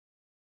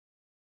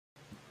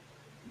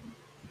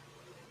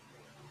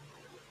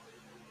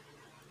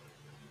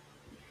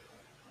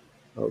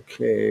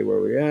Okay,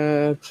 where we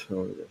at?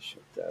 Oh, I'm gonna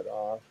shut that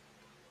off.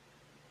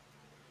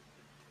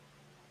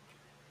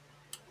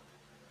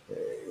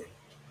 Okay,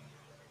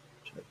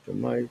 check the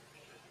mic.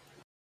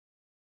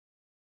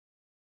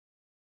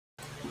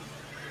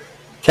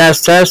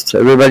 Test, test.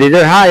 Everybody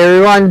there? Hi,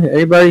 everyone.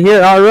 Anybody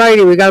here? All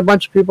righty, we got a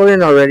bunch of people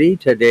in already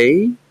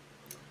today.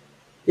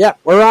 Yeah,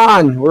 we're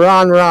on. We're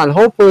on. We're on.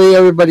 Hopefully,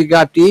 everybody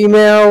got the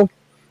email.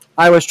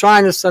 I was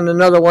trying to send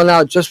another one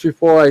out just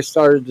before I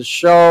started the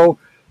show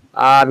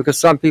because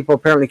some people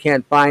apparently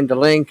can't find the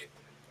link.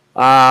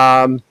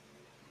 Um,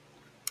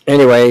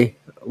 anyway,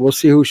 we'll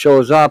see who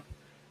shows up,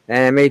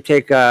 and it may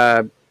take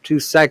a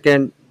 2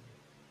 second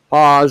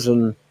pause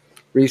and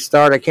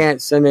restart. I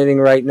can't send anything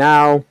right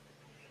now.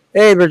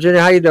 Hey,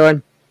 Virginia, how you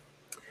doing?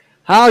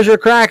 How's your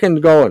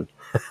Kraken going?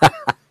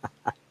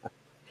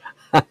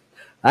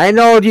 I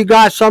know you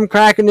got some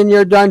Kraken in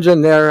your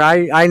dungeon there.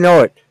 I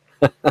know it.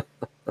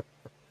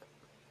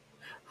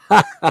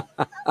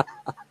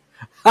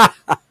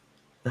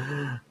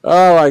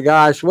 Oh my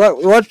gosh,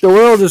 what the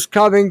world is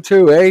coming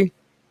to, eh?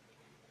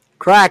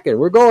 Kraken.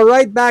 We're going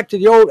right back to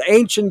the old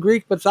ancient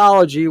Greek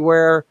mythology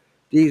where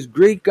these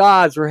Greek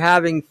gods were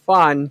having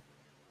fun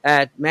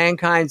at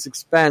mankind's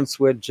expense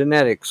with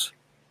genetics.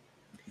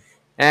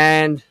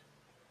 And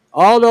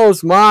all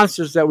those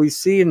monsters that we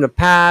see in the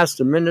past,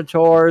 the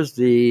Minotaurs,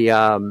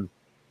 the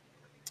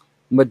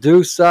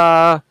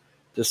Medusa,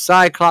 the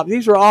Cyclops,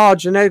 these were all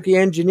genetically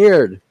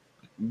engineered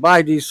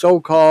by these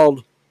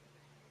so-called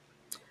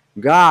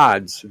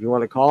gods, if you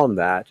want to call them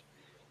that.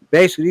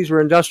 Basically, these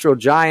were industrial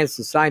giants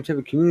and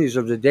scientific communities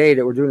of the day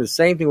that were doing the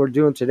same thing we're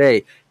doing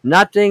today.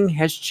 Nothing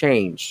has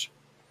changed.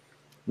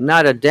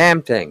 Not a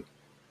damn thing.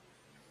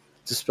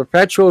 This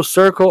perpetual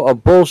circle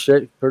of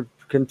bullshit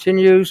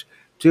continues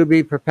to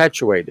be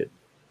perpetuated.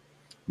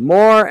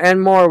 More and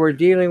more we're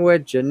dealing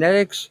with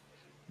genetics.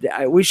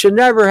 We should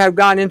never have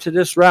gone into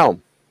this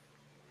realm.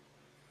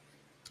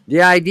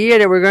 The idea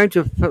that we're going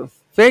to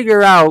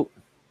figure out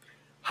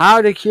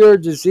how to cure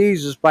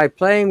diseases by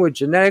playing with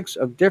genetics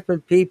of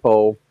different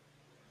people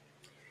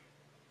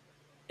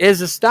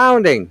is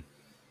astounding.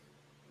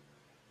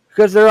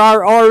 Because there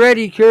are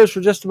already cures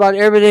for just about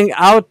everything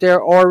out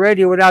there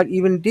already without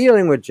even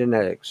dealing with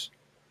genetics.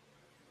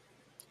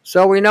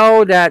 So we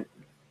know that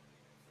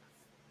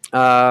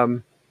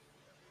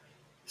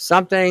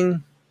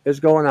something is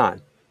going on.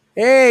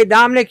 Hey,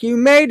 Dominic, you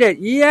made it.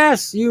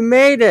 Yes, you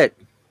made it.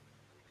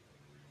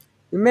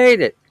 You made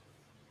it.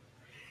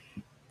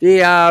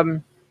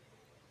 The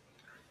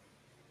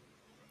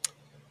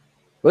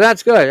well,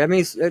 that's good. It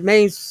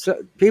means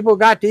people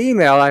got the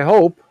email. I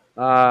hope.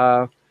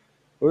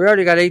 We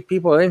already got 8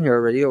 people in here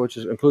already, which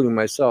is including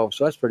myself.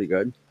 So that's pretty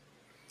good.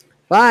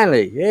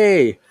 Finally,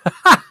 hey.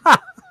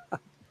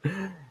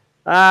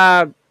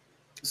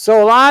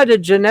 So a lot of the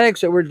genetics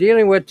that we're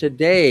dealing with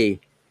today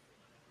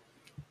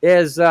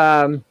is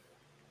Dave.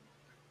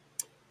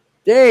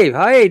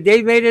 Hey,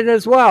 Dave made it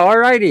as well. All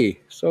righty.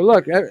 So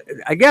look,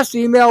 I guess the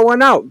email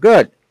went out.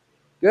 Good.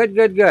 Good.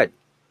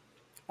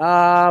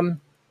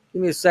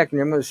 Give me a second.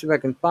 I'm going to see if I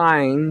can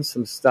find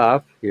some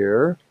stuff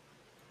here.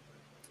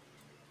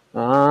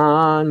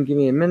 Give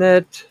me a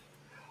minute.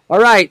 All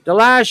right. The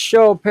last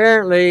show,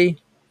 apparently,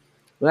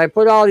 when I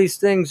put all these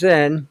things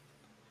in,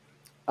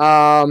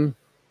 how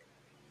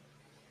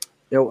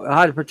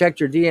to protect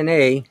your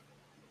DNA.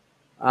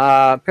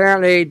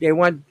 Apparently, they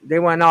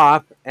went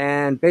off,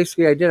 and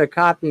basically, I did a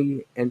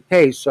copy and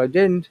paste. So I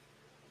didn't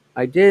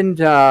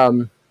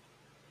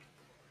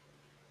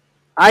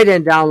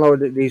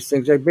download these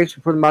things. I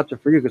basically put them out there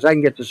for you because I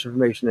can get this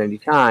information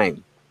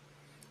anytime.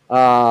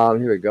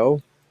 Here we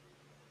go.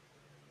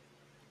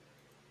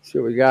 See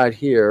what we got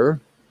here.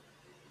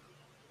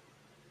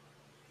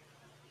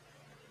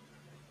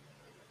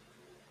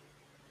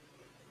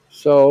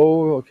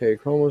 So, okay,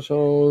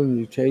 chromosome,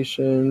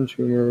 mutation,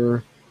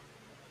 tumor.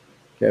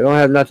 Okay, I don't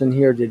have nothing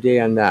here today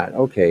on that.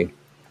 Okay.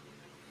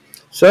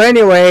 So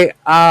anyway,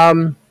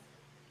 I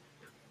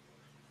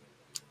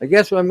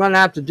guess what I'm going to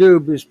have to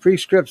do is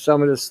pre-script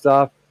some of this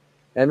stuff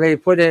and maybe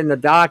put it in the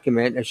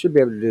document. I should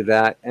be able to do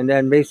that. And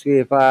then basically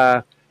if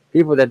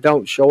people that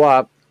don't show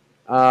up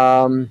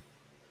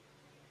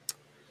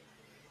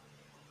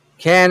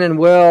can and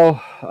will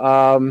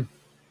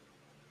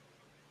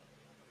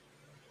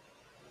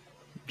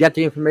get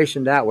the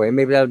information that way.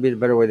 Maybe that would be the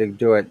better way to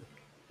do it.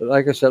 But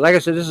like I said,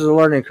 this is a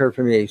learning curve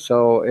for me.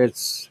 So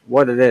it's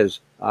what it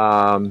is.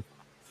 Wow.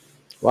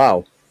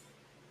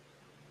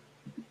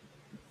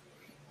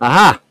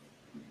 Aha.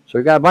 So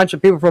we got a bunch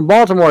of people from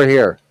Baltimore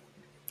here.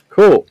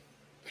 Cool.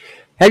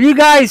 Have you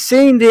guys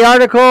seen the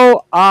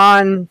article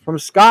from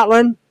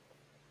Scotland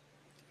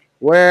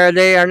where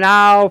they are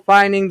now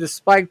finding the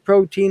spike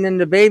protein in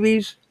the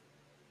babies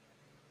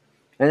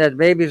and that the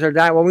babies are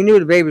dying? Well, we knew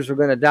the babies were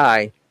going to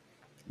die.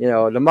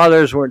 The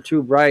mothers weren't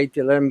too bright.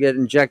 They let them get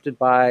injected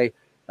by,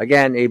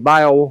 again, a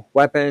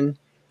bioweapon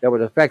that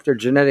would affect their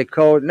genetic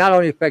code. Not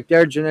only affect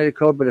their genetic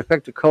code, but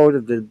affect the code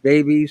of the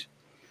babies.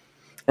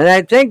 And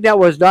I think that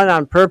was done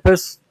on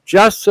purpose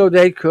just so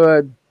they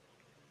could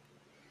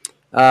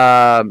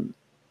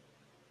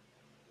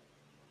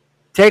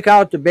take take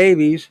out the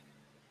babies.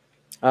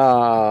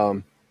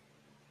 Um,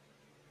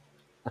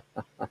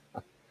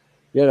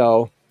 you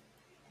know,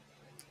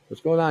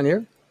 what's going on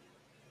here?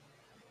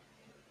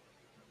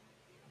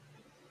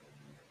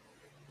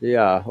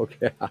 Yeah,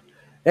 okay.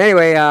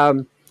 Anyway,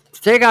 to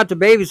take out the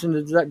babies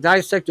and to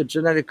dissect the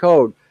genetic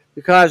code,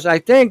 because I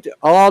think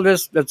all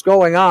this that's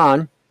going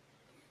on.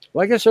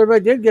 Well, I guess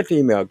everybody did get the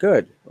email.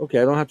 Good. Okay,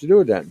 I don't have to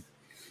do it then.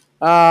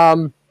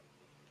 Um,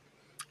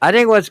 I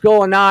think what's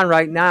going on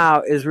right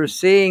now is we're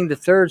seeing the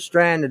third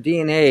strand of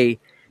DNA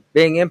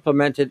being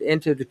implemented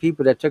into the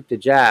people that took the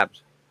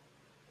jabs.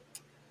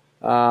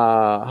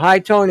 Hi,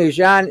 Tony. Is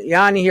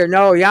Yanni here?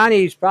 No,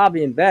 Yanni's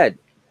probably in bed.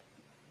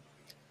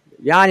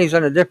 Yanni's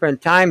on a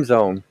different time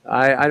zone.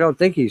 I don't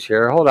think he's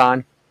here. Hold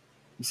on.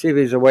 Let's see if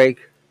he's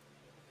awake.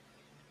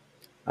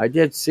 I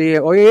did see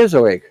it. Oh, he is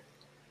awake.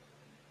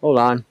 Hold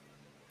on.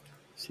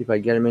 See if I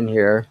get him in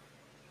here.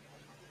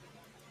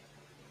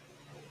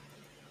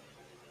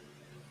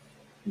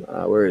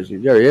 Where is he?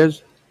 There he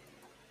is.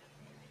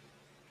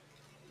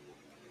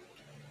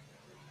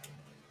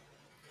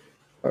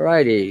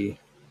 Alrighty.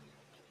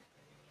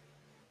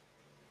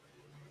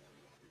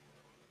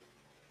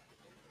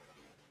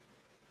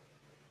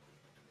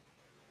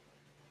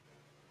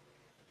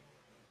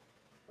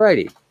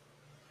 Alrighty.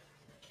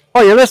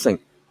 Oh, you're listening.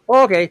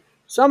 Oh, okay.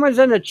 Someone's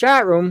in the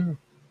chat room.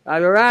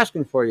 They're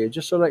asking for you,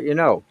 just to let you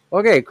know.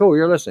 Okay, cool.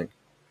 You're listening.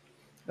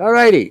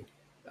 Alrighty.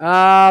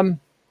 Um,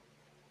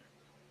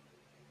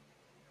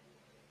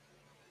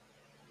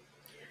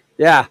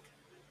 yeah,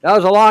 that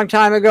was a long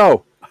time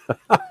ago.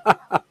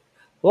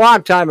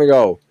 Long time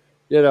ago.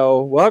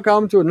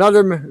 Welcome to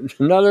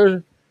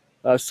another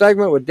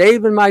segment with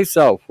Dave and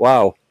myself.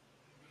 Wow.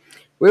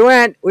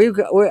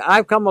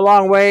 I've come a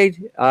long way.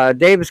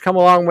 Dave has come a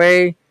long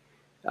way.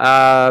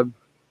 Uh,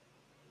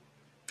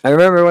 I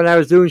remember when I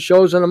was doing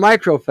shows on the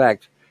Micro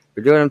Effect.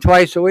 We're doing them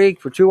twice a week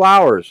for 2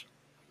 hours.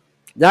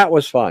 That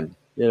was fun.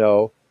 Didn't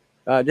know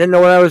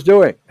what I was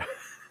doing.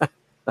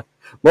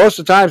 Most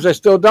of the times I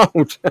still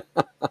don't.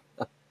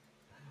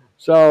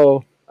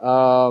 So,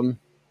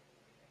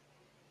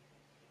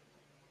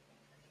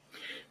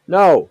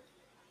 no.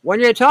 When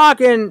you're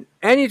talking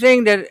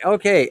anything that,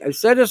 okay, I've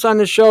said this on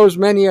the shows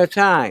many a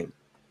time.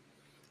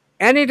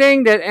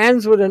 Anything that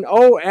ends with an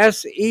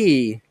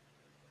OSE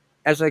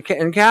as an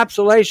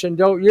encapsulation,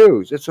 don't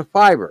use. It's a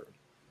fiber.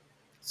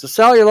 It's a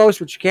cellulose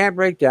which you can't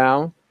break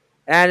down,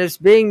 and it's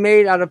being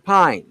made out of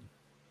pine.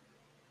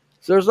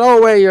 So there's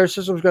no way your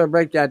system's going to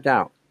break that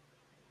down.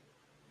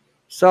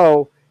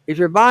 So if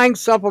you're buying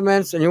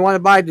supplements and you want to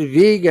buy the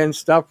vegan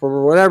stuff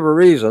for whatever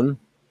reason,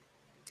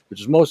 which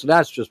is most of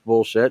that's just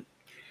bullshit,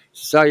 to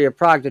sell you a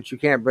product that you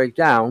can't break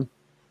down,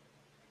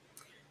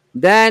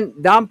 then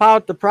dump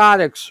out the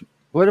products,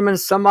 put them in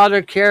some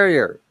other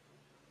carrier.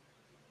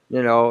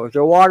 If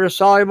they're water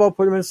soluble,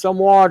 put them in some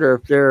water.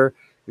 If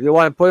you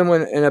want to put them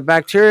in a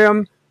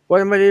bacterium, put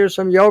them in either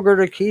some yogurt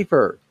or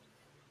kefir.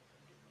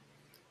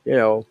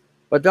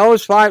 But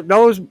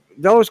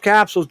those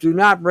capsules do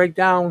not break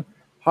down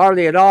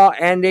hardly at all,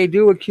 and they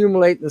do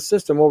accumulate in the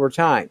system over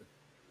time.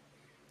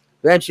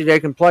 Eventually, they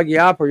can plug you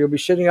up, or you'll be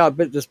shitting out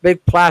this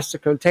big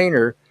plastic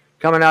container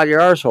coming out of your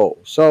arsehole.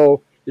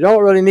 So you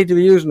don't really need to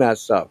be using that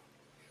stuff.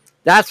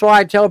 That's why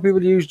I tell people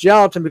to use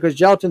gelatin, because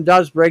gelatin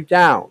does break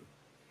down.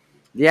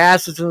 The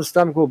acids in the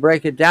stomach will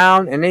break it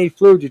down, and any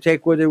fluid you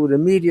take with it would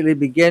immediately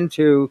begin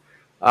to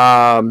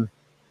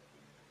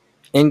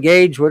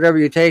engage whatever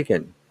you're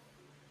taking.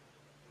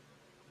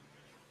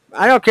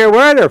 I don't care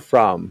where they're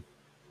from.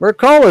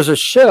 Mercola's a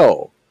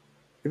shill.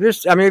 If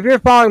you're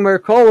following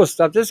Mercola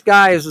stuff, this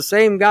guy is the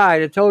same guy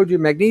that told you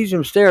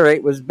magnesium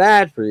stearate was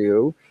bad for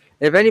you.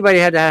 If anybody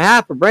had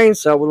half a brain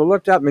cell, would have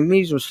looked up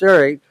magnesium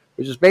stearate,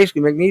 which is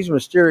basically magnesium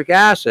and stearic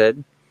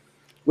acid,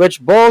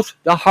 which both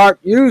the heart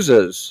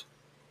uses.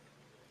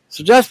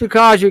 So just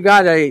because you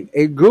got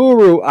a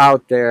guru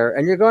out there,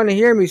 and you're going to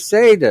hear me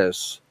say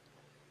this,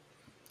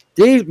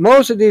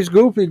 most of these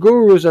goofy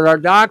gurus that are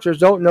doctors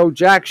don't know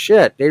jack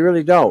shit. They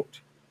really don't.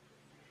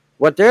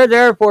 What they're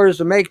there for is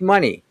to make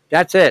money.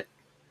 That's it.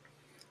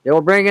 They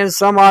will bring in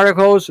some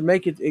articles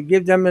to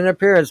give them an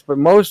appearance, but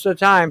most of the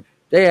time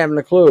they haven't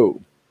a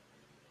clue.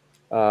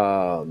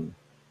 Ride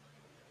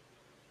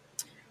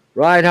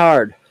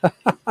hard.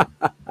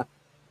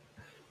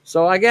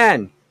 So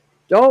again,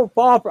 don't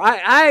fall for.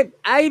 I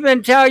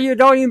even tell you,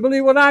 don't even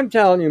believe what I'm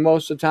telling you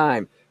most of the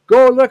time.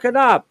 Go look it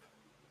up.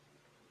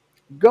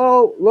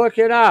 Go look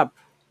it up.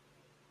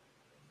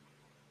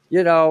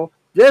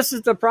 This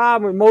is the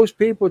problem with most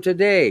people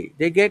today.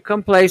 They get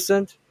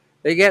complacent.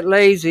 They get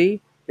lazy.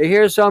 They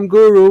hear some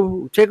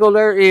guru tickle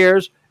their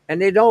ears,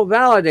 and they don't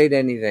validate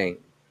anything.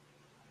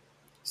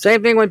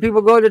 Same thing when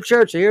people go to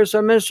church. They hear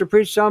some minister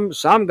preach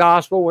some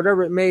gospel,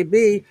 whatever it may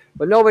be,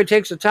 but nobody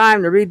takes the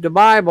time to read the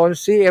Bible and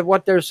see if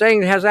what they're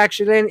saying has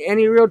actually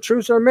any real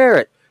truth or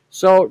merit.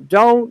 So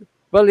don't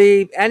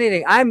believe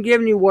anything. I'm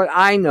giving you what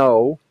I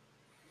know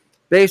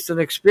based on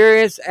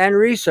experience and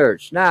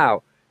research.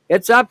 Now,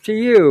 it's up to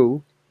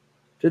you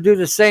to do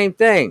the same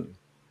thing.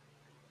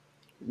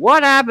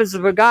 What happens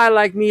if a guy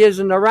like me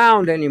isn't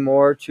around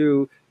anymore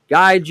to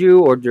guide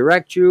you or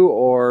direct you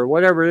or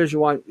whatever it is you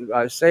want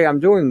say I'm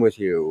doing with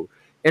you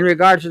in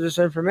regard to this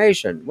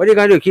information? What are you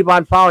going to do? Keep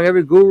on following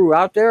every guru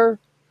out there?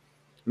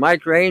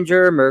 Mike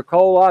Ranger,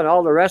 Mercola, and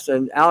all the rest,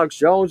 and Alex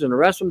Jones and the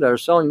rest of them that are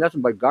selling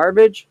nothing but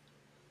garbage?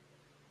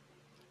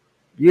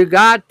 You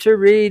got to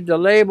read the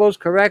labels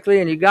correctly,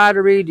 and you got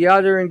to read the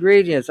other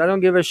ingredients. I don't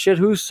give a shit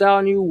who's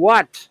selling you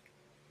what.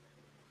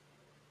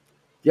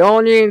 The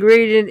only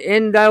ingredient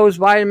in those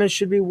vitamins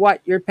should be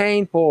what you're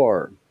paying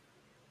for,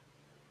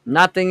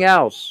 nothing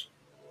else.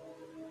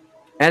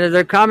 And if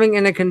they're coming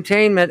in a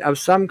containment of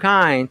some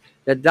kind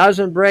that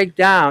doesn't break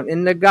down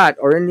in the gut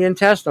or in the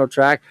intestinal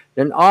tract,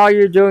 then all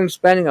you're doing is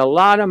spending a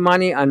lot of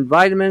money on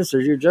vitamins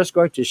that you're just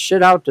going to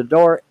shit out the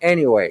door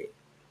anyway.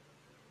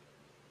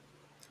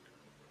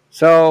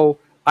 So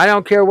I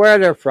don't care where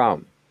they're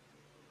from.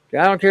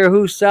 I don't care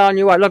who's selling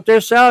you what. Look,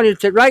 they're selling you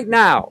right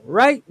now.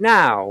 Right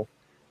now,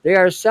 they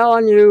are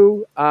selling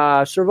you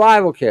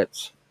survival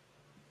kits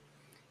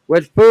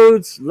with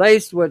foods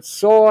laced with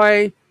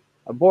soy,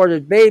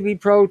 aborted baby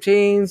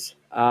proteins,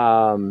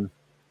 can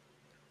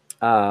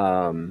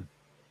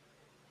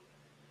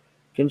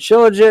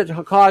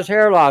Shilajit cause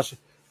hair loss?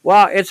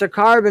 Well, it's a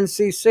carbon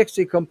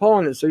C60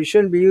 component, so you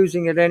shouldn't be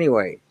using it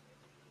anyway.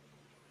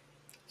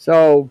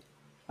 So,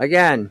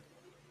 again,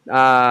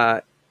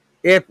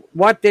 if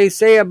what they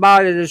say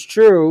about it is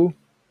true,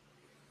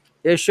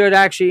 it should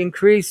actually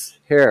increase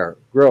hair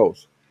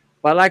growth.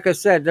 But like I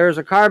said, there's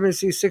a carbon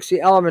C60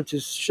 element to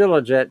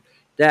Shilajit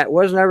that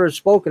wasn't ever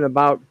spoken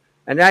about,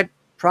 and that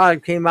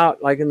product came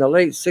out like in the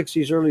late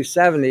 60s, early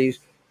 70s,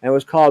 and it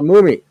was called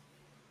Mumi.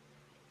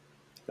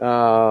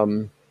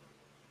 Well,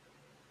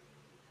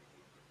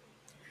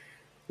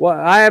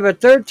 I have a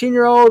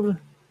 13-year-old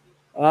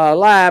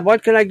lab.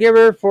 What can I give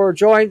her for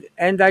joint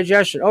and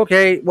digestion?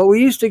 Okay, what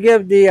we used to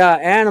give the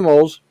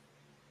animals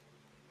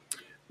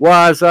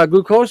was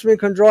glucosamine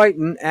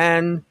chondroitin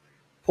and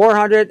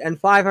 400 and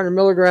 500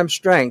 milligram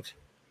strength.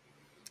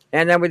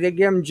 And then we did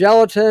give them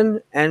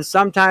gelatin and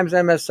sometimes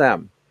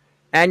MSM.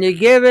 And you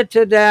give it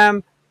to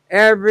them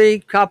every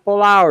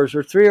couple hours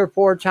or 3 or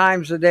 4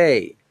 times a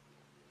day.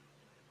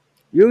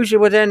 Usually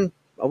within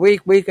a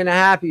week, week and a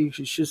half, you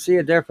should see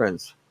a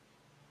difference.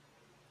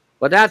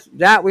 But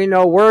that we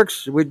know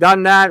works. We've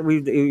done that.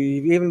 We've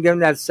even given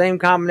that same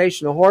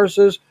combination of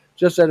horses,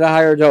 just at a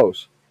higher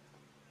dose.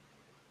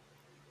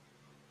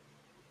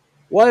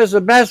 What is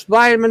the best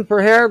vitamin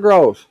for hair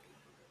growth?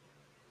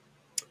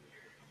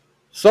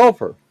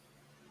 Sulfur.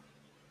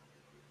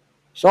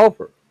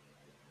 Sulfur.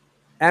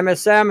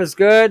 MSM is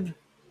good.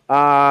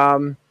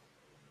 Onion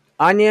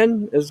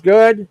is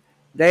good.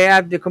 They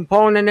have the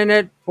component in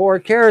it for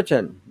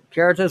keratin.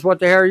 Keratin is what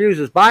the hair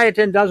uses.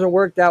 Biotin doesn't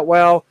work that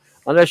well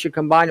unless you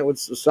combine it with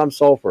some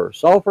sulfur.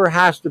 Sulfur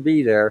has to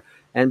be there,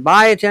 and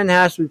biotin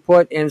has to be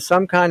put in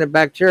some kind of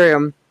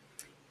bacterium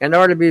in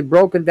order to be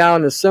broken down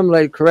and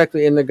assimilated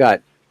correctly in the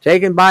gut.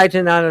 Taking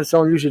biotin on its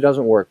own usually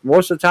doesn't work.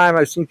 Most of the time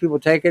I've seen people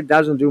take it,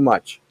 doesn't do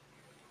much.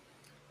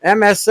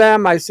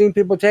 MSM, I've seen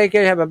people take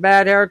it, have a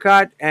bad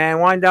haircut,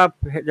 and wind up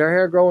their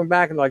hair growing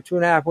back in like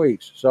 2.5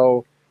 weeks.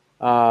 So,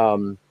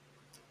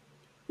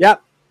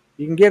 yep,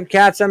 you can give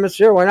cats MSM,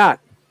 sure, why not?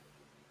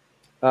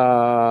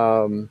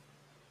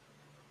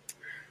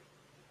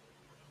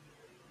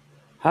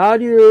 How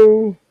do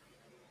you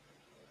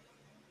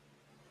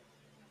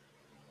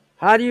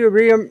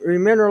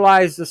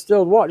remineralize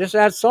distilled water? Just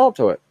add salt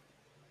to it.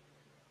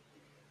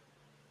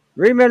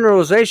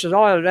 Remineralization,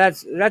 all of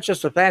that's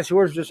just a fancy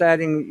word for just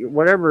adding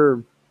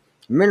whatever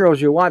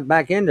minerals you want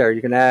back in there.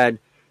 You can add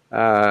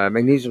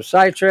magnesium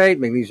citrate,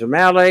 magnesium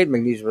malate,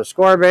 magnesium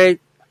ascorbate,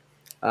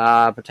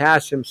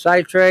 potassium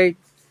citrate,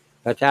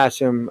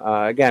 potassium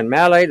again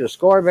malate,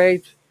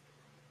 ascorbate,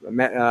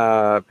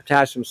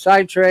 potassium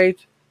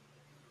citrate.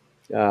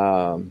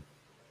 So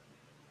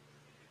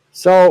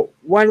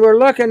when we're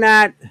looking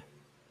at,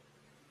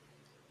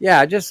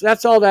 yeah, just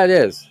that's all that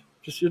is.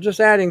 You're just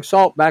adding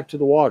salt back to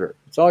the water.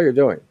 That's all you're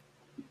doing.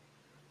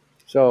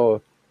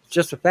 So it's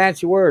just a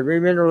fancy word,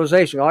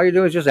 remineralization. All you're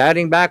doing is just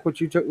adding back what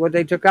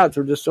they took out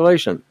through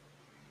distillation.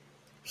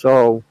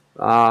 So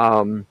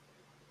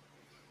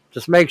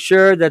just make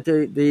sure that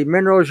the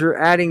minerals you're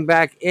adding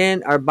back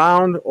in are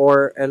bound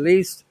or at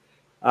least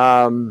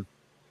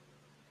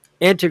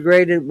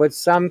integrated with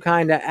some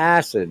kind of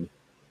acid,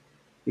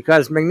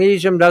 because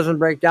magnesium doesn't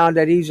break down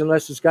that easy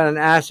unless it's got an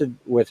acid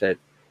with it.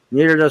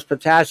 Neither does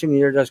potassium,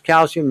 neither does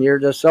calcium, neither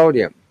does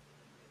sodium.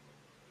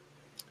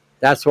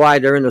 That's why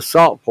they're in the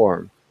salt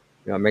form.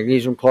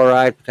 Magnesium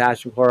chloride,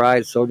 potassium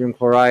chloride, sodium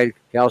chloride,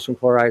 calcium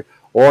chloride,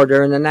 or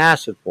they're in an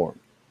acid form.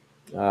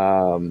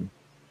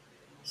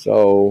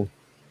 So,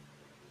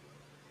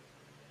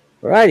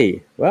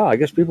 alrighty. Well, I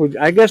guess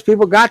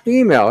people got the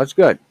email. That's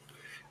good.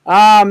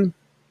 When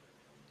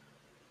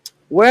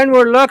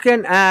we're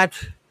looking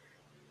at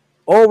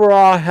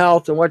overall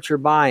health and what you're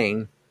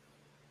buying,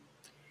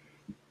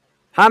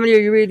 how many are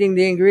you reading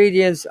the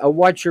ingredients of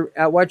what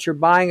you're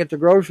buying at the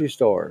grocery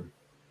store?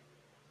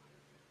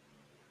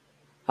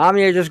 How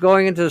many are just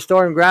going into the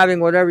store and grabbing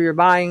whatever you're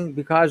buying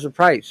because of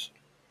price?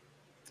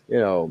 You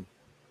know,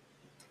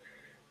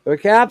 the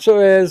capsule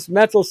is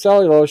methyl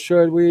cellulose.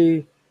 Should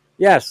we?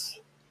 Yes.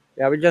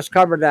 Yeah, we just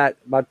covered that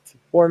about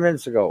 4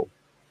 minutes ago.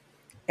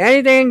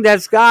 Anything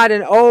that's got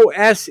an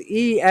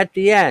OSE at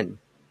the end,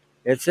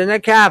 it's in a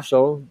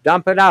capsule,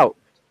 dump it out.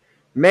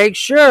 Make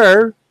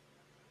sure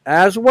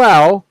as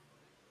well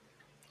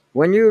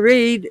when you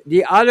read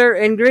the other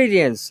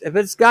ingredients, if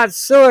it's got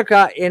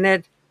silica in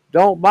it,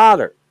 don't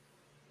bother.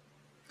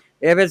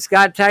 If it's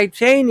got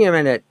titanium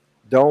in it,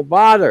 don't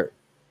bother.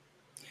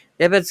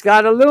 If it's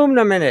got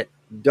aluminum in it,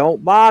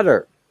 don't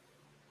bother.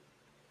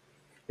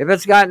 If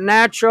it's got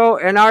natural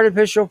and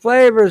artificial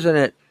flavors in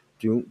it,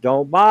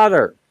 don't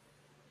bother.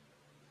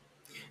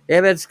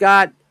 If it's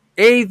got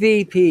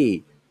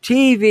AVP,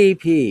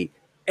 TVP,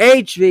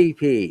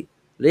 HVP,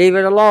 leave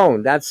it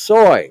alone. That's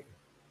soy.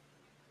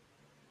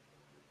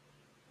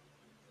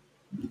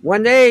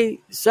 When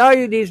they sell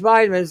you these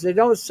vitamins, they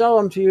don't sell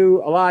them to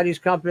you, a lot of these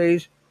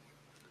companies,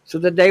 so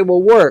that they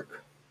will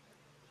work.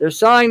 They're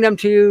selling them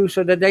to you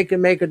so that they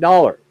can make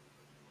 $1.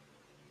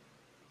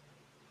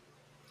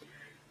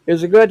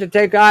 Is it good to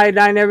take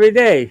iodine every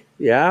day?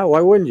 Yeah, why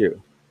wouldn't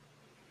you?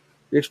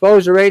 You're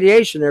exposed to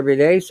radiation every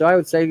day, so I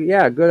would say,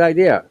 yeah, good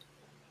idea.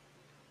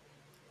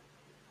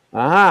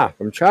 Aha,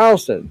 from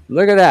Charleston.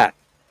 Look at that.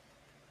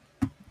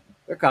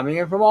 They're coming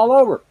in from all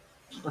over.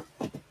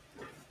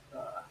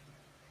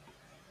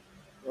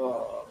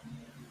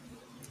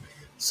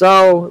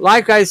 So,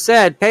 like I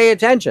said, pay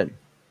attention.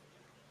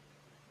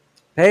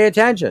 Pay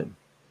attention.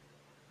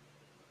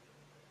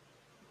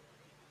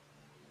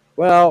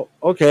 Well,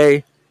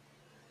 okay.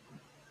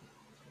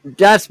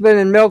 That's been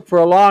in milk for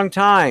a long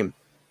time.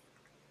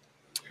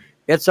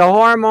 It's a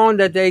hormone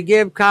that they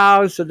give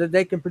cows so that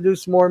they can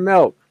produce more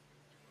milk.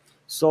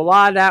 So a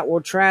lot of that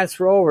will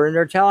transfer over, and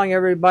they're telling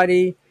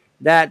everybody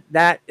that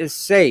that is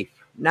safe.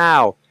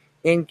 Now,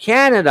 in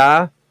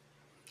Canada,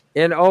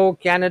 in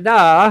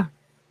Canada,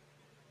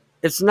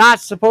 it's not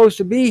supposed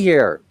to be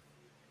here,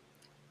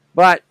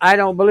 but I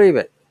don't believe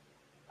it.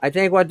 I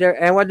think what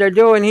they're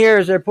doing here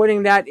is they're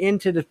putting that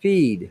into the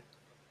feed.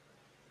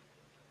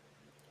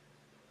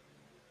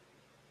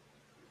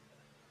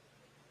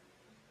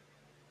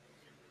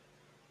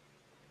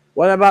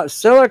 What about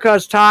silica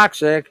is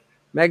toxic?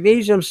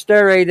 Magnesium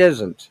stearate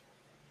isn't.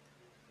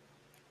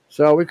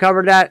 So we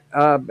covered that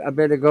a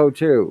bit ago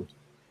too.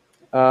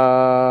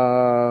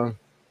 Cool.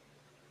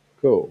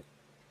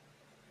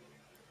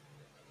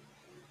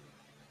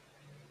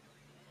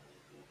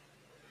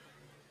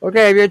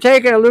 Okay, if you're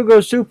taking a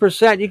Lugos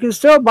 2%, you can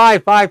still buy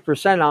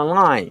 5%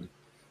 online.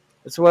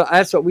 That's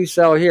what we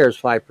sell here is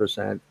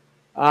 5%.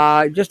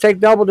 Just take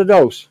double the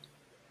dose.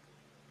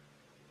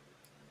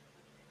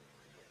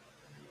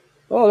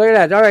 Oh, look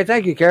at that. All right,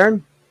 thank you,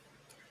 Karen.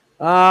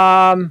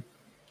 Yeah,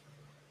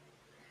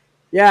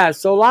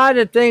 so a lot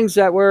of the things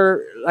that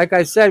were, like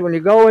I said, when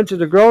you go into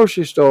the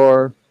grocery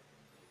store,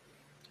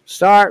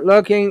 start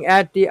looking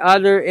at the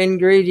other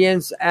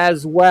ingredients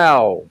as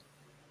well.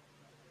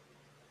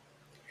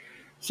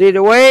 See,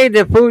 the way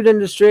the food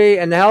industry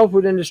and the health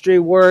food industry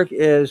work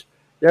is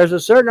there's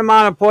a certain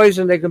amount of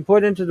poison they can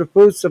put into the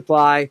food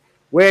supply,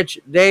 which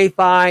they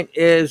find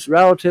is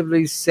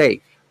relatively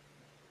safe.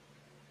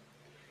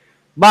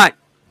 But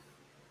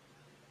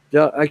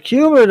the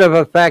accumulative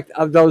effect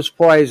of those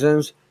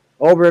poisons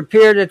over a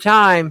period of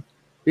time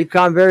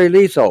become very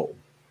lethal.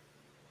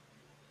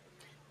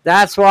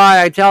 That's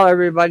why I tell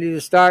everybody to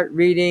start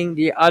reading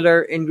the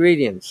other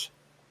ingredients.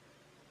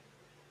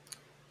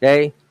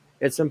 Okay?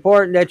 It's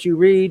important that you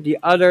read the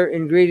other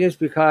ingredients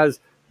because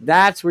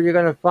that's where you're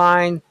going to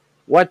find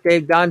what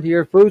they've done to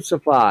your food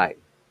supply.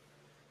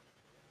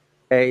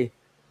 Okay?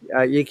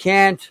 You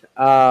can't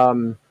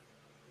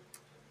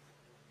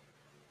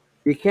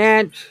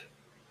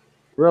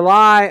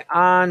rely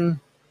on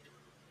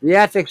the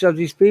ethics of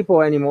these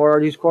people anymore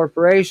or these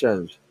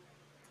corporations.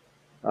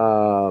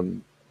 They're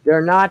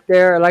not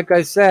there, like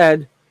I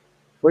said,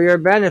 for your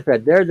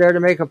benefit. They're there to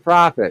make a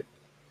profit.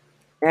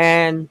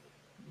 And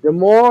the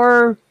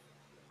more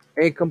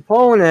a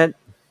component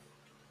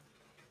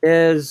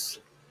is,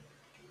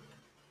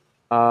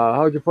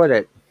 how would you put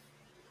it?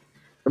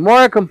 The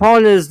more a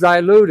component is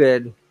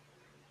diluted,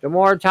 the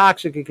more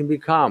toxic it can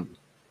become.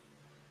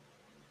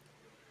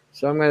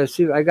 So I'm going to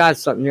see if I got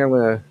something here. I'm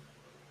going to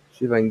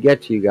see if I can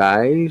get to you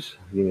guys.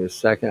 Give me a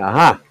second.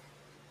 Aha.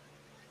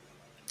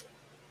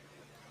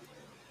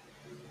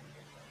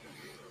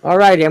 All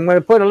righty. I'm going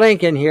to put a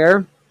link in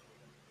here.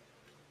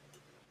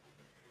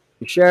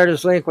 Share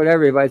this link with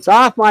everybody. It's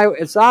off my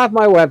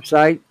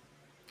website.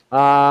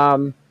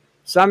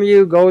 Some of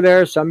you go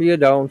there, some of you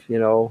don't.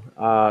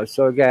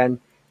 So again,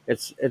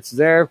 it's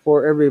there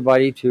for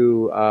everybody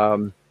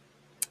to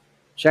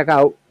check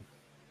out.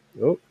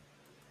 Oh.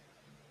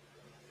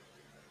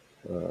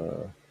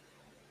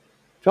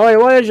 Tony,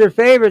 what is your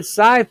favorite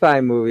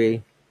sci-fi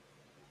movie?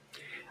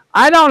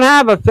 I don't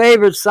have a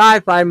favorite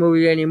sci-fi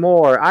movie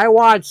anymore. I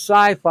watch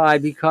sci-fi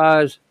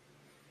because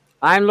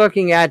I'm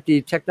looking at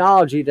the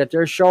technology that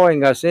they're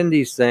showing us in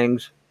these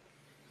things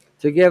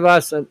to give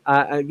us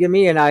give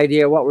me an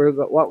idea what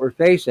we're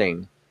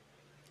facing.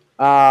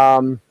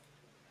 Um,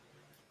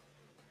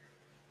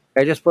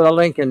 I just put a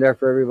link in there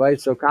for everybody,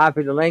 so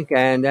copy the link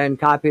and then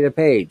copy the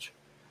page.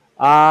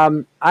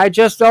 I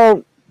just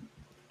don't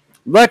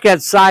look at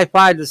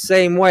sci-fi the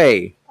same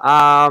way.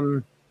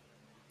 When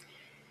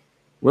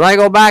I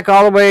go back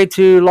all the way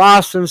to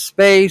Lost in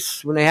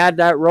Space, when they had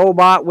that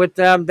robot with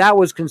them, that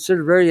was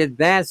considered very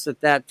advanced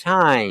at that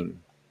time.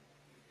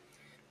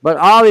 But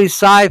all these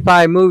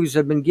sci-fi movies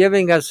have been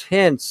giving us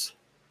hints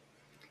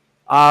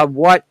of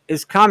what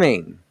is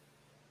coming.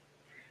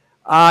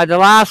 The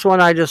last one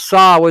I just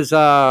saw was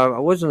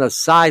it wasn't a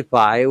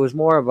sci-fi. It was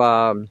more of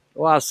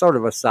a sort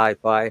of a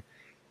sci-fi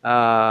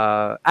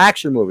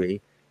action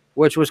movie,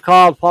 which was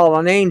called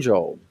Fallen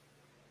Angel.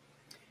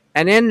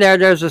 And in there,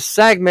 there's a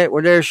segment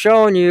where they're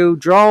showing you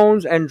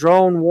drones and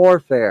drone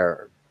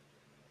warfare.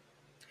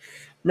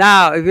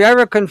 Now, if you're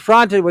ever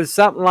confronted with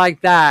something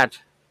like that,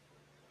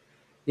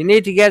 you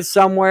need to get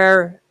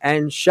somewhere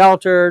and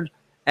sheltered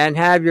and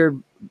have your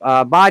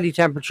body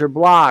temperature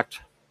blocked.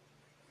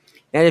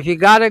 And if you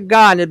got a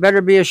gun, it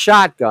better be a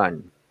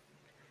shotgun.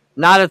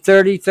 Not a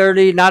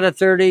 30-30, not a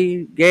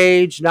 30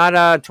 gauge, not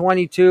a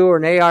 22 or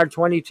an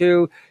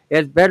AR-22.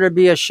 It better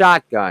be a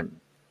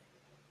shotgun.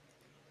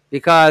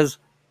 Because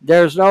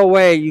there's no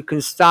way you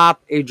can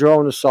stop a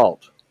drone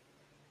assault.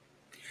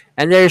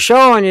 And they're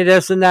showing you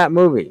this in that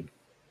movie.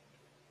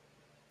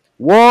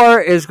 War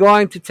is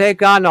going to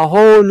take on a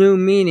whole new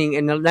meaning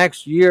in the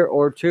next year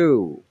or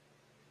two.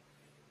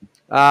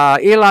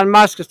 Elon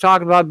Musk is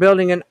talking about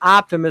building an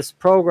Optimus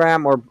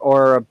program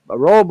or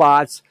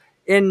robots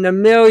in the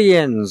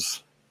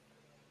millions.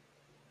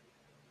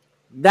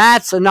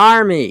 That's an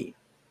army.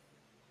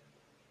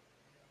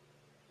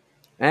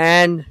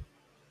 And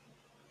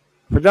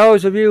for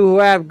those of you who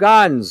have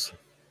guns,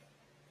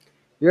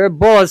 your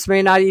bullets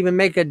may not even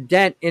make a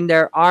dent in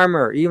their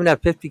armor, even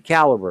at 50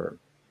 caliber.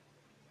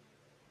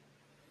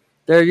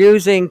 They're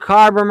using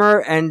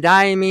carbomer and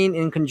diamine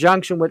in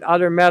conjunction with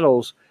other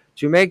metals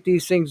to make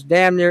these things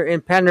damn near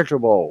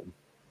impenetrable.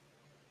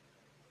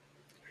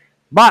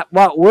 But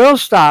what will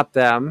stop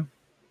them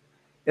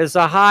is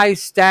a high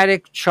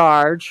static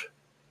charge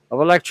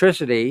of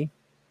electricity,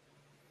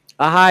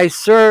 a high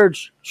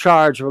surge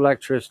charge of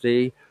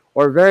electricity,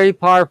 or very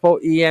powerful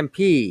EMP.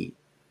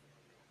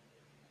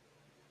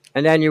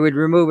 And then you would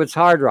remove its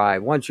hard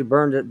drive once you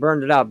burned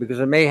it out, because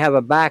it may have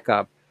a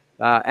backup.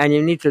 And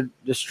you need to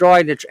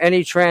destroy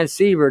any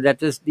transceiver that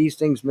these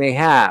things may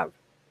have.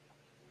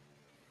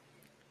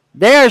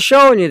 They are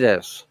showing you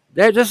this.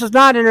 This is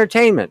not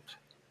entertainment.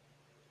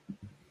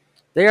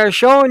 They are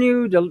showing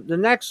you the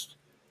next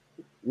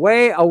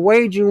way of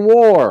waging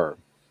war.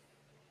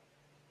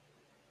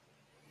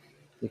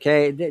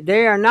 Okay,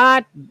 they are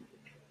not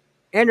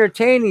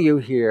entertaining you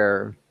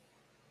here.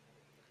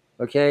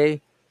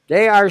 Okay,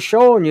 they are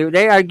showing you,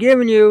 they are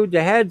giving you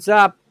the heads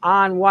up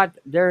on what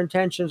their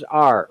intentions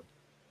are.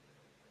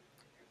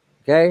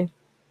 Okay,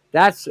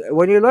 that's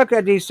when you look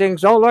at these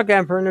things, don't look at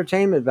them for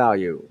entertainment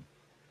value.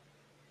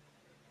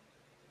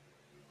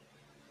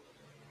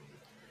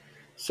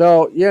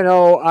 So,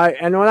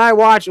 and when I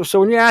watch,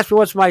 so when you ask me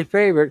what's my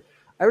favorite,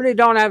 I really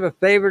don't have a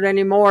favorite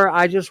anymore.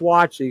 I just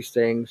watch these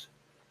things.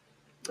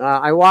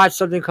 I watched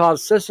something called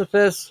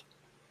Sisyphus.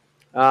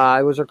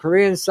 It was a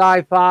Korean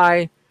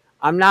sci-fi.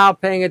 I'm now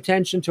paying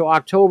attention to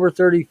October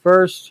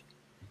 31st.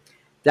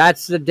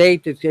 That's the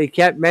date that they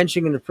kept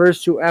mentioning in the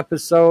first two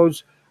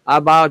episodes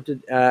about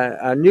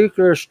a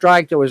nuclear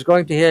strike that was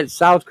going to hit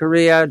South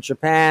Korea,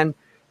 Japan,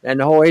 and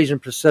the whole Asian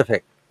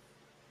Pacific.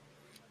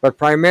 But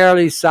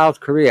primarily South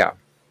Korea.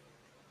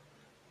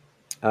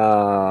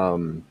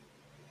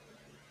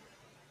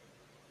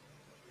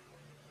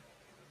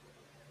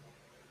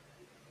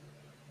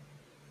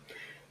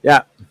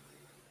 Yeah.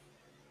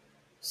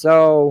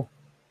 So,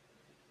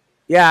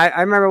 yeah,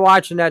 I remember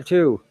watching that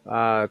too.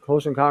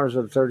 Close Encounters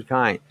of the Third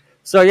Kind.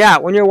 So, yeah,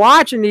 when you're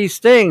watching these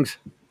things,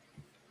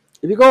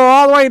 if you go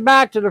all the way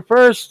back to the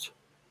first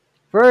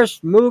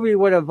movie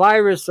with a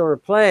virus or a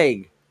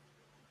plague,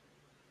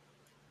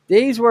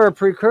 these were a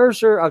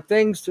precursor of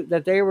things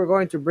that they were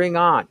going to bring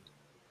on.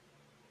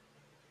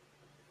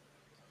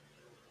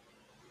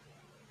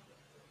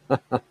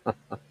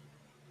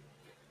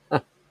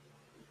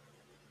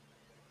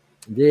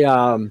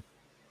 The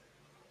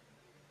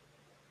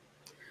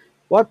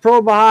what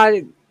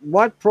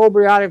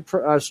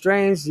probiotic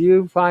strains do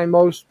you find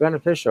most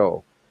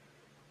beneficial?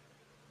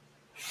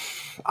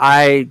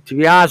 To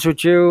be honest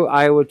with you,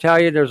 I would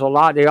tell you there's a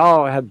lot. They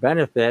all have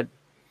benefit.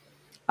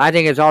 I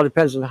think it all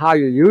depends on how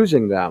you're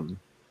using them.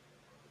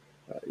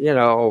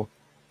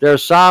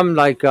 There's some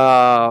like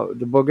the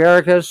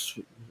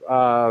Bulgaricus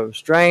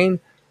strain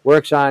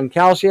works on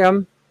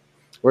calcium,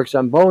 works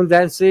on bone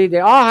density. They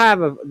all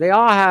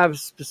have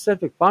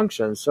specific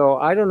functions. So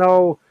I don't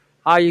know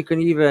how you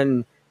can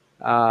even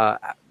uh,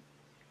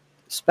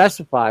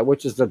 specify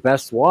which is the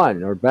best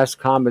one or best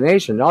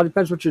combination. It all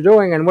depends what you're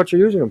doing and what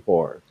you're using them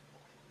for.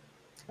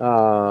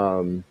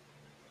 Um,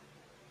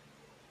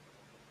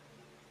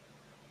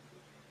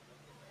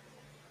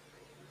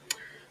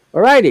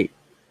 Alrighty.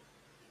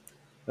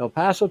 El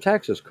Paso,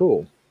 Texas.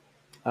 Cool.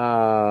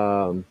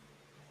 Um,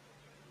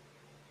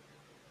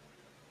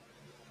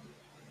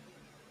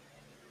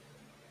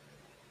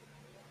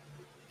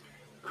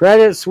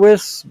 Credit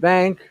Suisse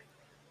Bank.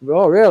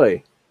 Oh,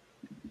 really?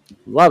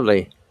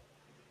 Lovely.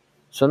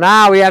 So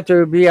now we have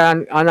to be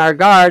on our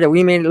guard that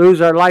we may lose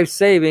our life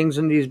savings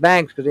in these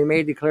banks because they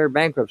may declare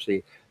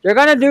bankruptcy. They're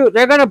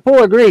gonna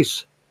pull a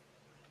grease.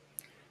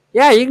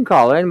 Yeah, you can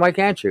call in. Why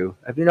can't you?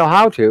 If you know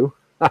how to.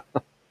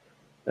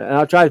 And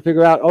I'll try to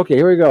figure out. Okay,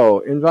 here we go.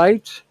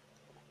 Invite.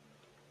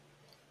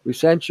 We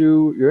sent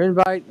you your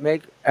invite.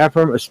 Make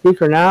Ephraim a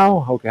speaker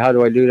now. Okay, how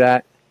do I do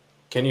that?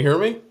 Can you hear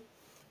me?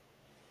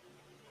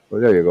 Oh,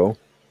 there you go.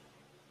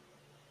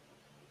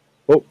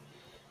 Oh,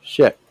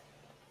 shit.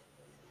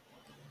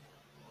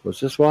 What's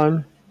this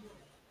one?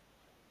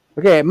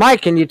 Okay,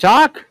 Mike, can you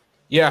talk?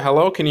 Yeah,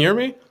 hello, can you hear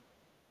me?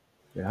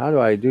 Yeah, how do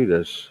I do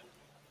this?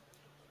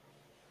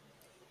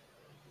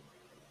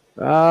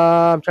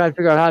 I'm trying to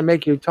figure out how to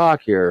make you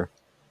talk here.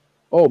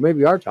 Oh, maybe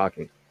you are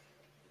talking.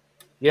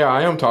 Yeah,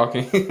 I am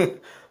talking.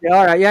 Yeah,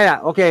 all right.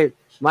 Yeah. Okay,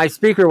 my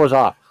speaker was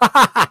off.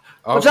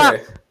 What's up?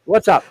 Okay.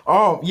 What's up?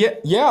 Oh,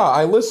 yeah,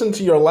 I listened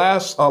to your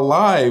last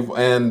live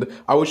and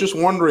I was just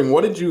wondering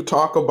what did you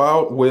talk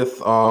about with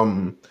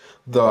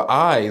the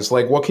eyes?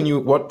 Like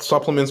what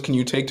supplements can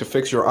you take to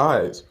fix your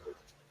eyes?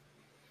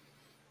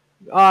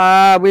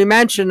 We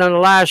mentioned on the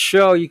last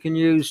show you can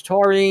use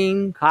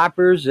taurine,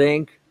 copper,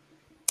 zinc,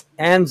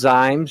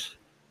 enzymes.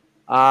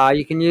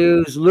 You can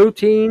use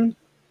lutein,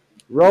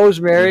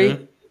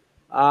 rosemary,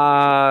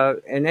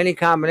 Mhm. in any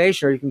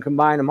combination, or you can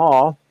combine them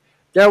all. Mhm.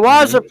 There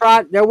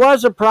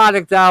was a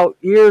product out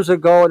years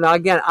ago. Now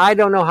again, I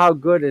don't know how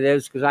good it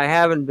is because I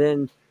haven't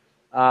been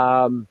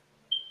um,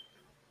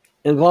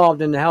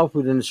 involved in the health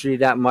food industry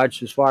that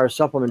much as far as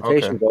Okay.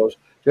 supplementation goes.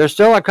 There's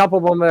still a couple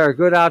of them that are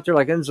good out there,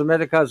 like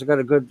Enzymedica's got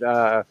a good.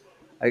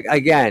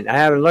 Again, I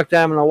haven't looked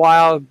at them in a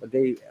while, but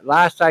they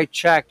last I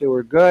checked, they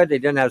were good. They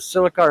didn't have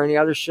silica or any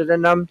other shit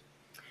in them.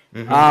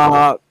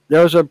 Mhm.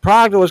 There was a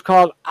product that was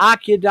called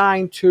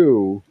Ocudyne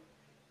 2,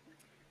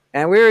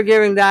 and we were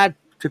giving that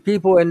to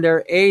people in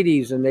their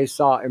 80s, and they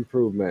saw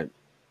improvement.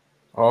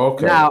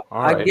 Okay. Now,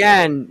 All right.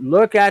 again,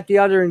 look at the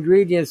other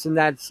ingredients in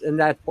that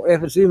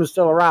if it's even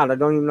still around. I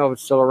don't even know if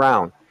it's still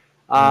around.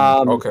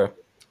 Um, Okay.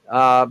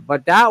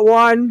 but that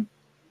one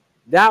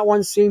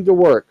seemed to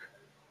work.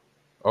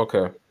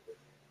 Okay.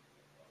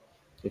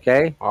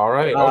 Okay, All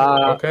right.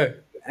 uh, Okay.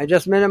 and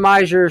just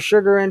minimize your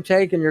sugar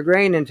intake and your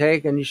grain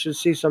intake, and you should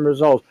see some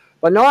results.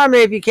 But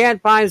normally, if you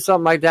can't find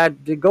something like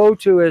that, the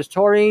go-to is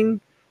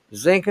taurine,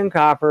 zinc, and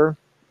copper,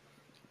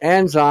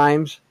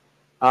 enzymes,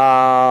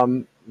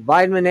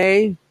 vitamin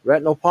A,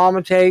 retinol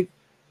palmitate,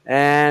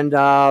 and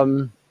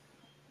there's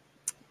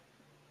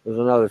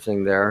another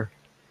thing there: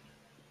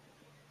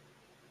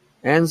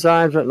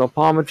 enzymes, retinol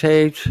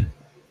palmitate,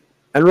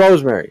 and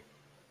rosemary.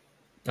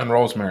 And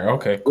rosemary.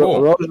 Okay,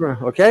 cool. Rosemary.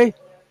 Okay.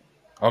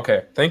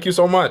 Okay. Thank you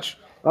so much.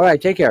 All right.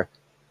 Take care.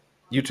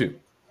 You too.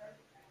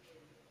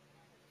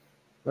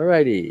 All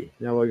righty.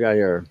 Now what we got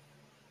here?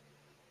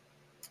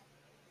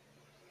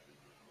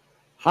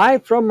 Hi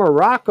from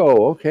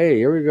Morocco. Okay,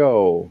 here we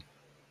go.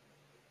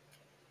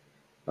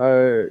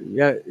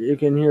 Yeah, you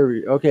can hear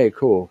me. Okay,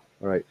 cool.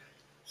 All right.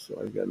 So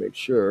I've got to make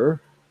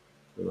sure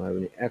we don't have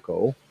any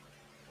echo.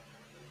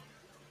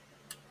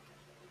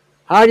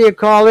 How do you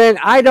call in?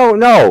 I don't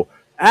know.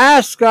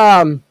 Ask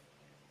ask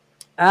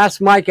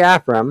Mike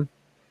Afram.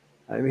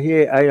 I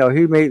mean, I know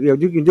he may. You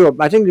can do it.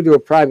 I think you can do a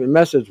private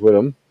message with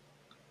him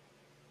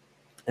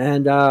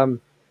and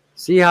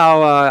see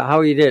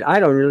how he did. I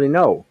don't really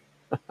know.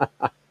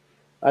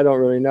 I don't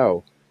really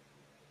know.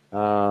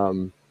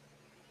 Um,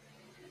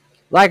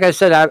 like I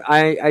said,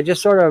 I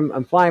just sort of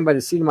I'm flying by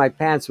the seat of my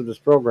pants with this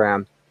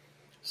program.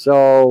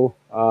 So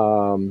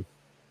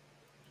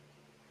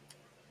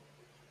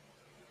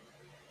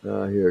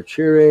here,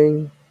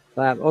 cheering,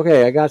 clap.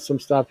 Okay, I got some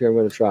stuff here. I'm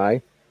going to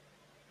try.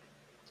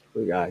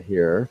 We got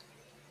here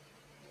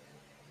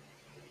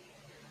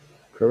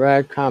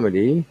correct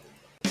comedy.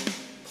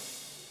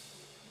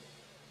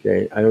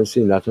 Okay, I don't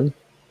see nothing.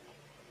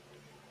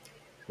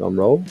 Drum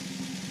roll.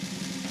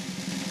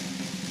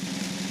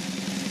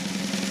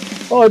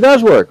 Oh, it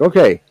does work.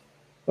 Okay,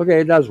 okay,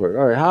 it does work.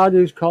 All right, how do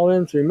you call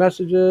in? 3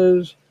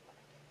 messages.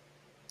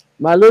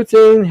 My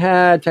lutein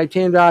had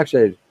titanium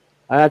dioxide.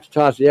 I have to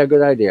toss it. Yeah,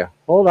 good idea.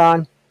 Hold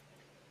on.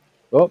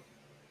 Oh,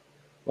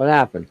 what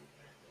happened?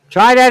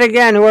 Try that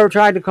again. Whoever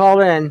tried to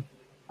call in,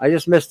 I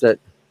just missed it.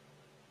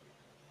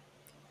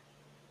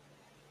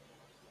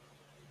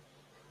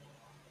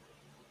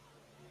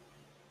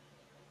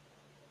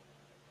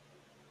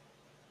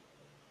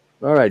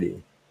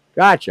 Alrighty,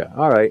 gotcha.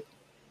 All right,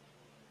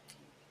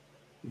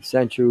 we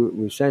sent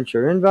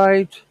your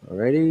invite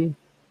already.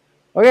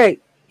 Okay,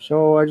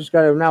 so I just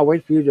gotta now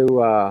wait for you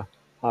to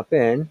hop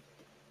in.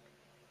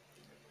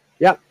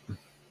 Yep,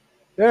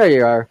 there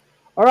you are.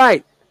 All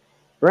right,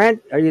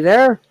 Brent, are you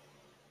there?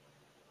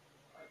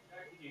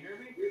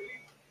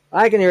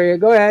 I can hear you.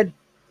 Go ahead.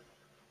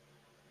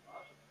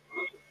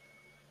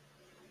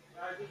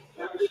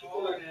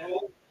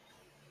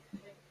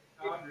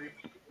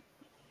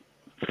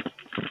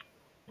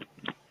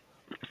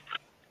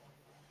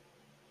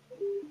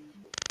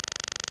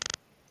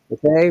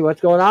 Okay, what's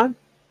going on?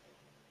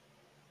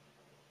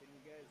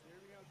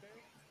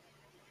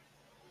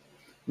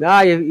 No,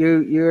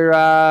 you're.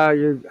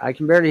 I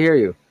can barely hear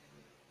you.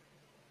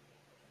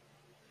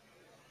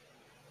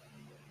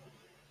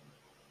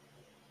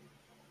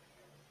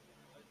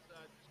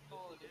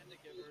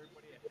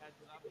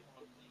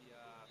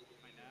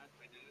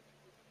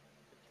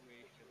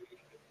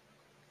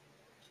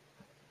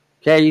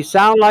 Okay, you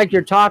sound like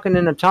you're talking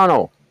in a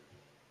tunnel.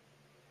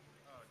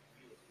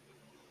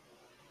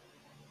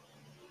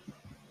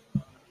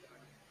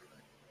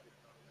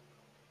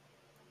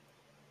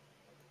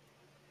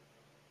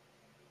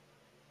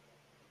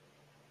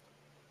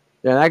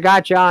 Yeah, I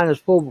got you on as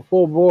full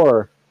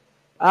bore.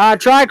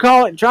 Try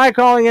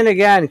calling in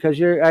again because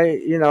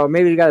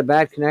maybe you got a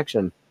bad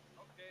connection.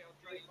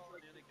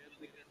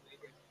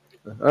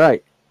 All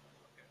right.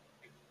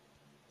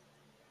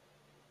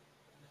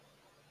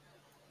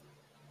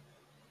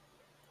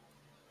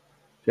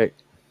 Okay.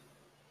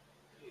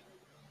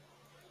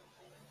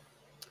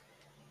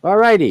 All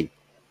righty.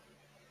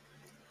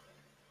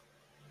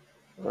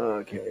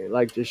 Okay.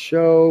 Like the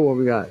show. What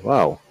we got?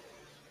 Wow.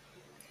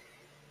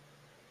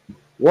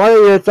 What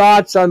are your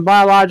thoughts on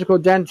biological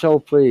dental,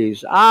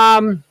 please?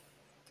 Oh,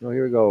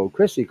 here we go.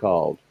 Chrissy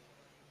called.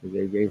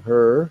 They gave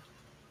her.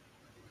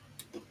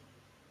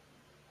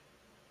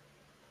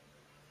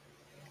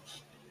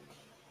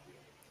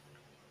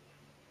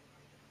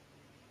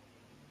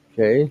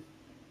 Okay.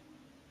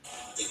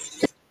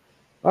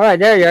 All right.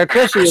 There you are,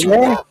 Chrissy. You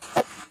there?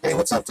 Hey,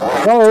 what's up, Tom?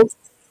 Hello.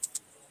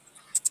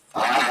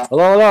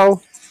 Hello.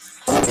 Hello.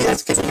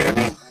 Yes, can you hear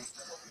me?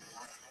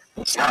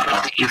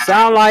 You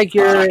sound like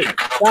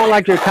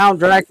you're Count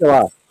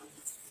Dracula.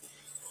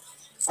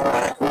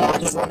 Alright, well, I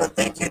just want to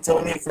thank you,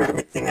 Tony, for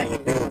everything that you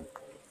do.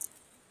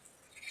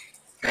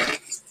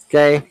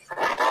 Okay.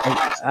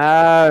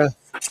 Uh,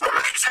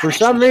 for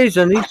some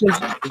reason, these things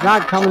is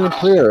not coming in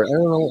clear. I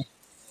don't know.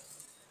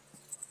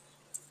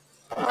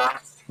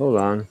 Hold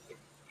on.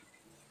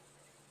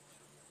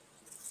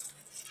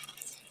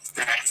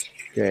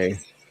 Okay.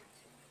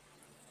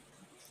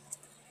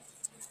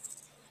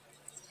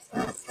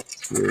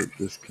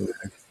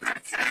 Disconnect.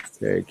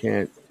 Okay,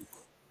 can't.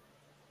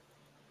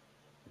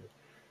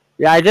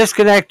 Yeah, I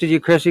disconnected you,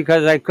 Chrissy,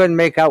 because I couldn't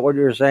make out what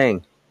you were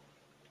saying.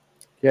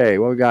 Okay,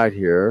 what we got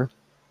here?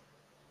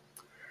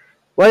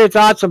 What are your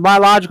thoughts on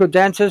biological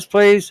dentists,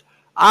 please?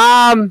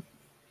 Um,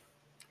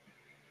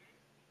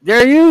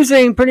 they're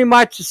using pretty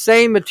much the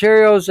same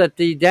materials that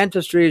the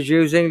dentistry is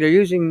using. They're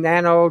using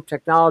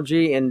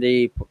nanotechnology in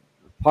the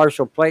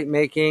partial plate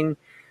making.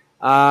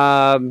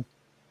 Um,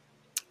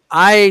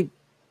 I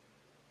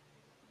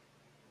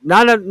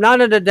none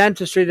of the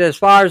dentistry, as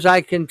far as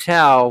I can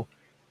tell,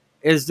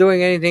 is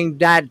doing anything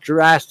that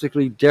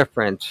drastically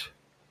different.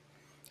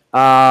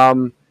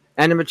 And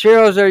the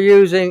materials they're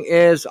using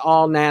is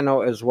all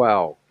nano as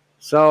well.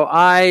 So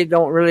I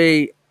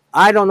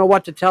don't know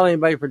what to tell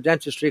anybody for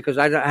dentistry because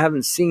I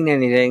haven't seen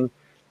anything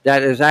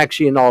that is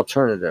actually an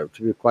alternative,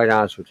 to be quite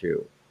honest with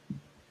you.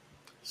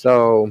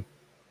 So,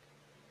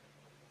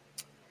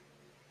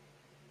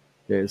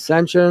 okay,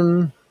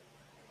 Ascension.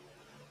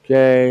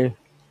 Okay.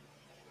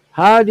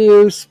 How do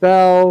you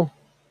spell?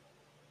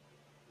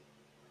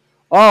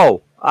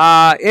 Oh,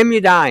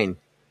 Imudine.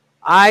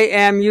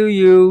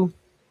 IMMUDYONE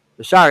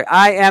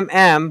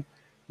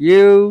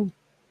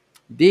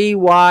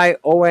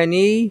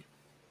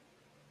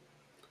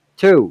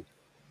 2.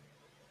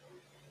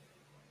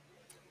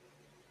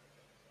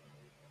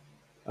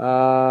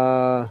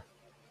 Uh,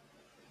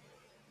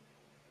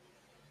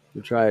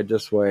 we'll try it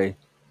this way.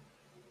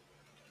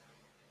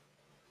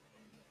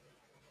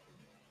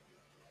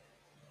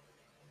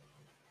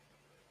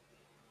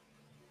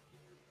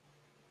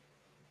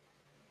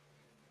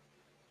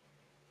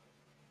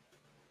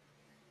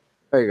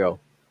 There you go.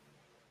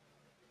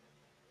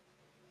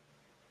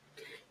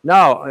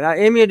 No,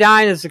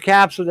 Imudine is the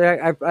capsule.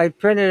 I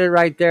printed it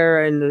right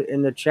there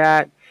in the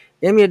chat.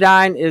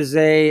 Imudine is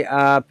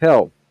a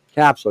pill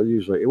capsule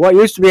usually. What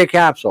used to be a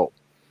capsule.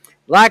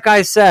 Like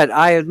I said,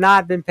 I have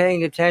not been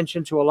paying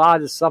attention to a lot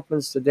of the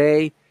supplements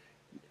today.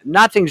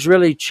 Nothing's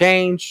really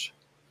changed.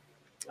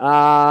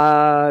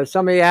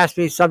 Somebody asked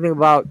me something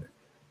about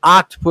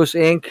Octopus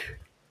Ink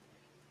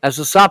as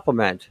a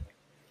supplement,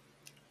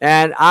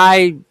 and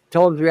I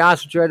told them, to be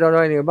honest with you, I don't know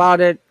anything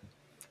about it.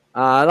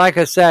 Like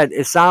I said,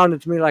 it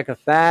sounded to me like a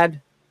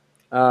fad.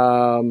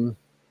 Um,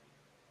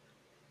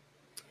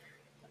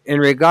 in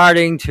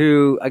regarding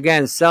to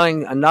again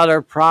selling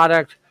another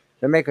product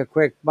to make a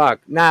quick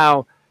buck.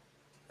 Now,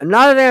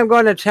 another thing I'm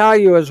going to tell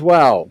you as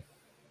well,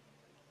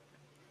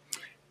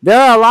 there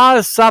are a lot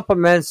of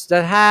supplements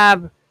that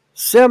have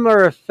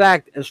similar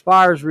effect as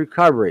far as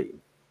recovery.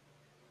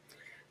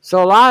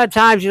 So a lot of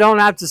times you don't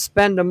have to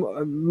spend the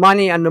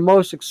money on the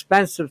most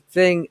expensive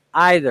thing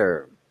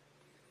either.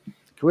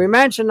 Can we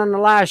mention on the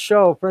last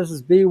show, for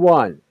instance,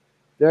 B1?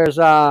 There's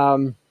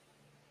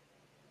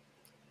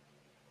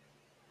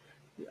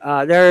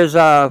There's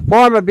a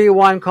form of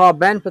B1 called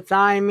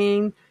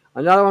benphthyamine,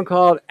 another one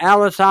called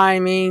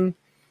L-thiamine.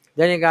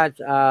 Then you got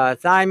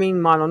thiamine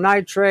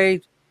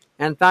mononitrate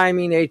and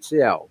thiamine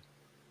HCl.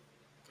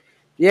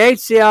 The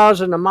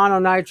HCLs and the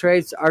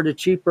mononitrates are the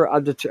cheaper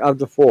of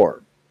the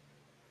four.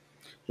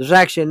 There's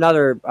actually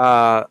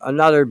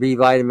another B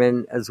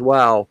vitamin as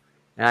well,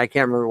 and I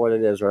can't remember what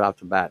it is right off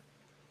the bat.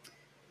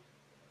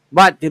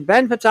 But the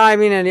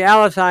benphthyamine and the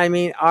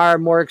L-thiamine are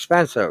more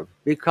expensive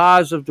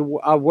because of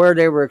where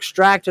they were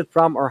extracted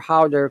from or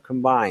how they're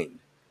combined.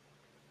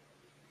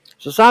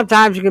 So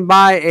sometimes you can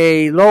buy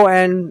a low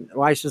end,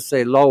 well, I should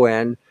say low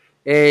end,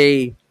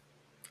 a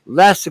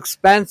less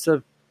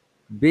expensive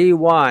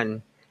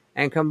B1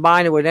 and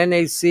combine it with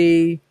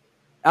NAC,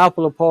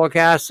 alpha lipoic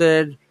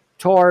acid,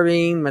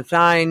 taurine,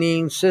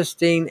 methionine,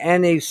 cysteine,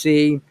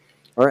 NAC,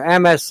 or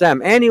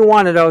MSM. Any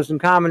one of those in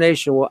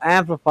combination will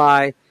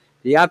amplify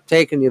the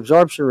uptake and the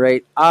absorption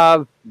rate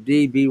of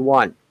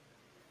DB1.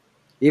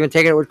 Even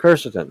taking it with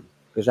quercetin,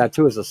 because that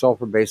too is a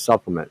sulfur-based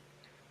supplement.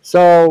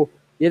 So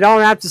you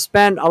don't have to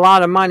spend a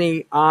lot of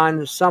money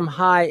on some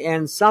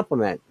high-end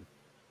supplement.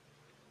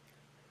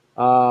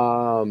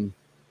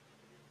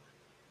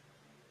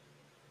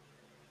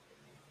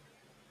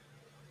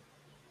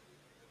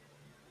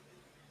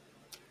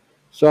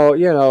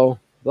 So,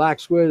 black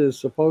squid is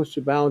supposed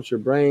to balance your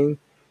brain,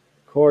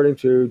 according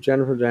to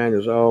Jennifer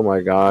Daniels. Oh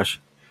my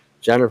gosh,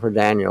 Jennifer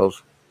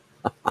Daniels.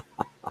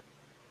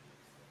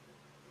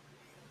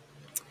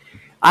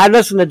 I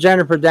listen to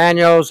Jennifer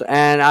Daniels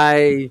and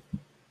I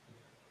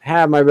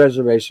have my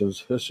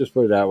reservations. Let's just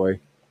put it that way.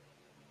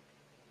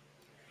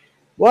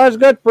 What's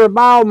good for a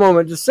bowel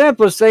movement? The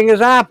simplest thing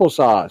is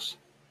applesauce.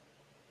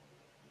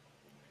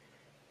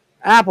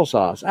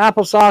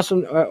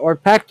 Applesauce or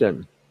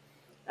pectin.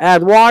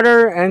 Add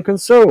water and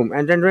consume,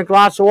 and then drink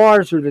lots of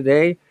water through the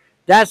day.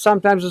 That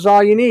sometimes is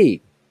all you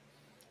need.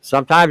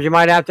 Sometimes you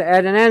might have to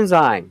add an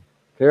enzyme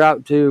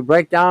to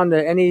break down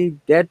any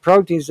dead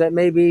proteins that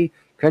may be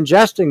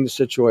congesting the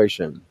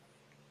situation.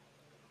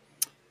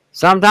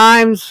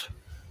 Sometimes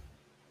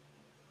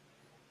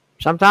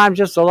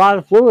just a lot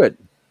of fluid.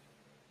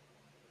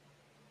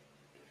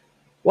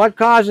 What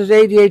causes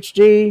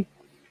ADHD,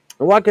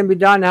 and what can be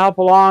done to help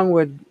along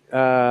with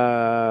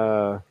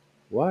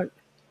what?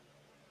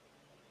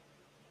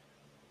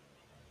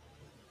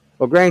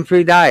 Well,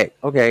 grain-free diet.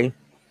 Okay.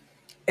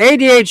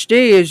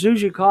 ADHD is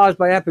usually caused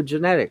by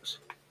epigenetics.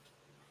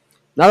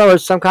 In other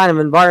words, some kind of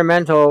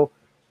environmental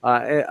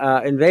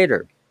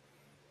invader.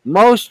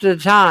 Most of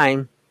the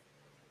time,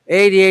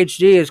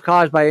 ADHD is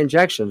caused by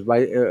injections,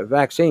 by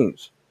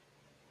vaccines.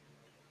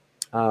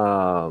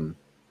 I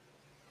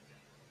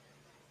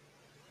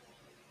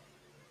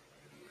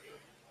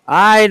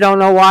don't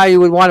know why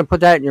you would want to put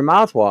that in your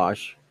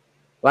mouthwash.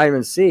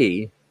 Vitamin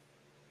C.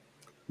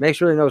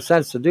 Makes really no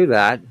sense to do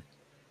that.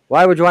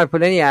 Why would you want to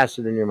put any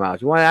acid in your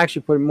mouth? You want to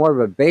actually put more of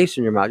a base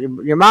in your mouth.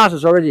 Your mouth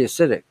is already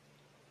acidic.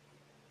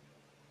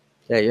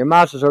 Yeah, your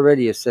mouth is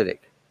already acidic.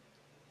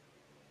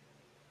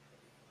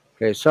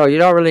 Okay, so you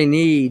don't really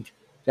need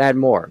that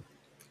more.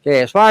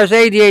 Okay, as far as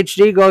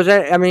ADHD goes,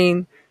 I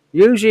mean,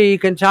 usually you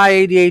can tie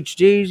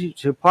ADHD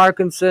to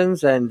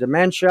Parkinson's and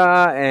dementia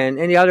and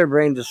any other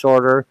brain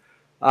disorder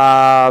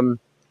through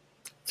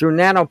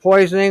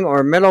nanopoisoning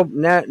or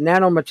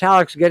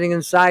nanometallics getting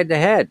inside the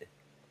head.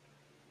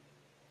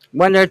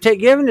 When they're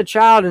giving the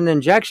child an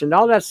injection,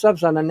 all that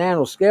stuff's on a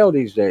nano scale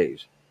these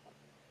days.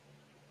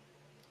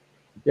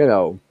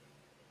 Oh,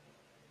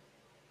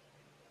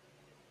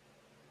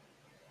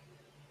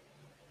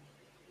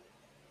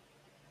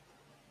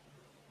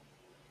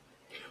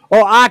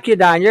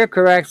 Occudine, you're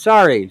correct.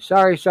 Sorry.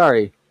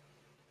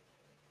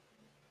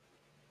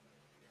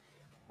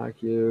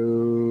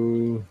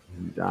 Occudine,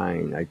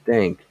 I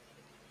think.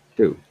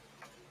 2.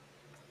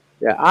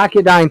 Yeah,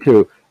 Occudine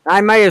 2.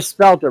 I may have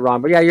spelt it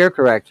wrong, but yeah, you're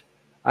correct.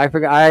 I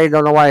forgot. I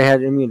don't know why I had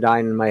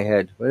Immudyne in my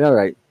head, but all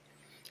right.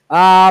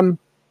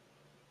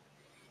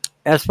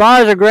 As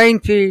far as a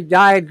grain-free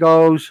diet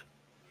goes,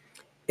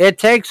 it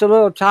takes a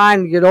little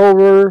time to get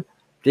over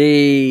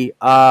the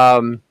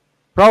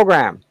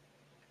program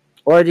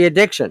or the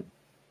addiction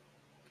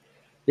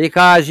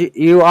because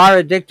you are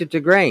addicted to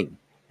grain,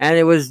 and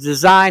it was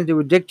designed to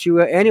addict you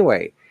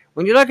anyway.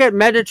 When you look at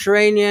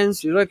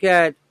Mediterraneans, you look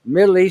at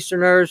Middle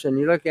Easterners, and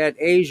you look at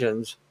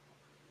Asians,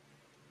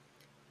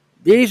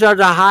 these are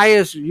the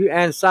highest,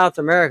 and South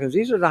Americans,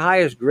 these are the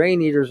highest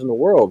grain eaters in the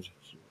world.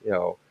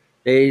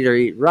 They either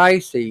eat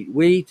rice, they eat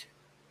wheat.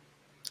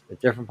 In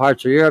different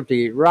parts of Europe, they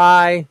eat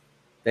rye,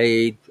 they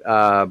eat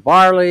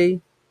barley,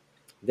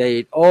 they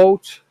eat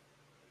oat,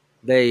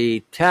 they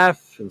eat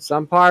teff in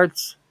some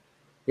parts,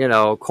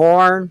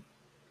 corn.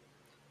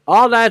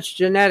 All that's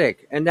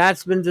genetic, and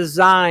that's been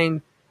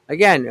designed,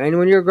 again, and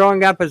when you're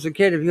growing up as a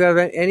kid, if you have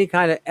any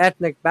kind of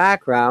ethnic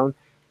background,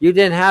 you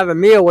didn't have a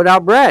meal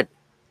without bread.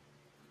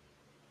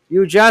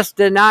 You just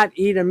did not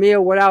eat a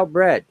meal without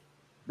bread.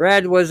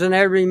 Bread was in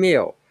every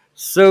meal.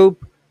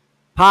 Soup,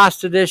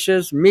 pasta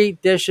dishes,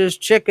 meat dishes,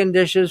 chicken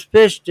dishes,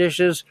 fish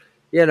dishes,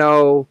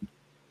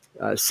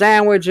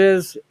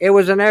 sandwiches. It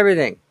was in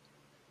everything.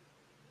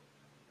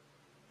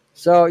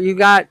 So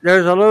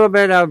there's a little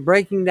bit of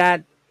breaking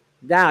that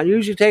down.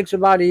 Usually takes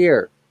about a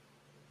year.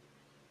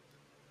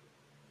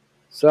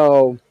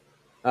 So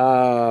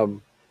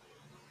um,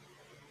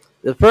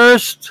 the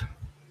first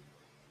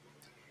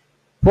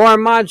 4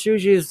 months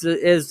usually is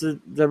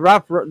the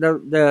rough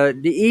the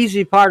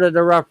easy part of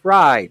the rough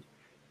ride.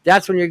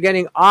 That's when you're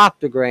getting off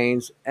the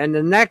grains, and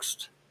the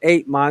next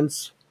 8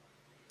 months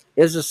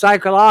is the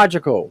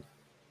psychological.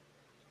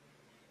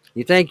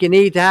 You think you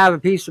need to have a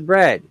piece of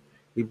bread.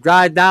 You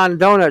drive down a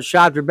donut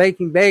shop, they're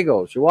baking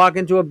bagels. You walk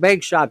into a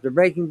bake shop, they're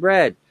baking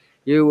bread.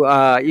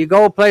 You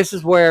go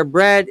places where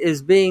bread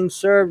is being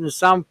served in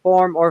some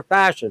form or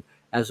fashion,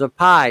 as a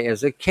pie,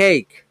 as a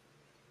cake.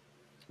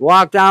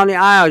 Walk down the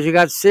aisles, you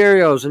got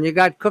cereals and you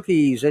got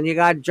cookies and you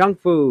got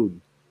junk food.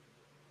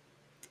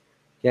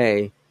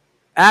 Okay.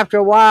 After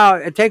a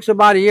while, it takes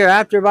about a year.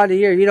 After about a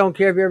year, you don't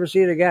care if you ever see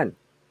it again.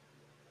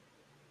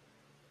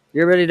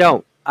 You really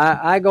don't.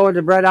 I go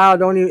into bread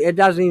aisle, it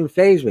doesn't even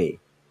faze me.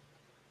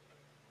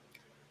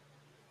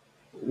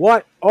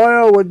 What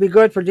oil would be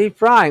good for deep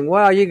frying?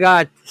 Well, you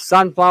got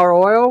sunflower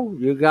oil,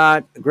 you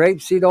got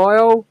grapeseed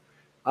oil.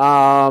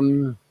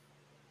 Um,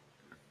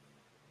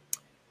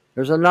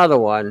 there's another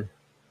one.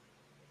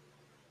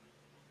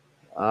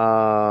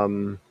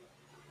 Um,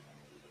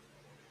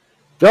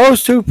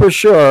 those two for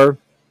sure,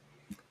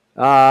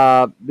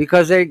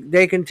 because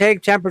they can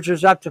take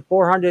temperatures up to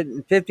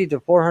 450 to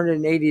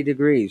 480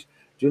 degrees.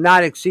 Do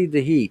not exceed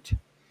the heat.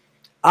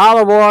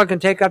 Olive oil can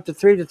take up to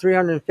 3 to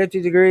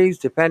 350 degrees,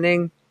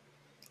 depending.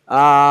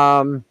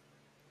 I'm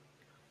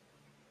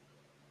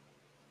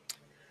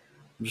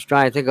just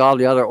trying to think of all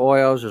the other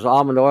oils. There's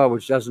almond oil,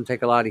 which doesn't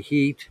take a lot of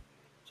heat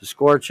to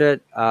scorch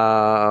it.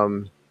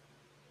 I'm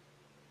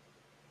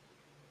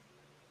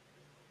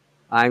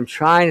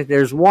trying.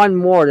 There's one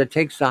more that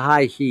takes the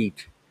high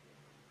heat,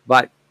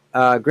 but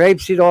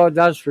grapeseed oil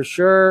does for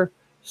sure.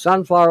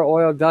 Sunflower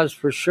oil does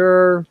for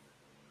sure.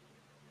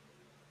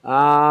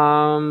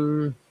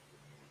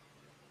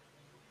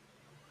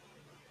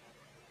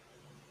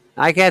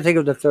 I can't think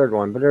of the third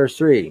one, but there's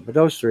three. But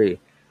those three.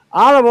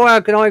 Olive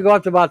oil can only go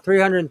up to about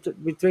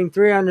 300, between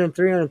 300 and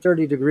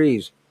 330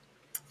 degrees,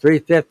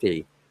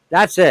 350.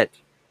 That's it.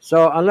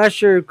 So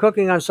unless you're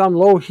cooking on some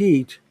low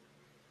heat,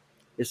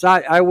 it's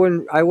not. I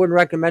wouldn't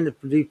recommend it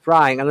for deep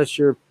frying unless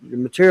the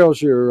materials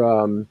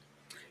you're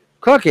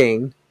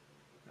cooking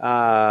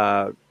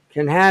can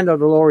handle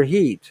the lower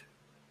heat.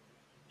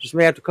 Just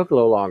may have to cook a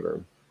little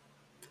longer.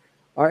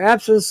 Are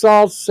Epsom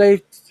salts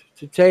safe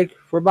to take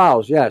for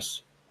bowels?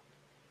 Yes.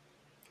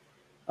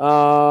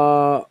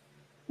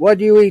 What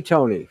do you eat,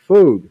 Tony?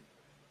 Food.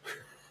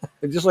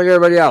 Just like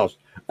everybody else.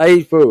 I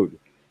eat food.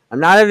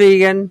 I'm not a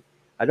vegan.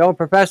 I don't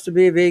profess to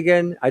be a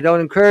vegan. I don't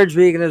encourage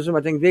veganism.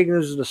 I think veganism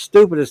is the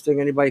stupidest thing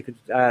anybody could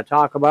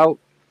talk about.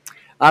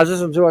 I was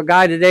listening to a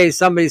guy today.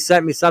 Somebody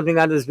sent me something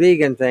on this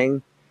vegan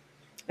thing,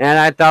 and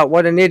I thought,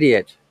 what an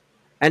idiot.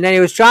 And then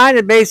he was trying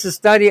to base a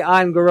study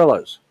on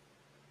gorillas.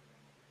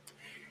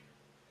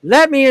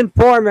 Let me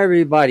inform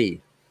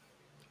everybody.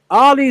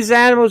 All these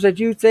animals that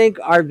you think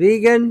are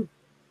vegan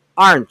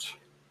aren't.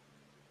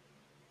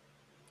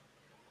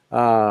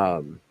 Aren't.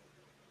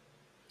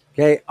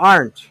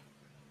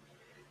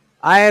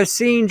 I have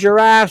seen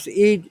giraffes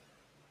eat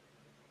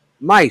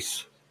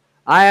mice.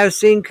 I have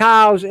seen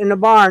cows in the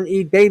barn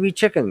eat baby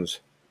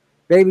chickens,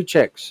 baby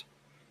chicks.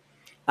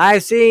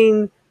 I've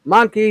seen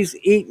monkeys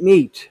eat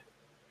meat.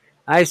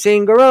 I've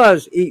seen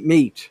gorillas eat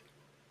meat.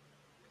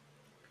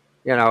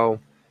 You know,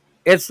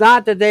 it's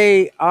not that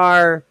they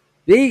are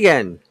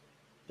vegan.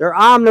 They're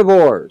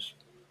omnivores.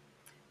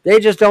 They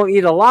just don't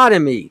eat a lot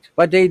of meat,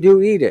 but they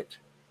do eat it.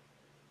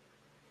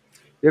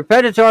 Your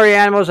predatory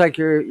animals like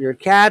your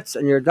cats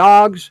and your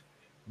dogs,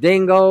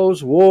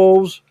 dingoes,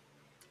 wolves,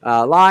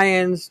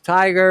 lions,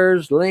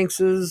 tigers,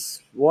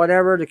 lynxes,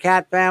 whatever, the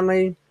cat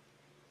family,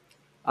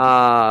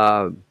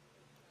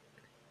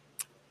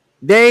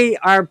 they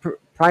are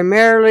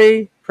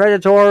primarily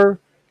predator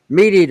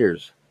meat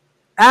eaters.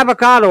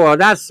 Avocado oil,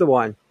 that's the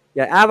one.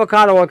 Yeah,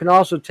 avocado oil can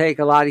also take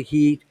a lot of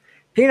heat.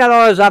 Peanut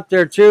oil is up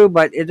there too,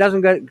 but it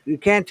doesn't get. You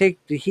can't take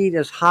the heat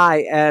as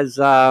high as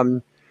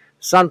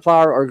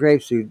sunflower or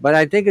grapeseed. But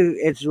I think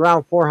it's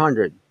around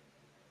 400.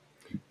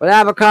 But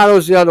avocado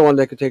is the other one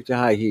that could take the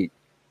high heat.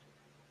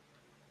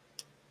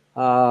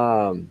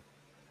 How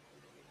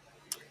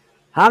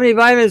many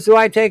vitamins do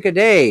I take a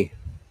day?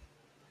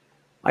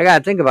 I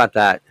gotta think about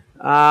that.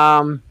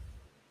 Right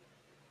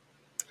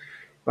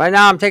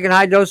now, I'm taking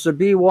high doses of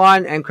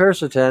B1 and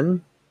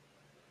quercetin.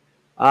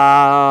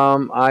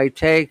 I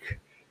take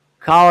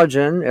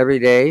collagen every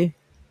day.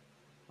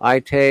 I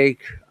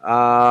take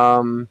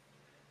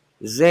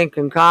zinc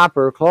and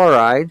copper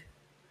chloride.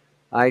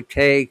 I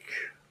take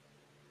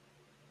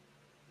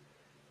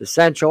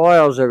essential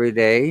oils every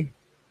day.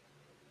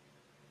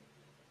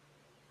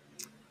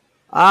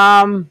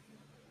 And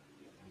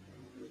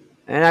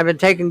I've been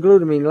taking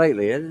glutamine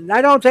lately. And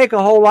I don't take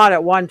a whole lot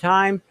at one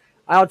time.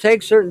 I'll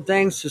take certain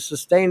things to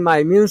sustain my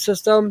immune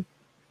system.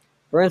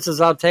 For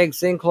instance, I'll take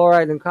zinc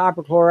chloride and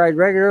copper chloride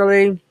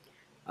regularly.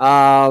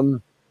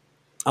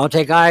 I'll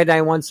take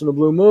iodine once in a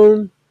blue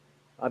moon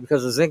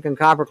because the zinc and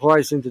copper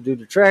chloride seem to do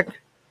the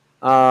trick.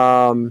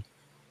 Um,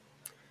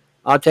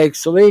 I'll take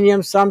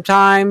selenium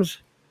sometimes.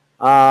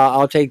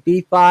 I'll take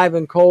B5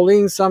 and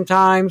choline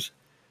sometimes.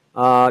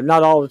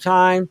 Not all the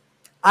time.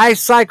 I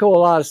cycle a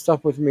lot of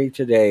stuff with me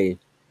today.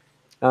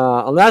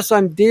 Unless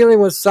I'm dealing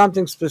with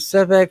something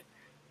specific,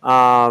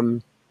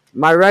 um,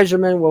 my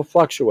regimen will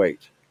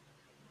fluctuate.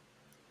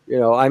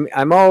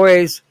 I'm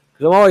always,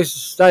 because I'm always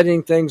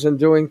studying things and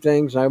doing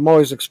things. I'm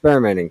always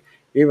experimenting,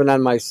 even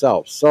on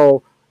myself.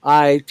 So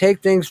I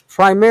take things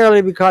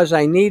primarily because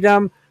I need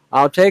them.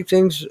 I'll take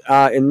things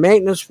in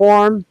maintenance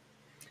form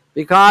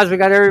because we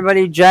got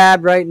everybody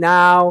jabbed right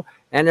now,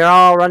 and they're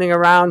all running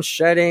around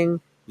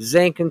shedding.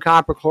 Zinc and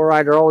copper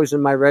chloride are always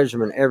in my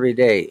regimen every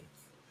day.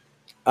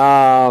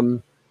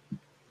 Um,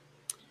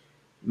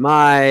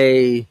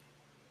 my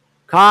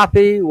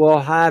coffee will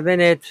have in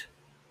it.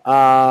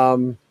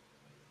 Well,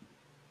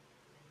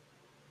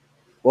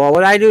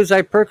 what I do is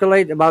I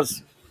percolate about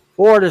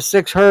 4 to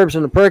 6 herbs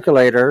in the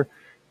percolator,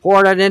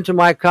 pour that into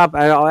my cup.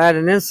 I'll add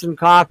an instant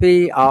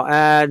coffee. I'll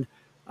add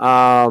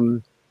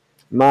my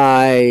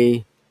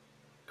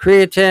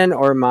creatine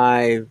or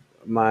my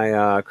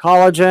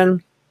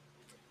collagen.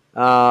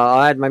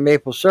 I'll add my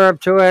maple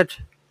syrup to it.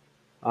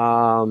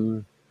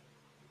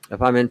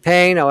 If I'm in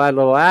pain, I'll add a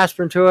little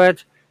aspirin to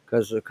it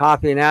because the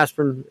coffee and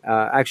aspirin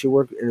actually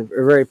work in a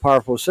very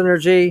powerful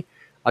synergy.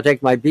 I'll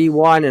take my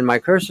B1 and my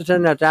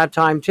quercetin at that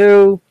time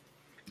too.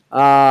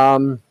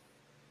 And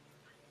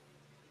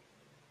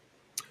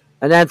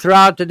then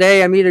throughout the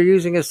day, I'm either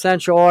using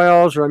essential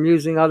oils or I'm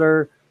using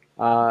other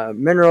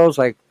minerals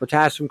like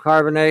potassium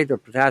carbonate or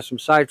potassium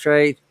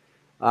citrate,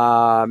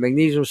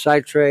 magnesium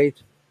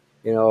citrate,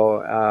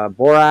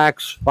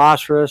 borax,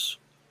 phosphorus.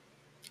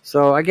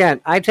 So again,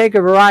 I take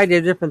a variety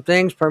of different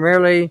things,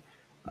 primarily,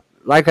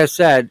 like I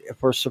said,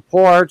 for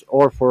support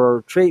or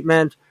for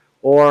treatment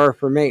or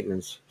for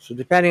maintenance. So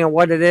depending on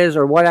what it is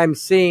or what I'm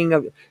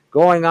seeing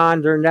going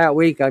on during that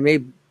week, I may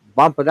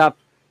bump it up.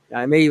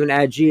 I may even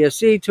add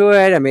GSC to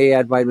it. I may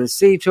add vitamin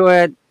C to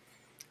it.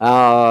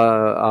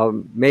 I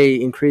may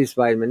increase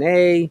vitamin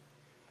A.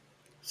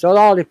 So it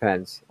all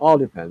depends. All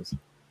depends.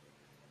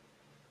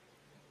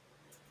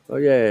 Oh,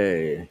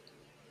 yay.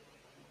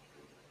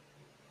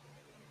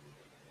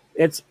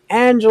 It's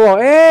Angelo.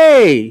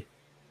 Hey,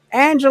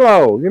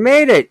 Angelo, you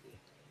made it.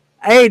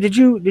 Hey, did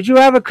you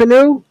have a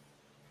canoe?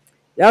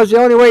 That was the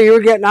only way you were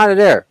getting out of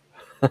there.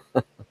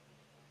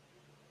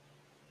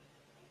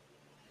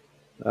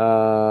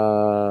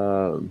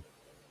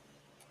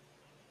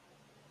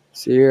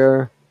 See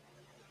here.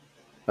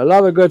 I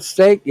love a good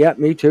steak. Yep,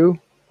 me too.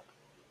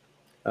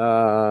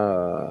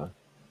 Let's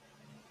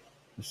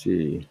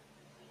see.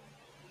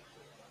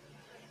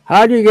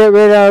 How do you get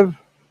rid of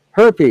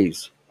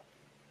herpes?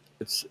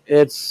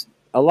 It's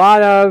a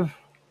lot of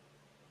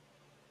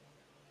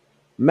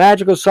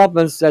magical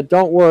supplements that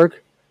don't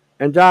work,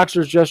 and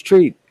doctors just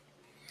treat.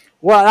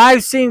 What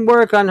I've seen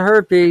work on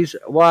herpes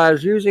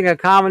was using a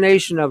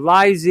combination of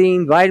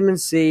lysine, vitamin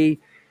C,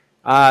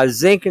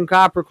 zinc, and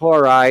copper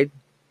chloride,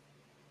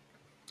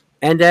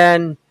 and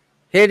then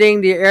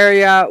hitting the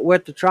area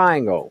with the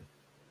triangle.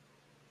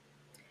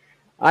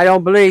 I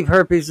don't believe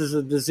herpes is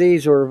a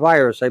disease or a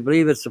virus. I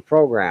believe it's a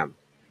program.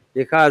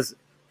 Because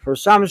for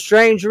some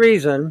strange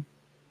reason,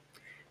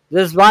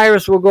 this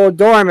virus will go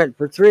dormant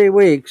for 3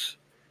 weeks,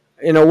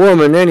 in a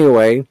woman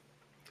anyway,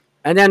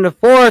 and then the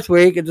 4th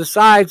week it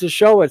decides to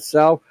show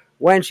itself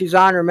when she's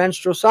on her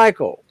menstrual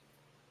cycle.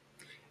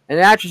 And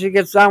after she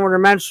gets done with her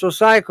menstrual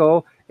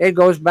cycle, it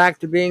goes back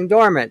to being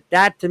dormant.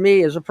 That to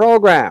me is a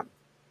program.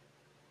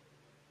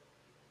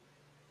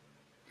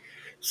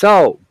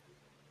 So,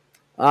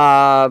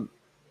 when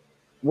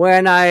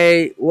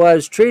I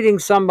was treating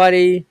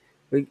somebody,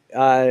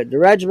 the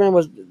regimen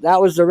was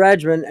the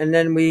regimen, and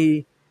then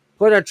we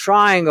put a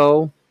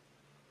triangle,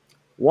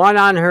 one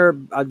on her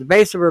the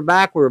base of her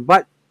back where her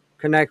butt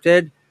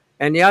connected,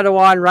 and the other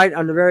one right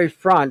on the very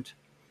front,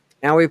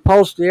 and we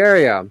pulsed the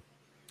area.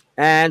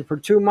 And for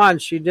 2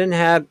 months, she didn't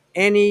have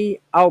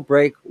any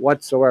outbreak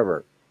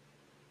whatsoever.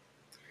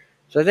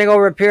 So I think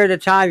over a period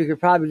of time, you could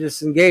probably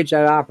disengage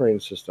that operating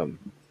system.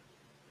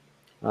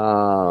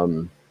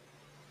 So,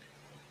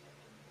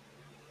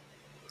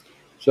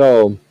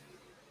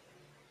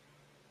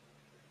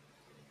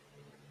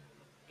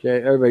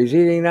 okay, everybody's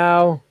eating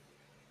now.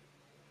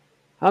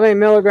 How many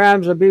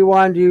milligrams of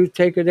B1 do you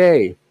take a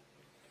day?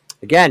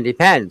 Again,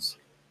 depends.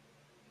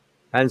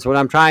 Depends what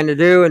I'm trying to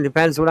do and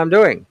depends what I'm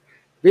doing.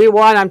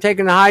 B1, I'm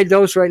taking a high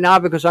dose right now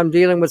because I'm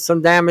dealing with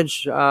some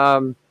damage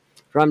from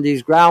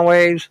these ground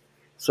waves.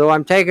 So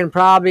I'm taking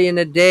probably in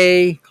a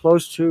day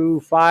close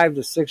to 5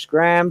 to 6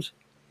 grams.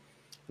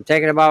 I'm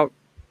taking about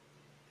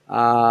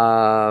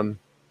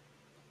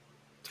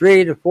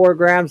 3 to 4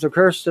 grams of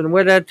quercetin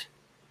with it.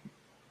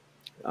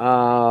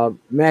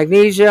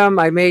 Magnesium,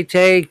 I may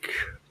take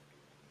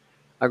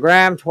a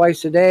gram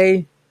twice a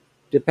day,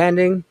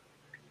 depending.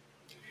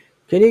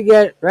 Can you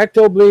get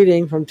rectal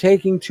bleeding from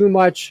taking too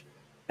much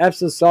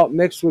Epsom salt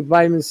mixed with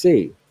vitamin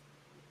C?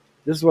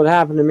 This is what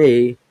happened to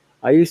me.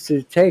 I used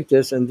to take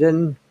this and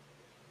didn't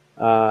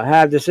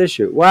have this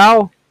issue.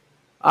 Well,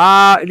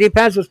 it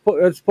depends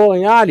what's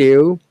pulling out of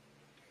you,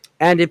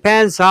 and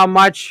depends how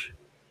much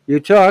you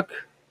took,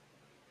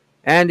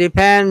 and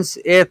depends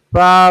if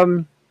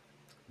it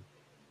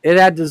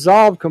had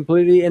dissolved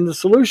completely in the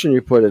solution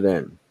you put it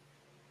in.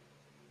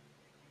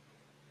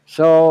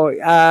 So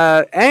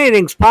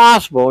anything's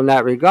possible in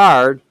that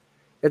regard.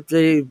 If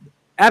the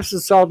Epsom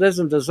salt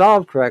isn't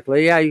dissolved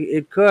correctly, yeah,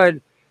 it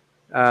could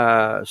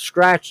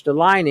scratch the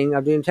lining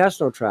of the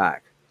intestinal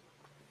tract.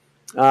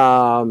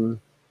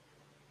 Um,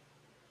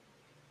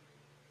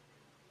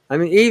 I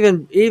mean,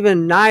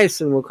 even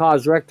niacin will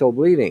cause rectal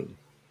bleeding.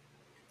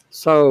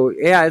 So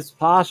yeah, it's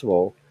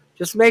possible.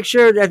 Just make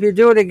sure that if you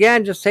do it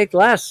again, just take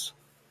less.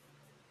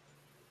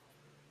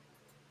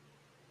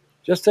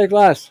 Just take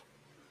less.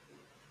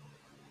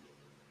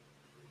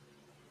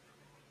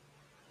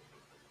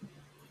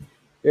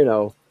 You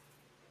know.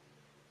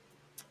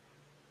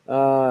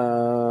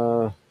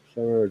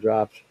 Somewhere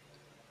drops.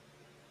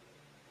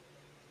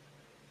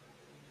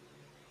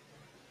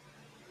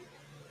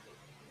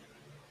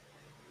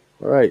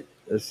 All right.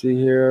 Let's see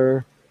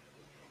here.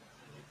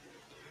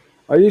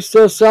 Are you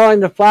still selling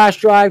the flash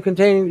drive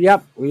containing?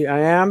 Yep, I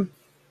am.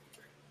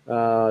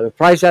 The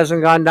price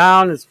hasn't gone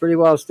down. It's pretty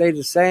well stayed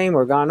the same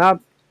or gone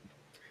up.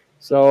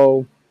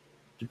 So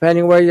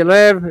depending where you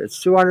live,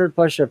 it's 200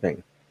 plus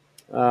shipping.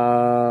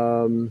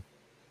 Um,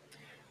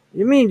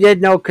 you mean you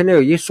did no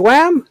canoe? You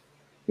swam?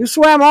 You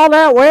swam all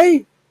that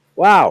way?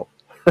 Wow.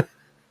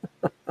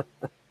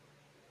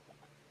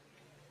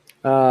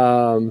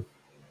 Um,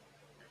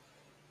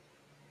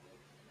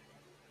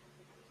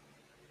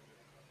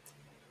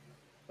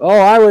 oh,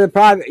 I would have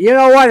probably. You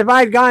know what? If I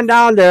had gone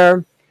down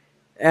there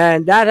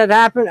and that had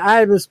happened, I'd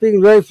have been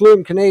speaking very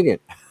fluent Canadian.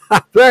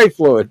 Very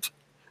fluent.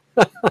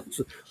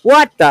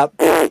 What the?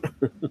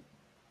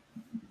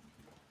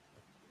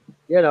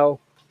 You know,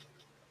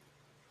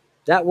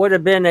 that would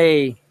have been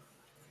a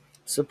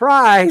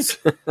surprise.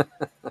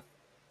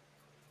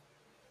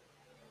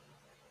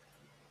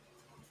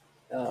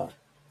 uh,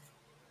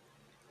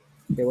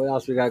 okay, what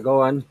else we got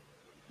going?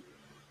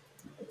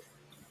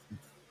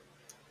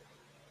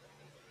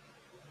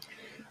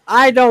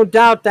 I don't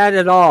doubt that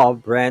at all,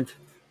 Brent,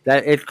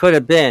 that it could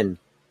have been.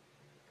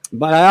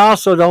 But I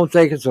also don't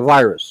think it's a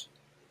virus.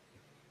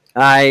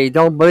 I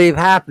don't believe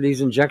half of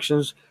these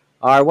injections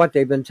are what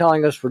they've been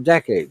telling us for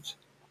decades.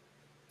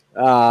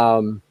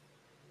 Um,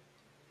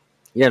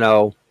 you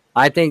know,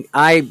 I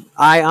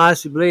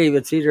honestly believe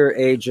it's either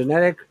a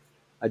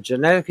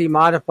genetically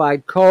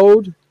modified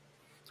code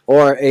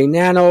or a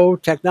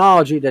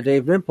nanotechnology that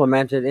they've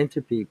implemented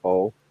into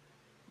people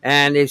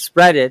and they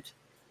spread it,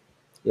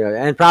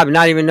 and probably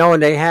not even knowing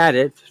they had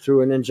it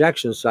through an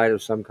injection site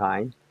of some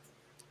kind.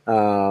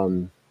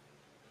 Um,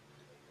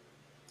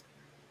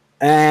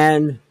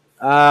 and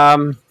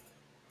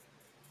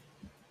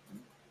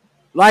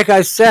like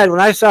I said, when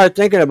I started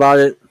thinking about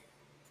it,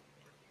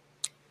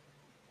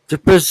 the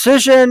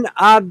precision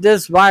of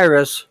this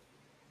virus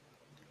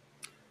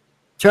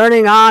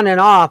turning on and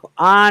off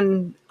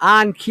on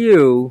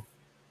cue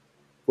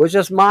was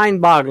just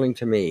mind-boggling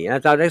to me. And I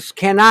thought this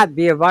cannot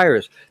be a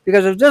virus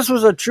because if this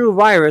was a true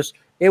virus,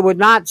 it would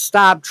not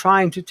stop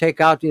trying to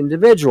take out the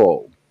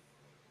individual.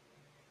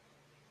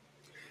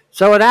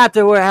 So it had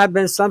to have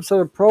been some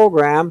sort of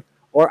program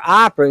or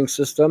operating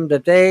system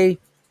that they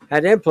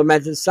had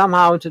implemented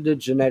somehow into the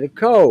genetic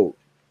code.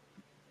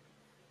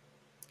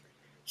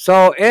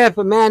 So if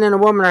a man and a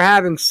woman are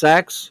having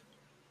sex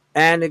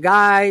and the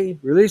guy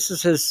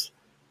releases his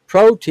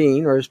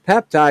protein or his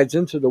peptides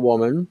into the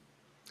woman,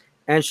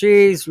 and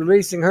she's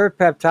releasing her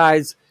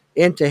peptides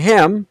into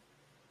him,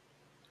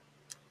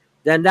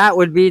 then that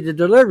would be the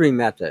delivery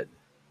method.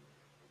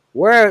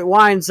 Where it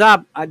winds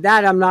up,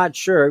 that I'm not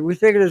sure. We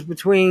figured it's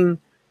between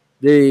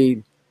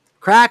the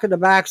crack of the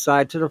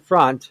backside to the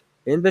front,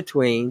 in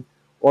between,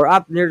 or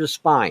up near the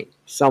spine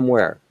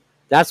somewhere.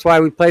 That's why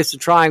we placed the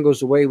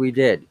triangles the way we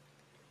did.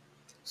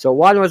 So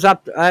one was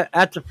up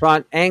at the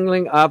front,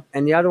 angling up,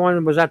 and the other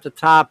one was at the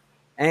top,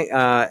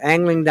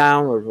 angling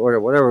down, or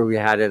whatever we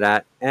had it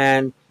at.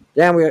 And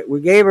then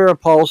we gave her a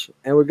pulse,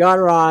 and we got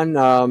her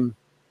on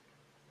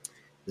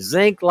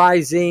zinc,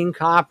 lysine,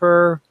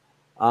 copper,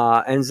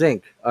 and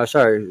zinc.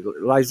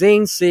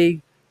 Lysine,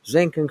 C,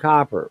 zinc, and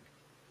copper.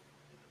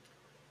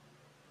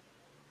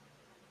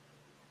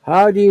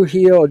 How do you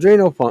heal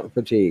adrenal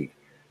fatigue?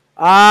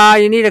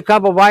 You need a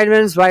couple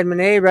vitamins: vitamin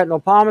A,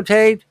 retinol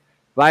palmitate,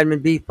 vitamin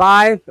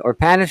B5 or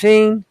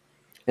pantethine,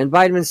 and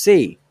vitamin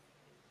C.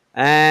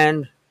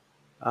 And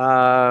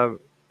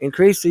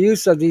increase the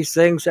use of these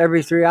things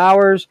every 3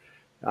 hours.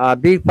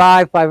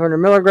 B5, 500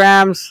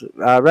 milligrams,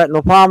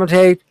 retinol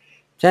palmitate,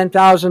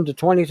 10,000 to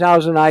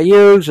 20,000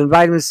 IUs, and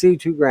vitamin C,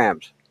 2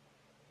 grams.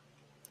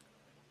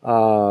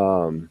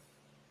 Um,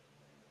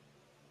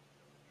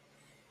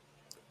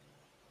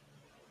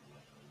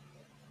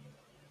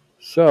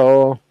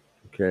 so,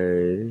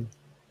 okay.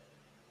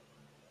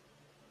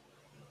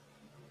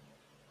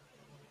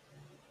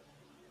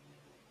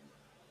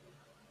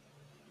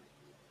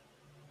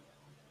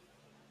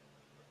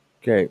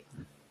 Okay.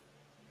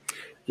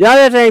 The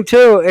other thing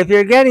too, if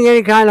you're getting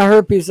any kind of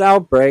herpes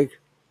outbreak,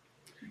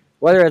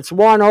 whether it's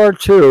one or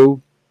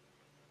two,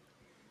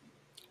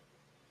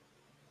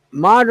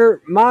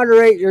 moderate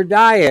your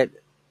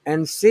diet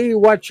and see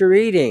what you're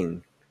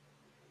eating.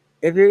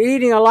 If you're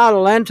eating a lot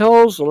of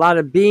lentils, a lot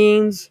of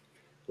beans,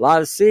 a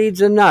lot of seeds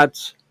and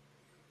nuts,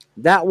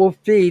 that will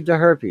feed the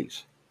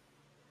herpes.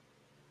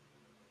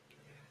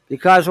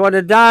 Because what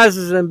it does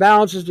is it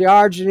imbalances the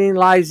arginine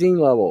lysine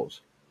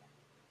levels.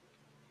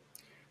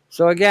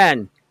 So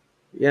again,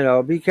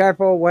 be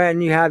careful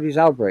when you have these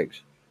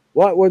outbreaks.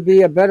 What would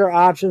be a better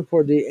option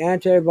for the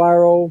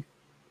antiviral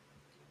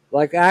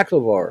like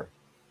Aclivor?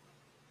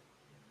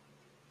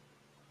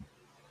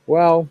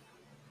 Well,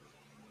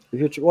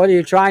 what are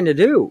you trying to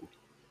do?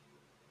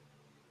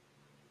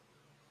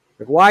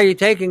 Like, why are you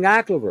taking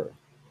Aclivor?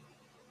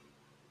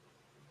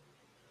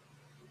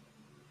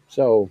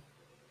 So,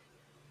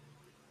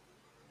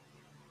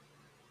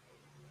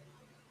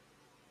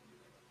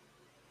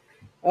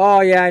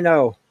 oh yeah, I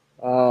know.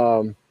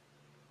 Um,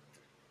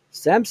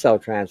 Stem cell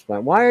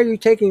transplant. Why are you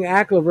taking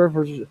Aclivor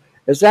for?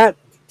 Is that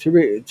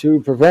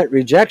to prevent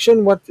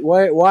rejection? What?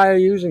 Why are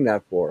you using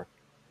that for?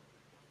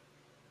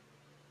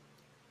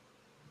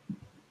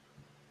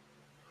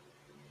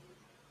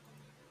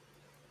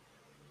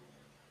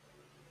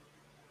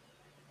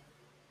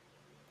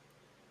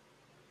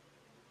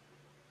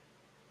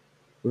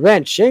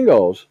 Prevent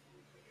shingles.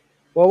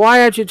 Well,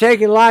 why aren't you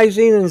taking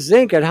lysine and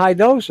zinc at high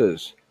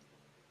doses?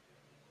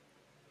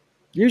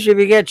 Usually, if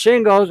you get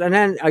shingles, and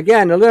then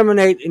again,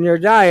 eliminate in your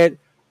diet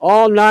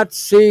all nuts,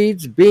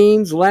 seeds,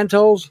 beans,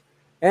 lentils,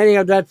 any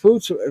of that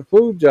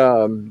food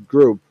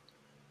group.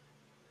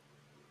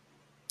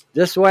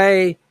 This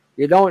way,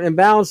 you don't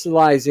imbalance the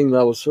lysine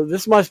levels. So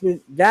this must be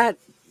that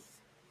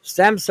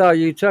stem cell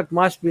you took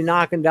must be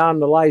knocking down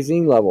the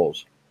lysine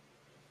levels.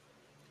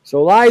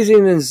 So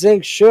lysine and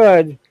zinc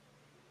should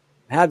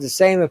have the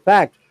same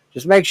effect.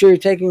 Just make sure you're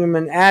taking them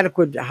in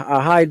adequate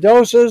high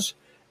doses,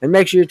 and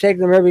make sure you're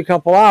taking them every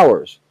couple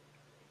hours.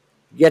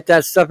 Get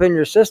that stuff in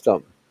your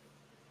system.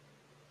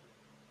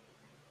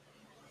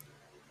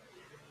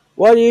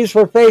 What do you use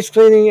for face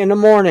cleaning in the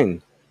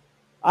morning?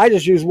 I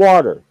just use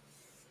water.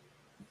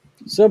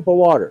 Simple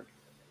water.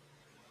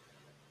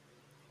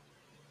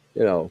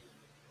 You know.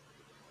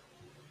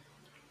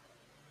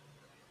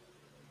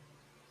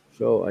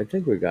 So I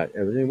think we got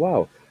everything.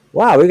 Wow.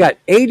 Wow, we got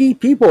 80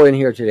 people in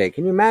here today.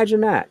 Can you imagine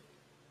that?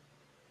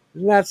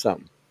 Isn't that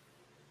something?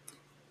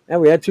 And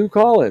we had 2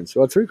 call-ins.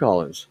 Well, 3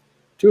 call-ins.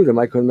 2 of them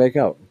I couldn't make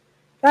out.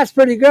 That's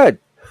pretty good.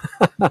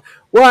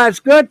 Well, it's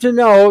good to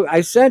know.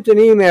 I sent an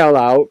email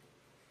out,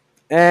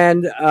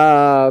 and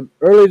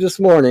early this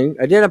morning,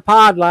 I did a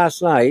pod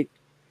last night,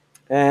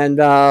 and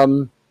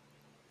the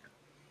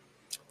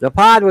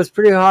pod was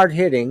pretty hard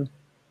hitting.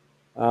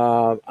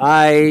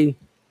 I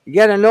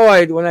get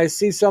annoyed when I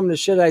see some of the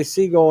shit I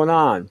see going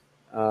on.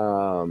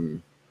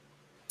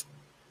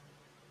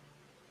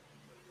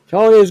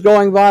 Tony is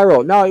going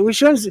viral. No, we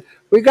shouldn't.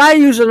 We got to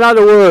use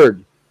another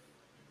word.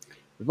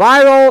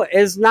 Viral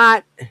is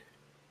not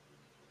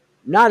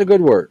a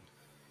good word.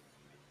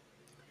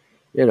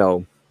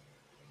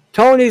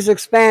 Tony's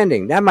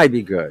expanding. That might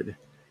be good.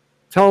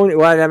 Tony,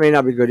 well, that may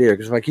not be good either,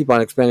 because if I keep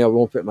on expanding, it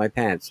won't fit my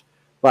pants.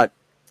 But,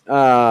 we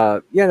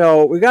got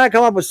to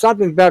come up with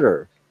something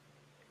better.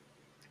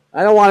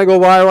 I don't want to go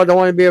viral. I don't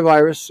want to be a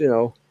virus,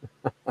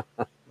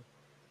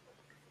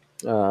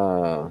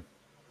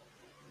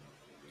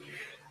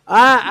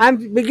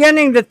 I'm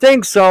beginning to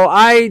think so.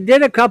 I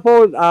did a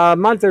couple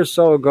month or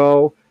so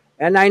ago,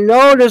 and I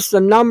noticed the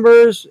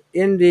numbers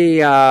in the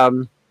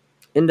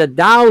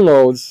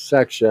downloads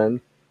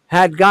section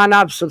had gone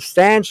up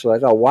substantially. I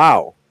thought,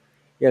 wow,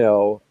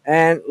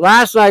 And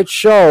last night's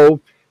show,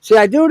 see,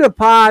 I do the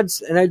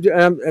pods, and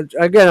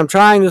again, I'm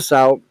trying this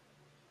out.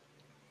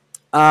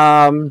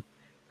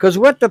 Because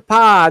with the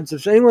pods,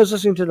 if anyone's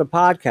listening to the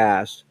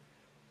podcast,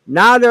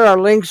 now there are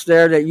links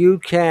there that you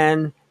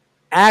can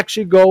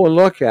actually go and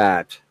look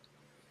at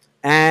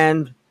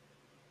and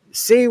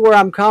see where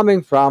I'm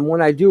coming from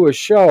when I do a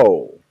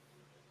show.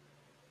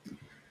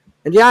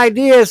 And the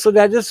idea is so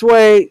that this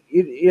way,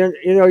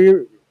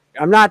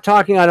 I'm not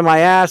talking out of my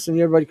ass, and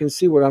everybody can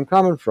see where I'm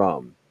coming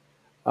from.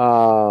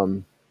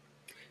 Tony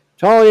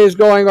is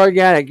going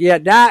organic. Yeah,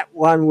 that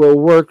one will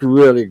work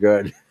really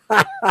good.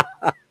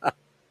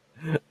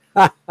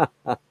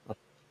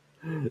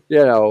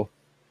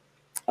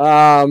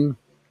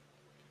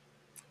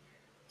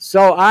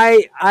 So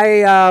I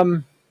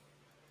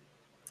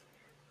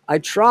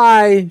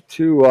try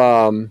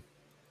to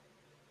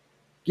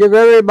give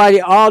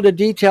everybody all the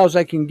details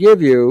I can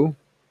give you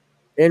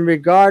in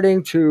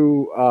regarding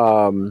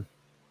to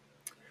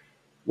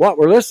what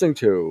we're listening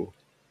to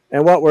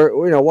and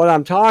what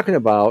I'm talking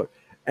about.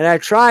 And I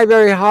try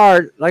very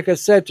hard, like I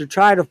said, to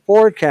try to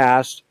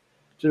forecast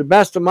to the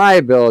best of my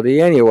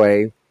ability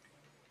anyway,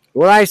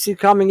 what I see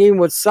coming in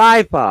with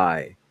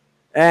sci-fi.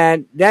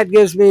 And that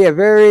gives me a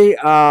very,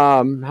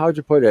 how'd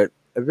you put it?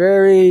 A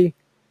very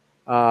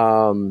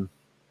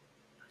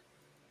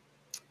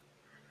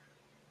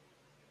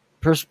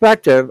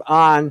perspective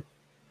on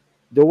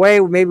the way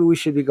maybe we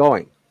should be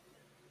going.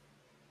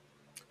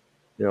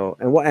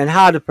 And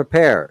how to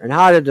prepare and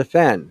how to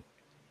defend.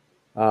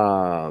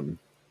 Um,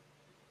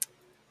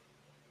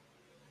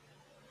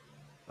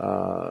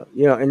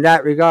 in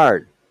that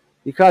regard,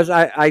 because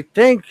I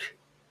think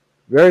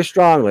very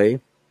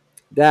strongly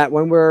that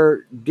when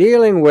we're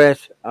dealing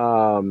with,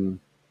 where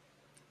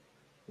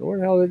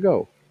the hell did it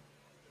go?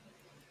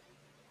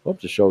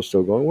 Hope the show's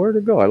still going. Where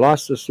did it go? I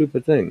lost the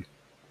stupid thing.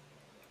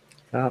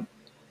 Top.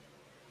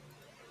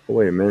 Oh,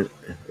 wait a minute.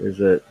 Is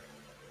it?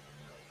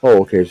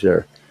 Oh, okay, it's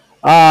there.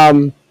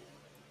 Um,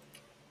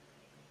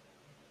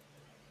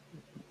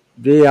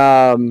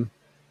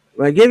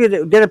 when I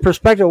get a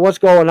perspective of what's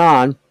going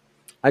on,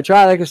 I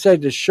try, like I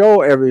said, to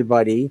show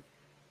everybody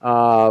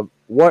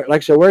what, like I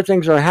said, where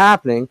things are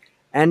happening,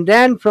 and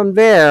then from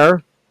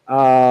there,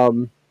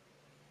 um,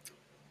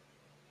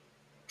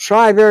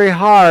 try very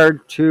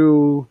hard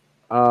to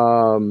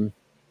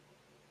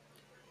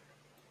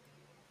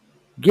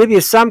give you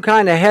some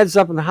kind of heads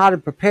up on how to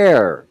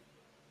prepare.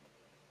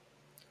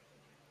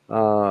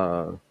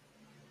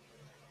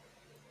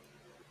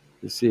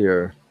 Let's see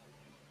here.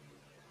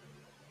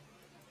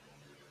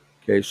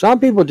 Okay, some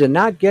people did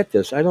not get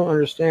this. I don't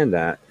understand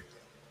that.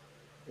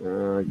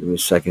 Give me a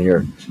second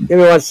here. Give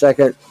me 1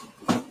 second.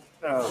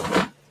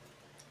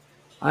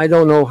 I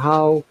don't know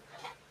how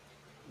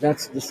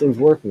this thing's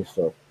working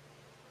still.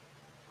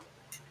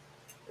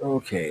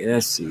 Okay,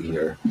 let's see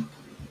here.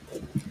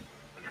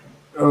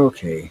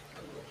 Okay.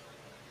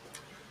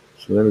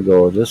 So let me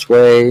go this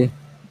way.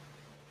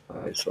 All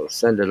right, so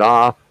send it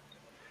off.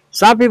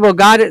 Some people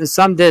got it and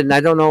some didn't. I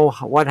don't know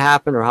what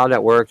happened or how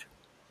that worked.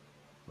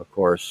 Of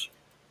course.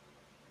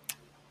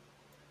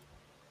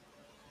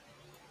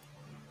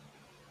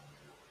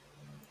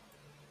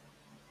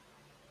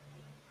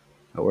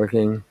 Not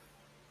working.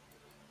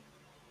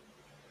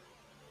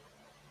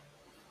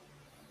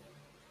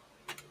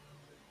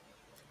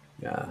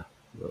 Yeah.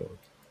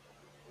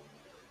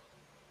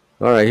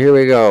 All right, here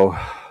we go.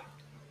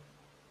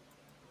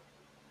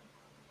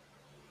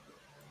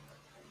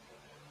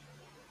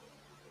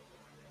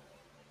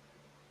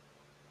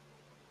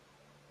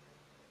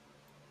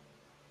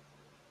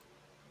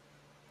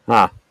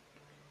 Huh.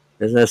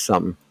 Isn't this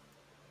something?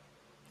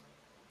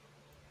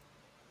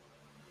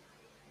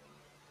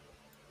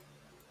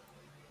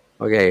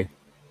 Okay.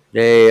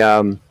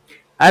 How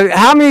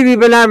many of you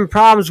been having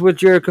problems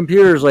with your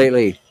computers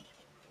lately?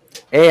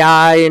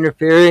 AI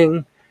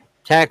interfering,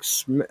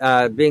 text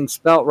being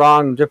spelt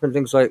wrong, different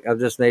things of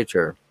this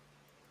nature.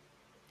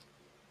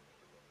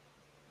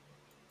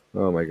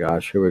 Oh my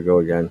gosh, here we go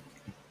again.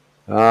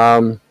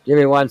 Give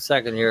me 1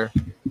 second here.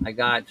 I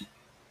got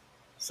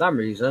some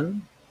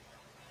reason.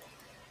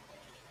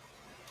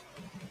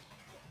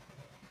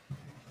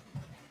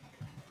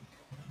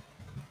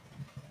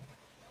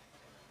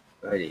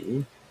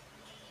 Ready.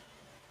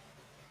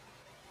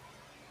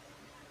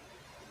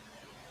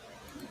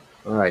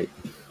 All right.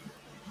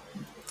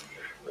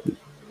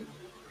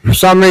 For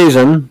some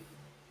reason,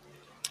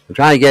 I'm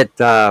trying to get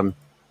a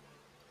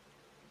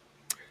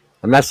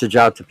message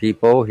out to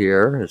people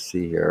here. Let's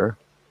see here.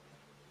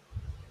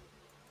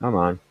 Come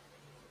on.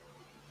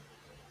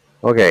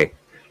 Okay,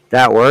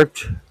 that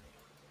worked.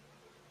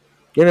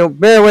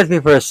 Bear with me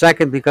for a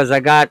second because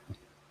I got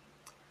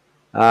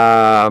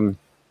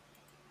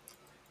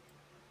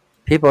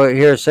people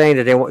here saying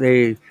that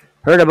they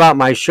heard about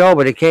my show,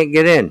 but they can't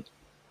get in.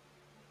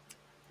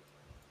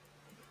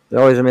 It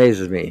always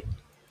amazes me.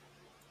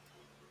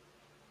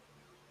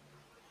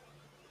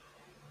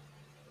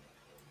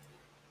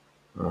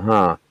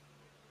 Uh-huh.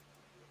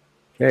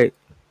 Okay.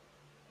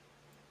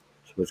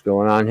 So what's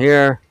going on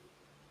here?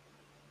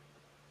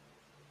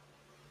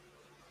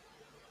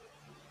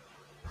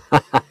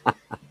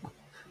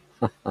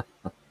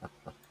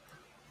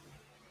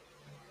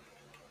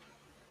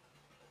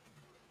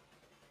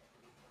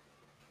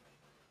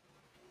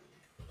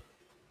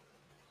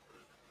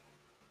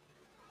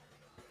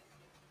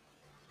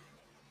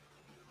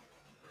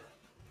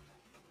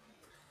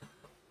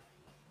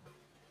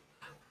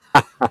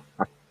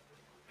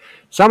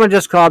 Someone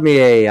just called me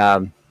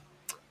a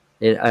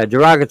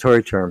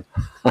derogatory term.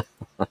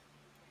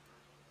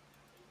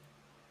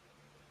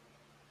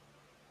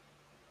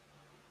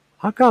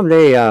 How come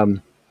they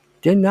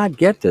did not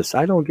get this?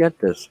 I don't get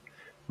this.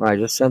 All right,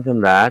 I just sent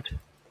them that.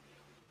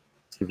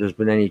 See if there's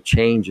been any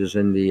changes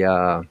in the.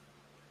 All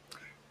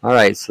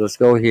right, so let's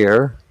go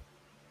here.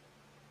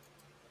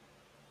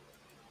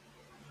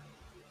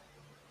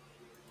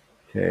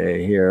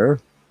 Okay,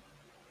 here.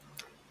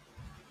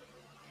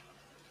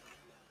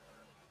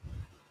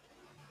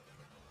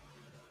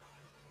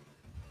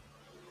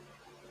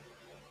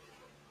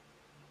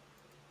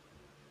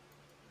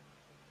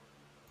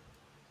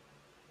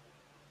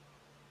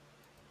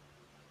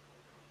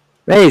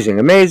 Amazing,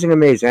 amazing,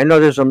 amazing. I know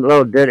there's some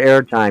little dead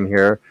air time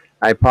here.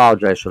 I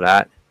apologize for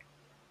that.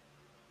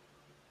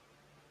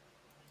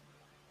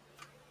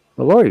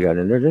 Well, Lori got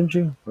in there, didn't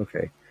you?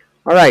 Okay.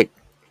 All right.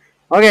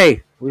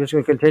 Okay, we're just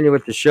going to continue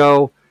with the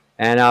show,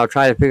 and I'll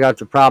try to figure out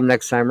the problem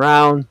next time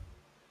around.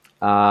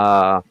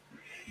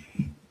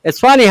 It's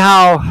funny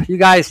how you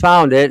guys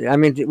found it. I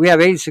mean, we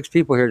have 86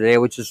 people here today,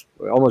 which is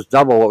almost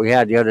double what we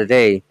had the other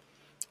day.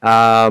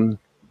 Um,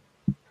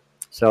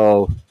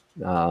 so,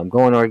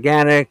 going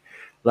organic.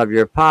 Love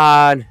your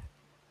pod.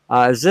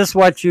 Is this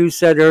what you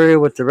said earlier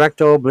with the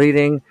rectal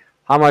bleeding?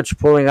 How much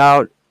pulling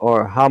out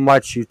or how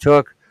much you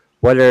took?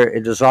 Whether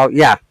it dissolved?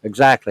 Yeah,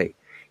 exactly.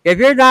 If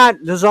you're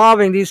not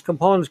dissolving these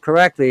components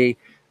correctly,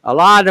 a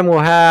lot of them will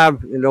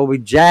have, they'll be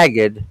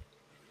jagged.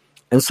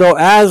 And so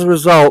as a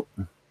result,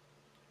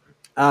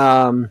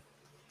 um,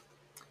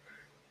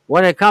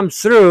 when it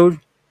comes through,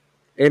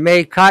 it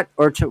may cut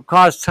or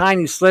cause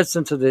tiny slits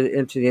into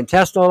the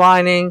intestinal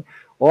lining,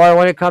 or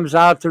when it comes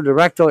out through the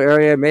rectal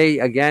area, it may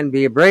again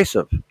be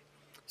abrasive.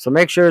 So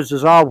make sure it's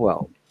dissolved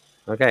well.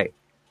 Okay.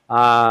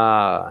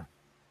 Uh,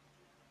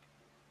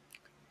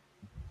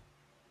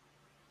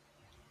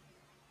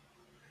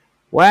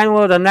 when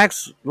will the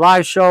next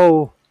live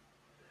show?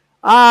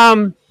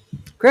 Um,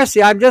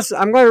 Chrissy, I'm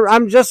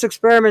just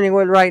experimenting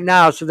with it right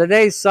now. So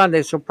today's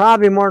Sunday, so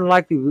probably more than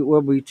likely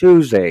will be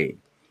Tuesday.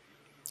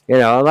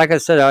 Like I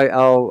said,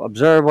 I'll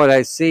observe what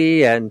I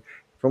see, and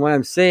from what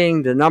I'm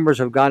seeing, the numbers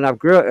have gone up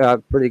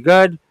pretty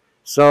good.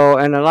 So,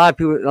 and a lot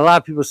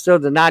of people still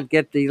did not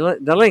get the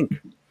link.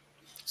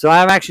 So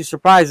I'm actually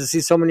surprised to see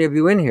so many of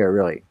you in here.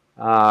 Really.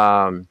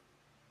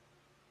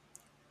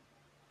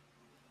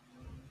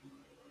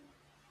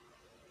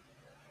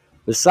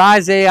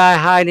 Besides AI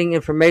hiding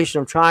information,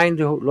 I'm trying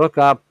to look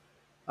up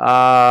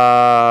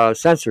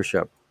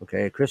censorship.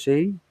 Okay,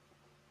 Chrissy,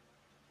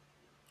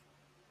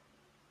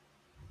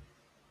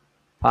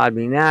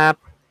 Podbean app.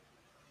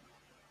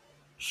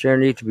 Share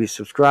need to be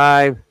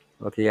subscribed.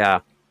 Okay,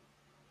 yeah.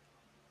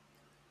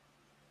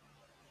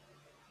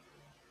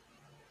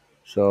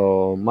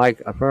 So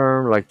Mike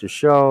affirm like the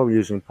show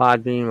using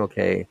Podbean.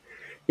 Okay,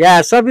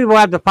 yeah. Some people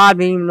have the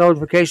Podbean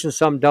notifications,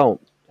 some don't.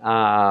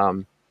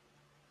 Um,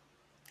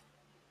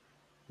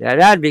 yeah,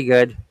 that'd be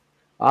good.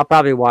 I'll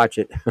probably watch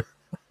it.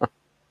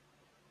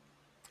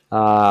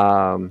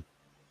 um,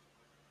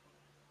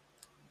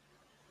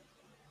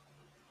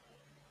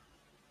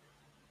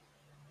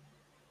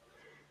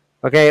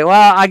 okay.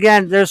 Well,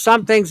 again, there's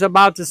some things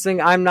about this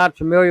thing I'm not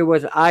familiar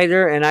with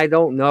either, and I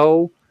don't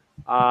know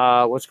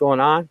what's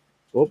going on.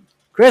 Whoop.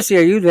 Chrissy,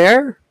 are you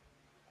there?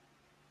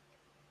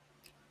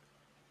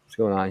 What's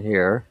going on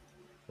here?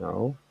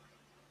 No.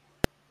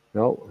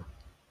 No.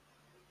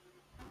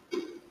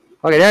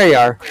 Okay, there you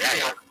are.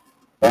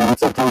 Hey,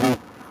 what's up, Tony?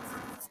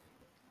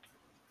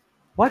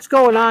 What's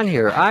going on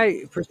here?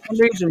 For some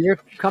reason, you're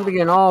coming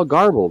in all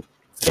garbled.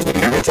 Can you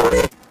hear me,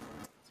 Tony?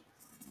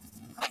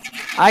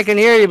 I can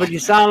hear you, but you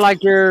sound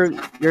like you're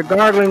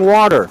gargling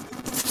water.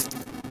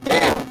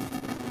 Damn.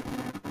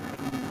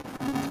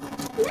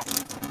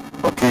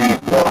 Okay,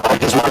 well, I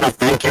just want to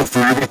thank you for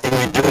everything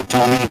you do,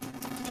 Tony.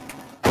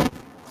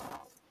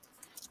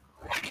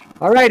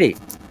 Alrighty.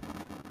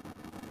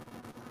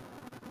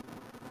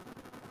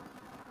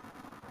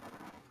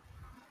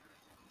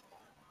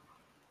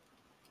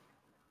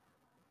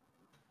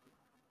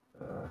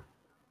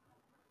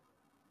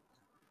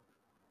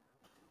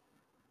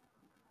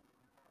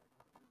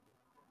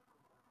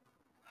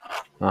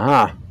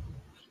 Uh-huh.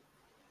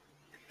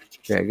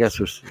 Okay, I guess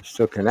we're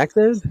still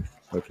connected.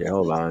 Okay,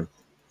 hold on.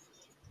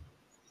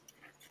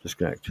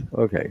 Disconnect.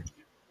 Okay.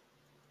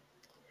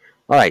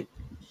 All right.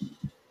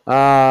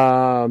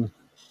 Um,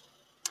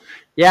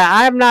 yeah,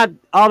 I'm not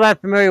all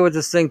that familiar with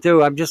this thing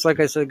too. I'm just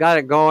like I said, got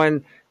it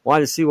going.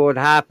 Wanted to see what would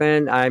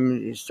happen.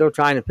 I'm still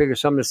trying to figure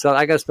some of this out.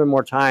 I got to spend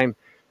more time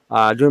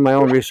doing my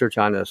own research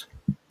on this.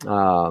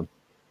 Uh,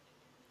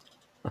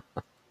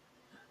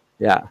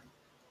 yeah.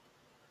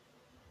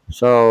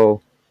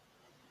 So,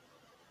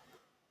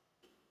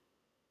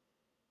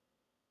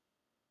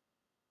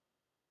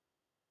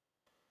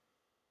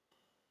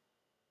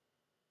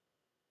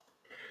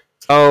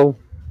 so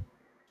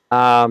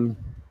um,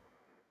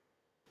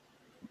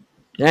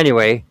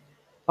 anyway,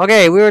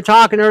 okay. We were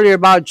talking earlier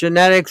about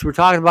genetics. We're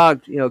talking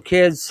about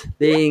kids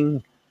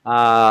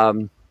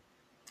um,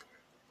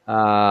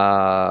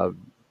 uh,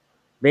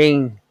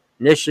 being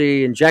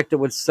initially injected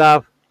with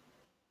stuff.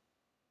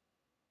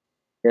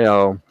 You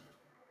know,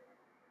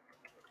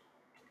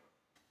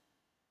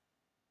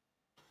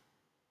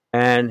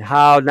 and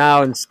how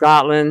now in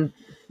Scotland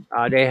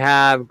they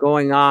have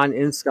going on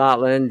in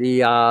Scotland.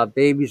 The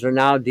babies are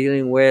now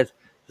dealing with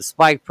the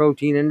spike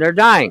protein and they're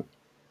dying.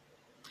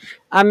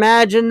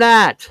 Imagine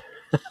that.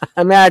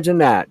 Imagine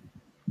that.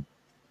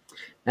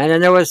 And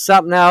then there was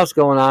something else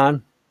going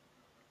on,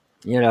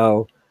 you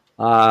know,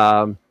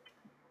 um,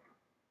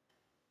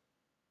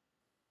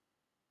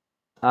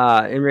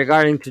 in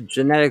regarding to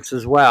genetics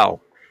as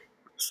well.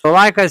 So,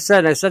 like I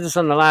said this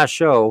on the last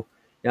show.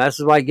 This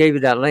is why I gave you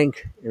that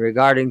link in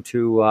regarding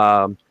to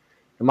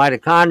the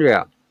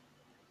mitochondria.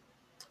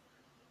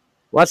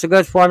 What's a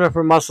good formula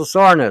for muscle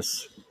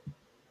soreness?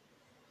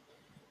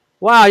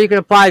 Well, you can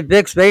apply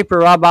Vicks Vapor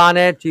Rub on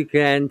it. You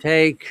can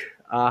take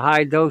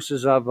high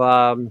doses of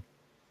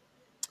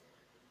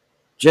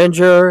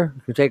ginger.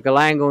 You can take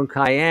Galangal and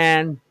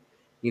cayenne.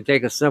 You can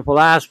take a simple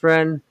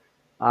aspirin.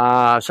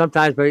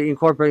 Sometimes by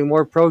incorporating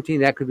more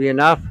protein, that could be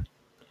enough.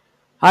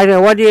 Heidi,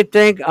 what do you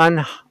think on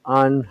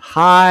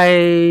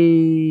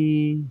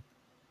high?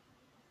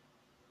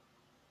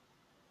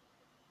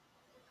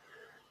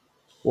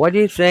 What do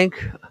you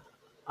think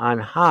on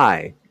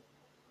high?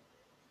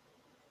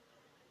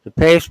 The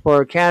paste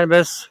for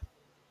cannabis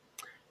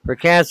for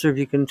cancer, if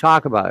you can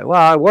talk about it.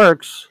 Well, it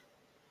works.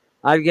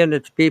 I've given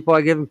it to people.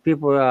 I give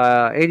people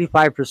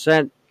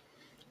 85%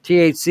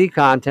 THC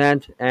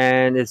content,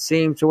 and it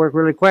seems to work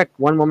really quick.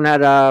 One woman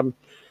had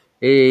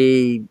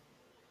a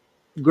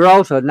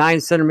growth, a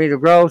 9 centimeter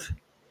growth,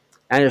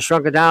 and it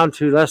shrunk it down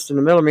to less than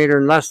a millimeter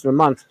in less than a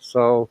month.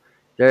 So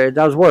it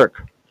does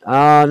work.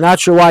 Not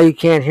sure why you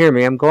can't hear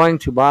me. I'm going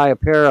to buy a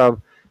pair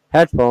of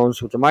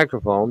headphones with a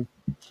microphone.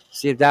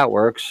 See if that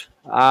works.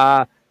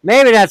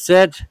 Maybe that's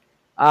it.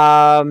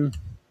 Um,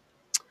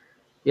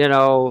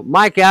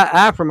 Mike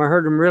Afram, I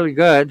heard him really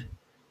good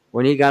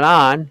when he got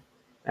on,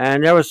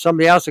 and there was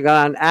somebody else that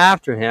got on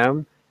after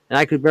him, and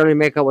I could barely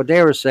make out what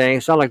they were saying.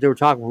 It sounded like they were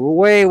talking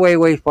way, way,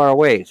 way far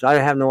away, so I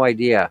have no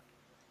idea.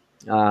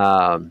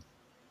 Um,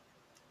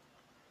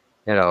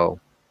 you know,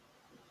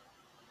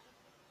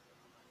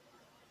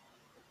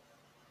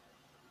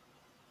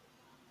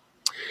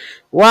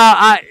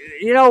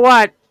 you know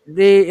what?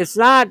 It's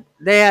not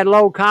they had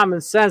low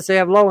common sense; they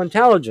have low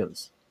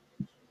intelligence.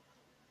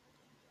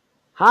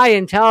 High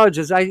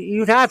intelligence.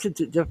 You'd have to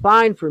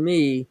define for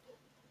me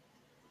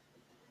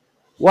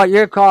what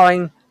you're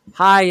calling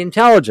high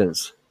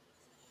intelligence.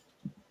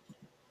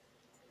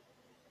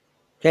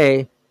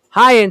 Okay,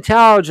 high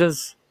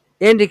intelligence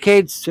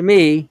indicates to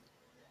me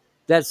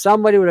that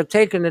somebody would have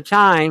taken the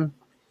time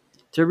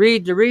to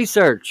read the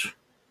research.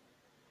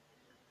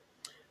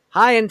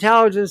 High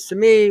intelligence to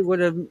me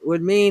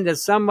would mean that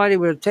somebody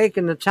would have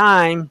taken the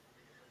time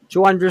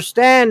to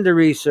understand the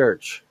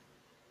research.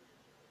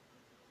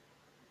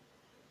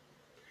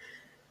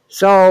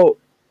 So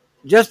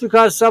just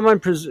because someone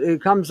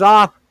comes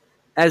off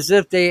as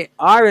if they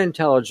are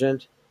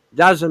intelligent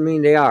doesn't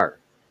mean they are.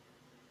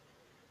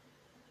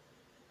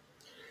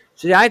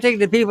 See, I think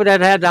the people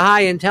that had the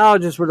high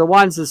intelligence were the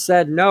ones that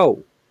said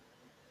no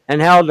and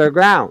held their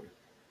ground.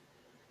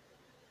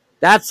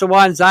 That's the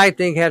ones I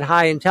think had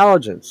high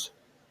intelligence.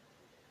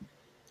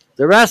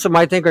 The rest of them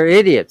I think are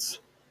idiots.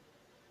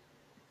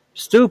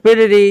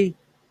 Stupidity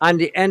on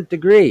the nth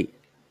degree.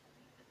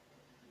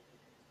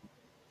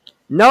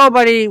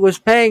 Nobody was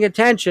paying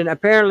attention.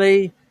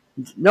 Apparently,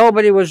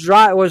 nobody was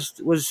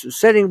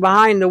sitting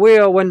behind the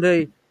wheel when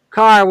the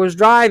car was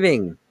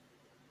driving.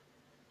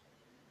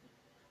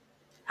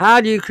 How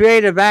do you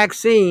create a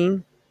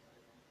vaccine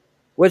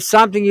with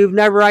something you've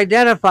never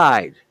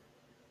identified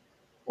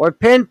or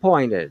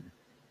pinpointed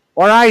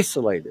or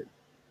isolated?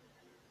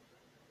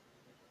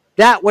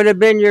 That would have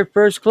been your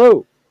first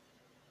clue.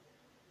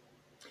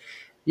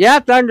 You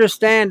have to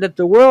understand that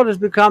the world has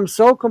become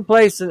so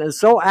complacent and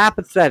so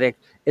apathetic,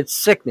 it's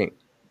sickening.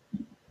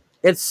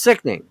 It's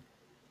sickening.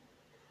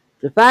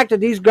 The fact that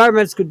these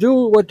governments could do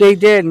what they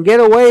did and get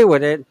away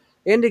with it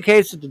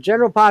indicates that the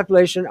general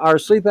population are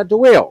asleep at the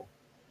wheel.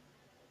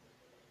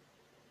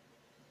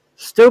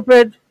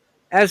 Stupid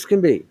as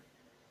can be.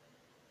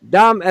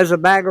 Dumb as a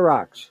bag of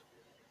rocks.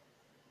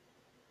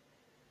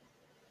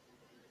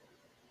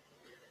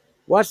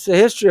 What's the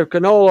history of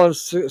canola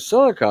and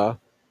silica?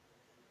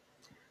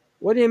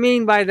 What do you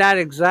mean by that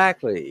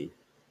exactly?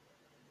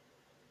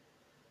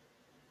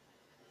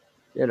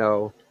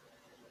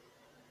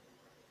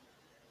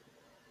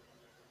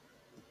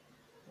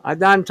 I've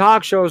done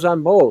talk shows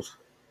on both.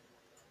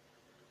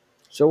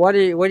 So what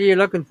are you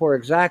looking for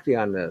exactly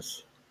on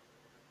this?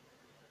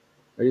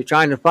 Are you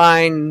trying to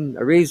find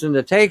a reason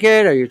to take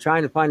it? Are you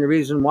trying to find a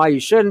reason why you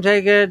shouldn't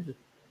take it?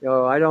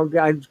 I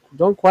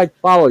don't quite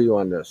follow you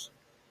on this.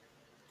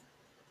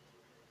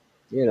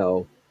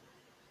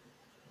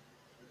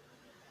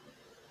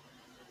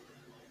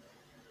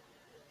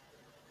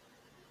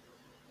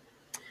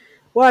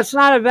 Well, it's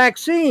not a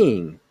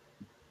vaccine.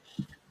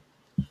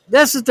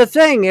 This is the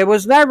thing. It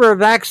was never a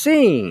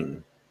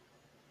vaccine.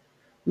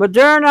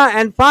 Moderna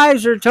and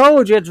Pfizer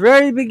told you at the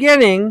very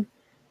beginning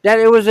that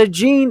it was a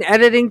gene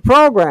editing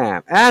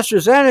program.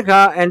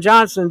 AstraZeneca and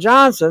Johnson &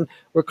 Johnson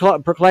were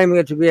proclaiming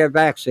it to be a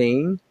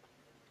vaccine.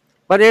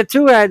 But it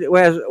too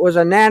was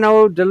a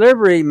nano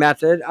delivery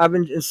method of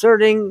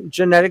inserting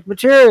genetic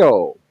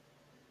material.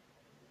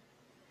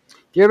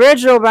 The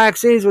original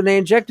vaccines, when they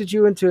injected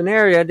you into an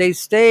area, they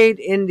stayed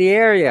in the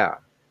area.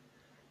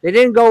 They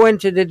didn't go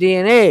into the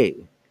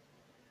DNA.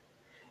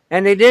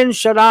 And they didn't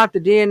shut off the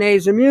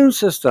DNA's immune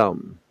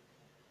system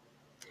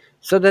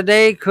so that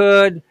they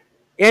could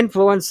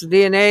influence the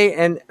DNA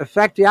and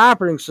affect the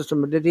operating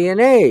system of the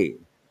DNA.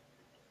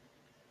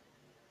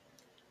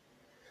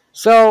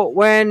 So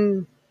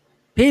when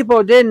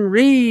people didn't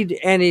read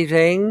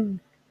anything,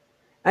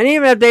 and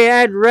even if they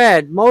had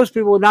read, most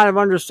people would not have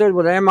understood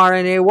what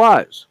mRNA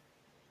was.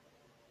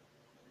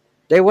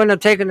 They wouldn't have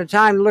taken the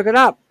time to look it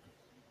up.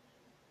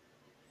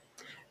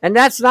 And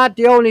that's not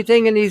the only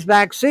thing in these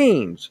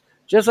vaccines.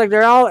 Just like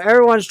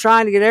everyone's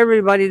trying to get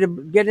everybody to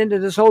get into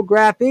this whole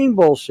graphene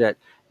bullshit.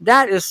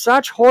 That is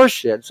such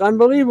horseshit. It's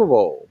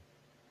unbelievable.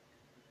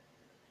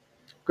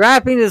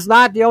 Graphene is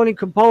not the only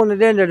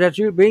component in there that's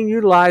being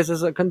utilized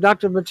as a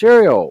conductive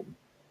material.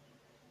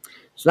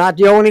 It's not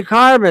the only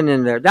carbon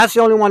in there. That's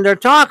the only one they're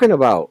talking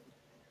about.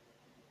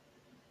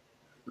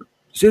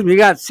 Excuse me, you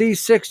got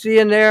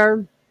C60 in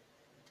there.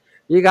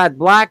 You got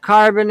black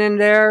carbon in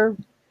there.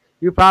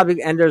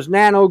 And there's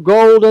nano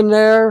gold in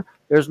there.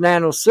 There's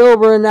nano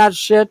silver in that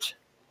shit.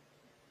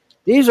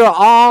 These are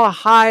all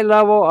high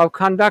level of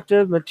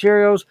conductive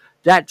materials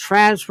that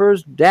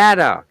transfers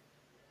data.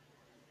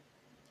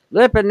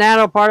 Lipid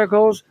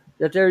nanoparticles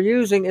that they're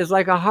using is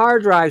like a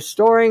hard drive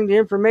storing the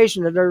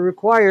information that are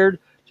required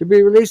to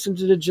be released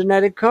into the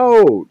genetic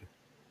code.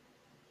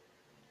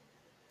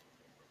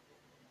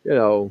 You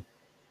know.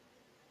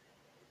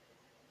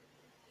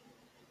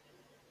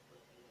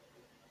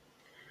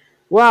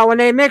 Well, when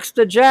they mixed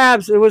the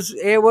jabs, it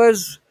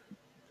was,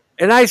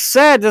 and I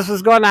said this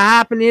was going to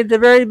happen at the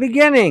very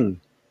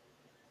beginning.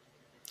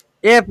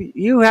 If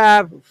you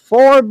have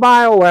 4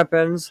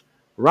 bioweapons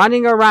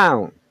running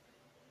around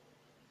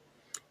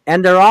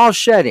and they're all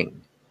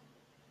shedding,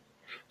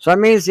 so it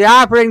means the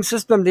operating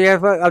system of the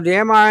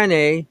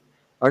mRNA,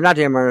 or not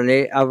the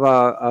mRNA,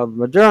 of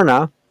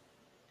Moderna,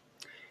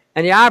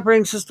 and the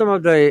operating system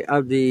of the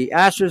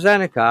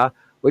AstraZeneca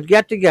would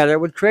get together,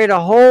 would create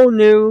a whole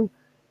new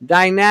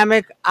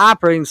dynamic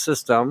operating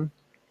system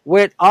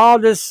with all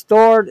this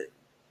stored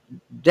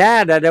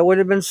data that would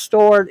have been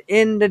stored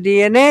in the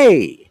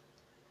DNA,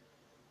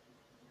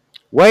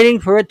 waiting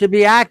for it to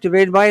be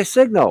activated by a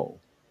signal.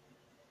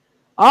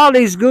 All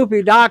these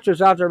goopy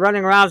doctors out there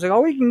running around saying,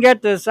 "Oh, we can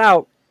get this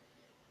out."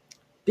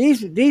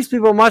 These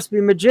people must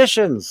be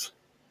magicians.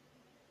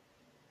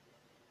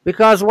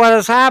 Because what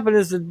has happened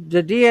is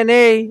the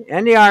DNA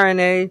and the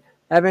RNA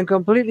have been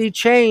completely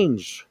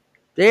changed.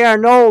 They are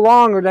no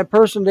longer the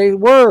person they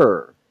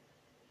were.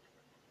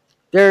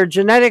 Their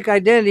genetic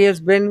identity has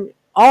been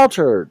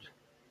altered,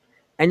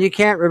 and you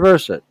can't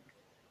reverse it.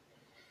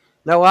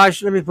 Now,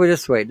 let me put it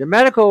this way. The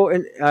medical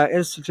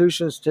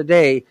institutions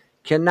today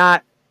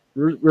cannot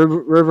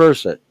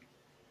reverse it.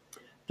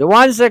 The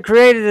ones that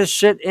created this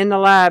shit in the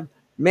lab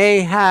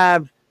may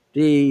have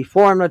the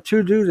formula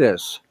to do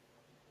this.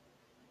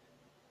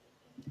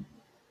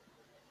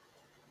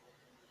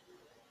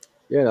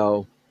 You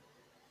know.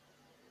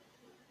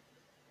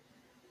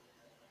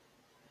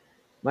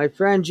 My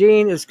friend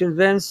Jean is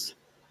convinced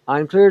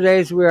on clear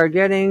days we are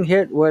getting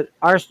hit with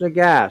arsenic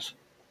gas.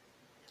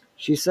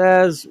 She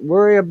says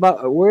worry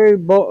about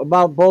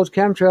both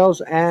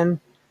chemtrails and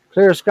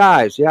clear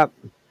skies. Yep.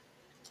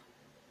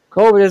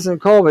 COVID isn't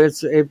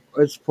COVID.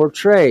 It's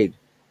portrayed.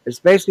 It's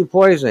basically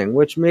poisoning,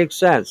 which makes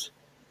sense.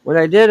 When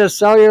I did a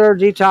cellular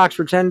detox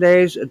for 10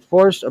 days, it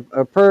forced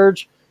a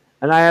purge,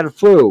 and I had a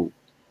flu.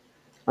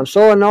 I'm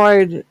so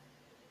annoyed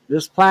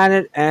this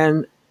planet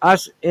and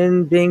us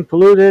in being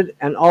polluted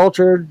and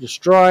altered,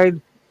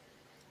 destroyed,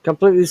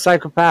 completely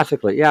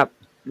psychopathically. Yep.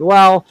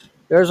 Well,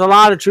 there's a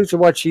lot of truth to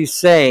what she's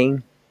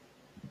saying.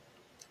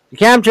 The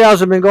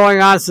chemtrails have been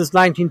going on since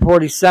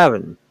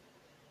 1947.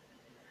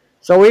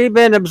 So we've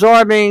been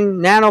absorbing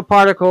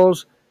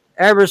nanoparticles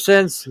ever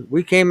since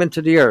we came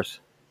into the earth.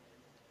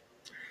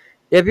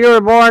 If you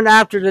were born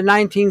after the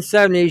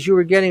 1970s, you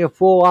were getting a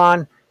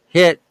full-on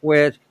hit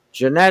with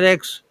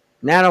genetics,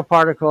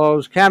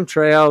 nanoparticles,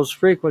 chemtrails,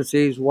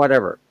 frequencies,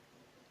 whatever.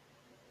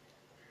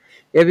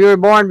 If you were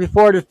born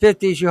before the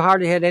 50s, you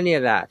hardly had any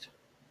of that.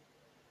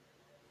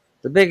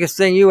 The biggest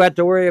thing you had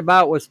to worry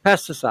about was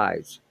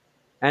pesticides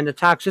and the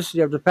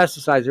toxicity of the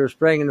pesticides they were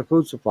spraying in the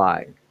food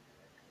supply.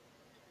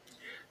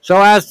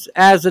 So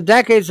as the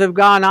decades have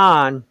gone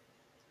on,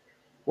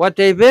 what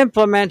they've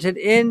implemented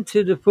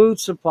into the food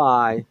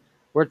supply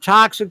were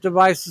toxic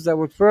devices that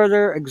would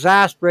further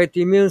exacerbate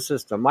the immune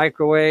system.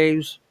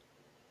 Microwaves,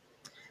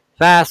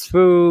 fast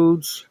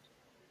foods,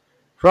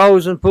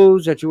 frozen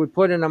foods that you would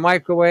put in a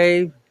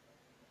microwave,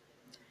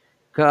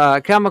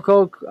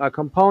 chemical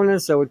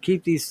components that would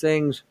keep these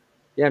things,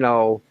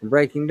 from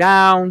breaking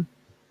down,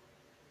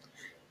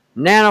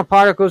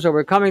 nanoparticles that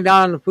were coming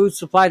down on the food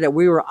supply that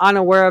we were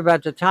unaware of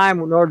at the time,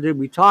 nor did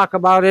we talk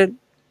about it,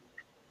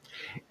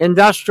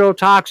 industrial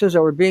toxins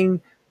that were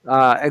being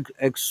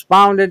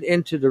expounded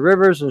into the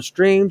rivers and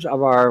streams of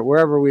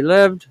wherever we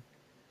lived.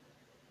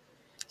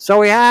 So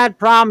we had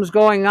problems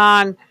going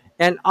on,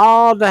 and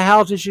all the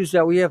health issues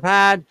that we have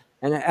had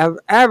and have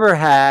ever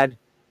had,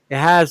 it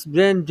has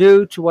been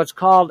due to what's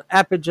called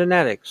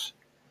epigenetics.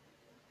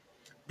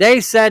 They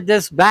said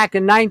this back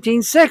in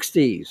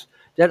 1960s,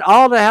 that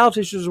all the health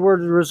issues were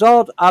the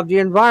result of the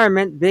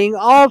environment being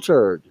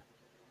altered.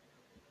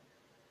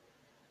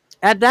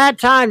 At that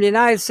time, the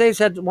United States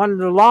had one of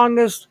the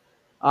longest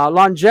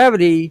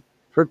longevity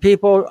for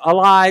people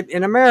alive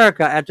in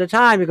America at the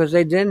time because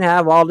they didn't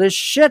have all this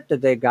shit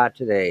that they got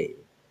today.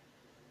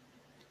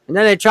 And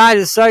then they tried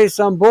to sell you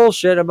some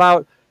bullshit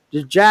about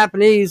the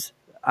Japanese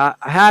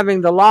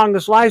having the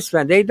longest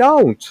lifespan. They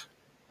don't.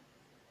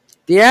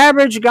 The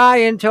average guy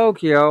in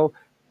Tokyo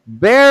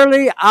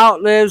barely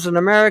outlives an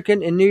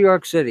American in New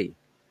York City.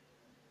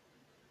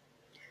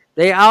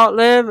 They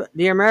outlive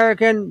the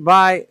American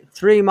by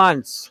 3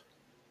 months.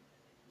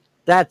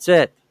 That's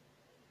it.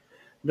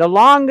 The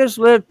longest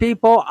lived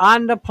people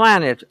on the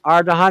planet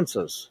are the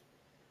Huntsas,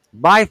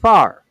 by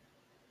far.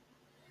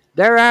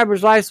 Their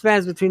average lifespan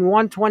is between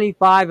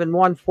 125 and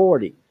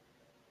 140.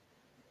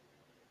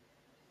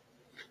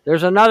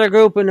 There's another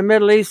group in the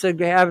Middle East that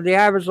have the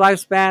average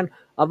lifespan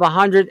of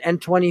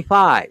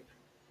 125.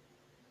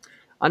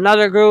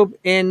 Another group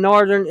in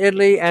northern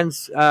Italy and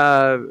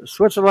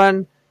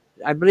Switzerland,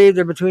 I believe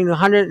they're between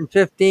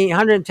 115,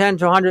 110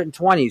 to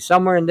 120,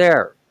 somewhere in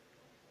there.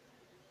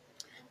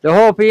 The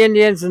Hopi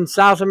Indians in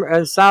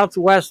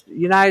southwest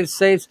United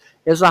States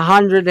is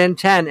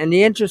 110. And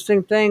the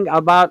interesting thing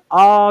about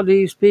all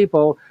these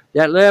people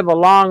that live a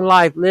long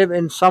life live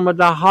in some of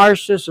the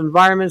harshest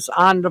environments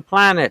on the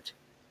planet.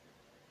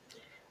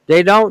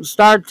 They don't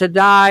start to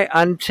die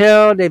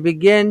until they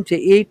begin to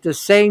eat the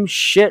same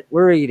shit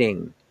we're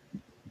eating.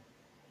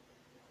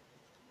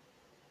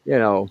 You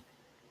know.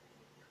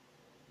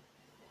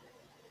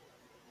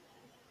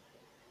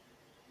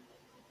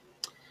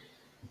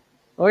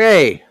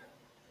 Okay.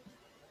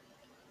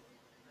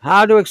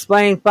 How to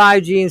explain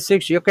 5G and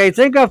 6G? Okay,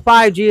 think of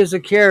 5G as a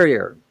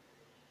carrier.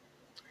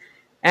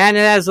 And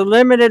it has a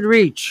limited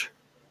reach.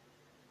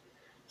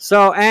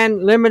 So,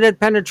 and limited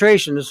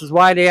penetration. This is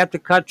why they have to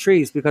cut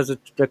trees, because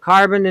the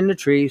carbon in the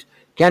trees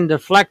can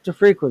deflect the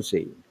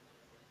frequency.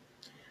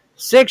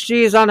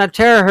 6G is on a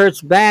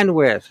terahertz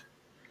bandwidth.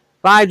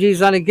 5G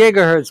is on a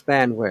gigahertz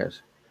bandwidth.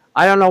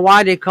 I don't know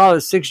why they call it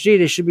 6G.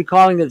 They should be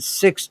calling it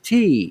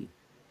 6T,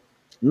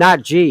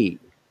 not G.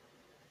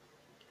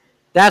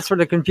 That's where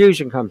the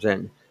confusion comes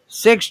in.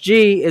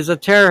 6G is a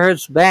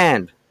terahertz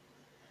band.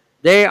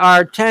 They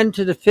are 10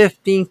 to the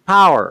 15th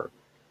power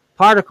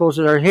particles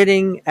that are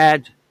hitting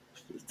at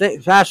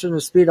faster than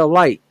the speed of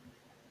light.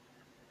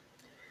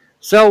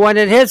 So when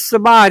it hits the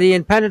body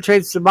and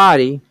penetrates the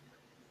body,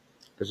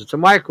 because it's a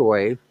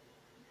microwave,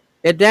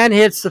 it then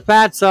hits the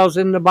fat cells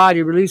in the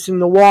body, releasing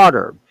the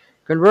water,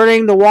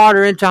 converting the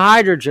water into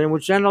hydrogen,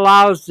 which then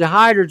allows the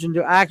hydrogen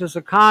to act as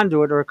a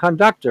conduit or a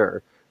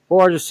conductor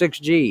for the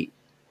 6G,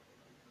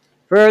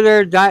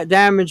 further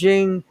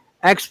damaging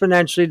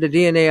exponentially the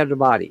DNA of the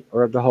body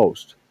or of the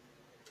host.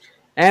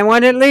 And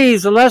when it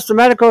leaves, unless the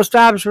medical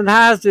establishment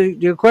has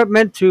the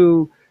equipment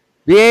to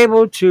be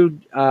able to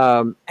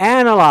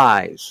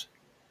analyze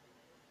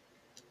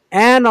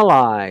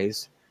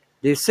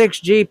the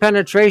 6G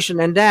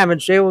penetration and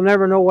damage, they will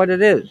never know what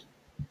it is.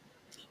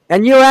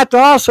 And you have to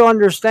also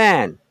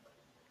understand,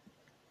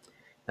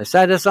 I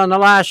said this on the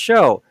last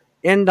show,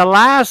 in the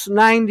last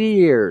 90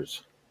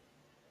 years,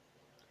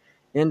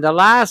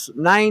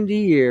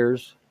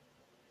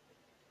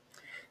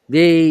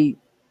 the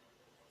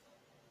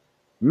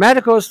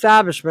medical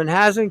establishment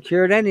hasn't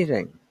cured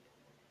anything.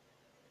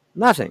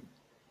 Nothing.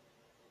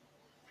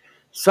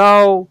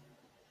 So,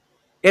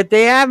 if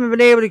they haven't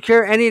been able to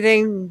cure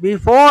anything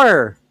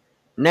before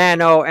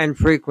nano and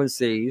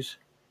frequencies,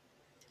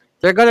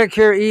 they're going to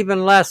cure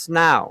even less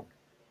now.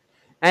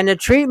 And the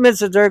treatments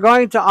that they're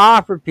going to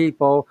offer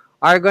people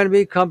are going to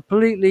be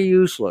completely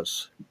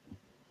useless.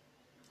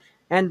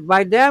 And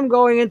by them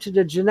going into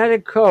the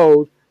genetic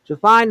code to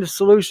find the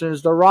solution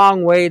is the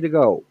wrong way to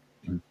go.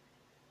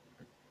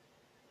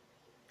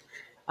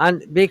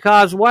 And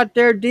because what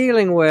they're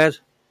dealing with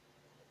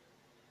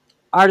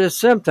are the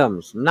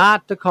symptoms,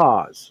 not the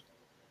cause.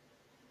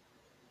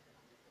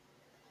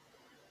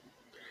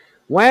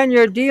 When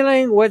you're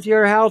dealing with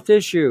your health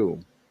issue,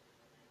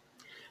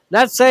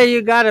 let's say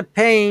you got a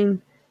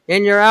pain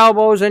in your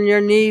elbows and your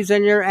knees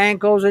and your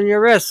ankles and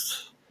your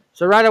wrists.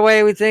 So right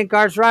away we think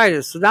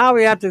arthritis. So now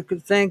we have to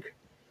think,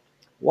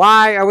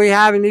 why are we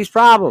having these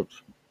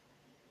problems?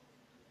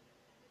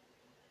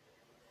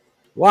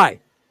 Why?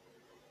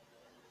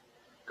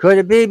 Could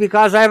it be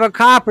because I have a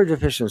copper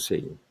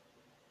deficiency?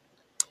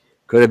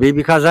 Could it be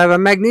because I have a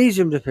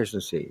magnesium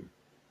deficiency?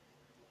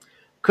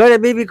 Could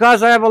it be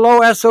because I have a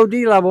low SOD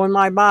level in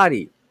my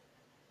body?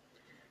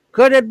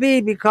 Could it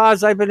be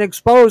because I've been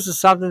exposed to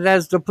something that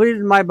has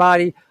depleted my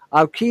body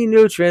of key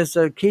nutrients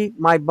that keep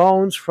my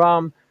bones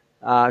from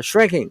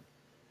shrinking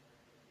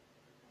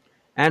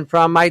and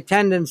from my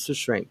tendons to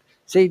shrink?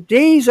 See,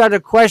 these are the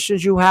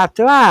questions you have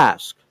to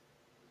ask.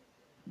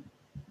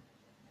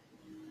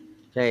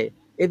 Okay,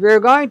 if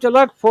you're going to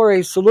look for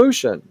a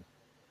solution,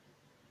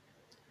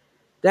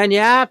 then you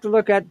have to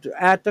look at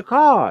the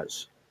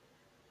cause.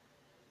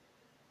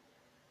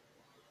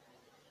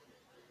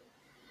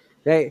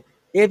 Okay,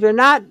 if you're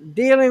not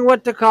dealing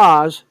with the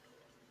cause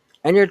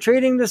and you're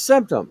treating the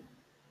symptom,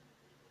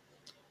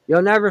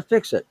 you'll never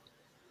fix it.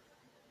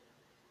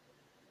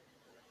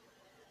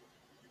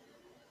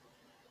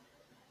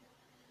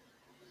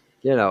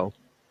 You'll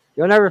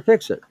never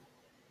fix it.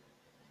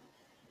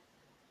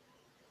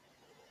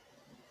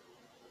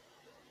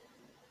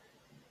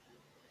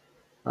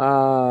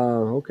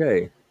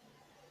 Okay.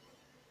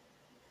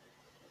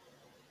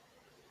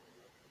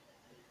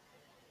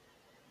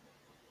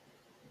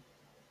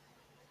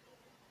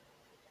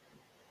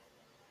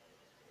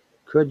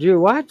 Could you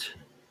what?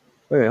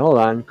 Wait, hold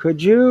on.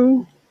 Could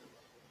you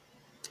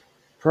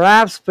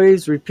Perhaps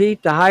please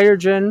repeat the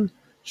hydrogen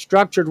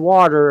structured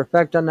water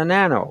effect on the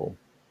nano.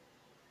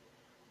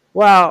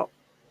 Well,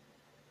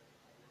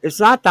 it's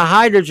not the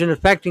hydrogen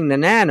affecting the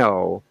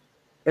nano.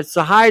 It's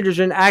the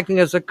hydrogen acting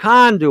as a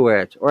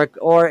conduit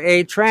or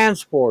a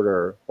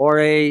transporter or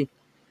a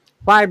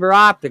fiber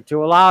optic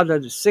to allow the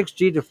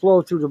 6G to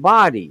flow through the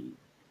body.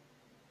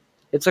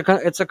 It's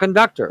a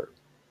conductor.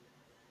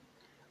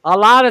 A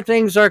lot of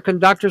things are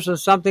conductors and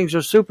some things are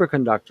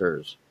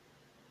superconductors.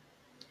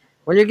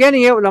 When you're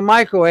getting hit with a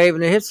microwave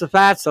and it hits the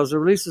fat cells, it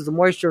releases the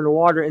moisture and the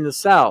water in the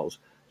cells.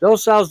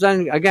 Those cells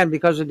then, again,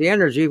 because of the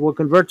energy, will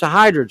convert to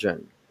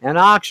hydrogen and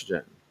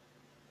oxygen.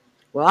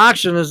 Well,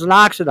 oxygen is an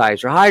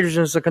oxidizer.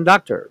 Hydrogen is a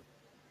conductor.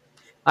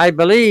 I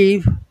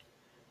believe,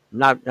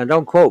 now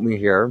don't quote me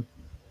here,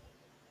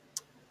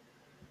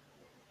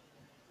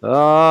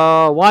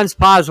 one's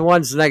positive,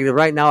 one's negative.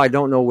 Right now, I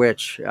don't know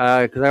which,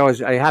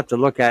 because I have to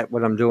look at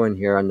what I'm doing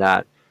here on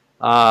that.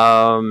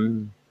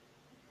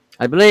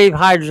 I believe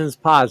hydrogen's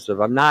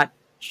positive. I'm not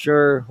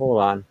sure.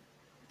 Hold on.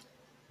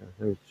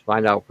 Let's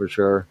find out for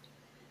sure.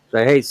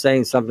 I hate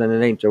saying something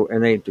that ain't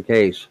the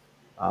case.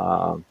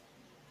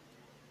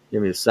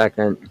 Give me a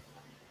second.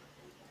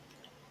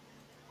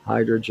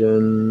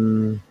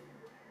 Hydrogen.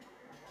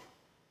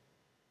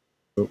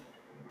 Oh,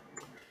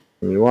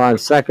 give me 1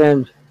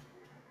 second.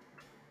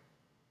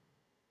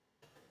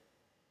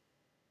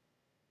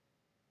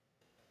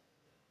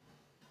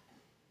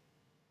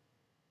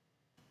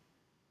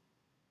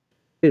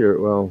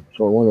 Either, well,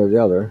 so one or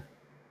the other.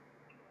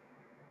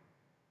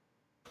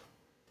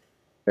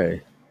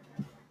 Okay.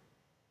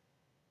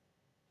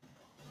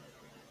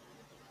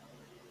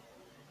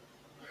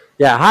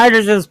 Yeah,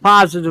 hydrogen is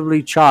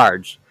positively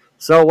charged.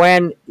 So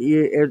when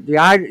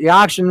the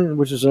oxygen,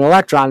 which is an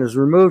electron, is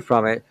removed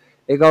from it,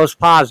 it goes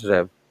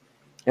positive.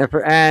 The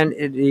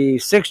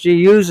 6G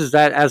uses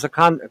that as a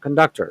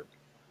conductor.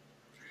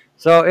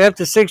 So if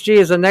the 6G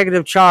is a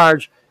negative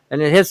charge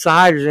and it hits the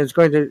hydrogen, it's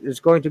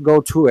going to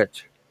go to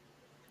it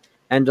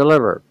and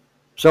deliver.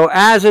 So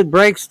as it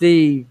breaks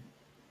the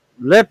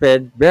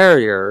lipid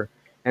barrier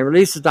and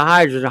releases the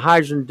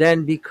hydrogen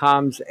then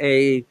becomes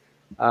a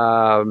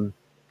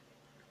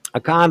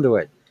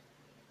conduit,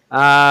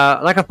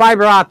 like a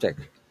fiber optic.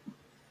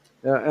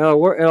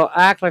 It'll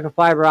act like a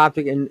fiber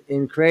optic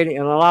in creating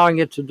and allowing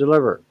it to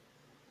deliver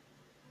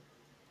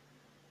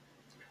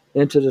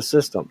into the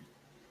system.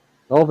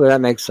 Hopefully that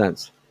makes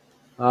sense.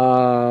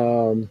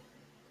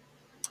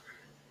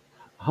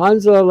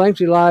 Hansa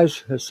lengthy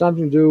lives has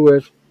something to do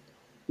with,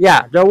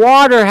 yeah, the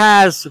water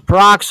has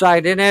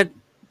peroxide in it.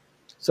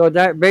 So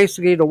that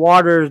basically the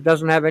water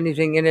doesn't have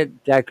anything in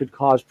it that could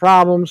cause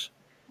problems.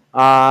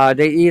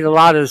 They eat a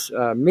lot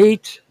of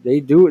meat.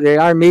 They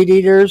are meat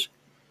eaters.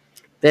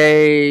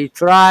 They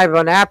thrive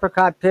on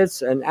apricot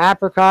pits and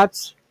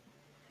apricots.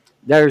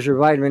 There's your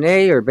vitamin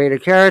A or beta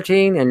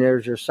carotene, and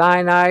there's your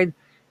cyanide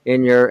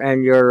in your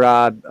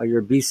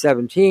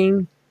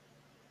B17.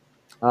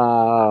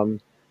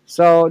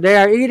 So they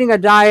are eating a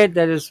diet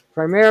that is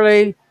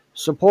primarily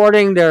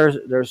supporting their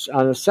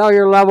on a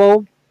cellular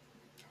level.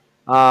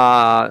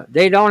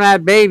 They don't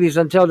have babies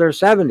until they're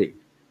 70.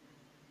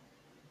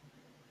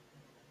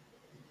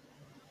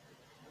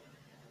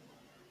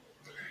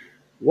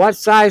 What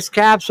size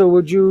capsule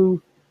would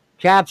you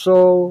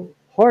capsule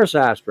horse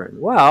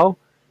aspirin? Well,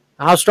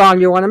 how strong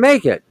do you want to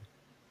make it?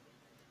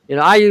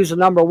 I use a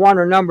number 1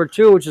 or number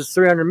 2, which is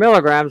 300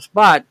 milligrams,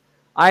 but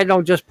I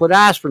don't just put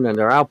aspirin in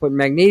there. I'll put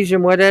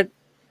magnesium with it.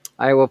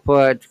 I will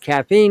put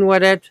caffeine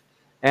with it,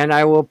 and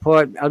I will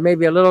put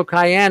maybe a little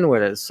cayenne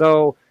with it.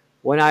 So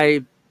when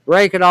I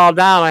break it all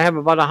down, I have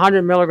about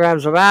 100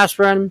 milligrams of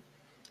aspirin,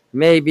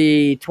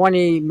 maybe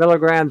 20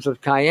 milligrams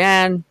of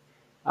cayenne,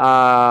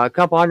 a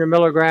couple hundred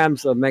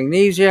milligrams of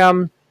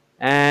magnesium,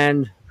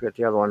 and I forget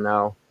the other one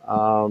now,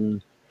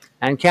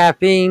 and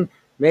caffeine,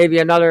 maybe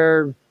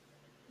another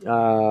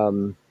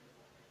 100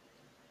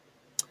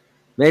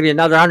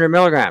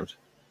 milligrams,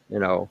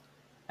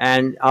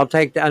 and I'll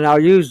take that and I'll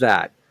use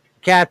that.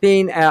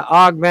 Caffeine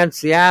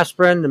augments the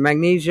aspirin. The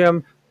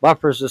magnesium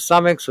buffers the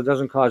stomach so it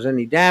doesn't cause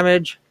any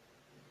damage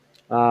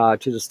to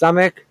the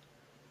stomach.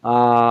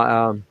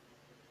 And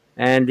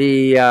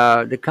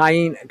the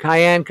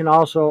cayenne can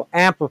also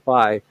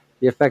amplify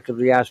the effect of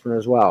the aspirin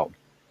as well.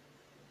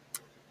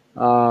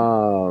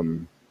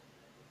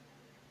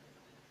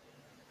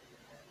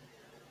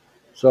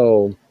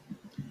 So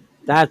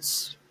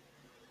that's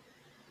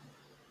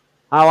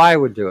how I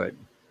would do it.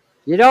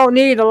 You don't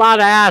need a lot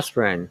of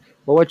aspirin,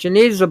 but what you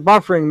need is a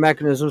buffering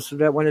mechanism so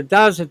that when it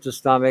does hit the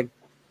stomach,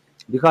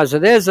 because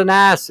it is an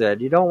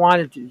acid, you don't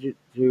want it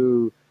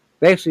to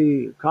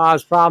basically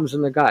cause problems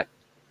in the gut.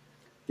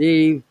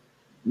 The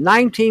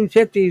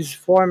 1950s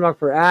formula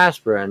for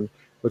aspirin,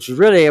 which is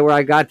really where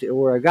I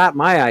got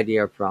my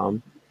idea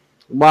from,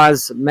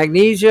 was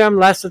magnesium,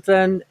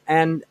 lecithin,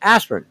 and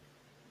aspirin.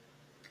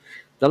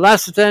 The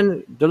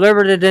lecithin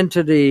delivered it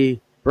into the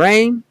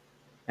brain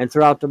and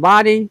throughout the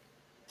body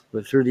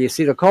through the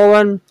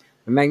acetylcholine.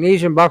 The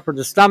magnesium buffered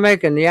the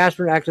stomach, and the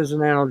aspirin acted as an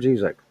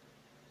analgesic.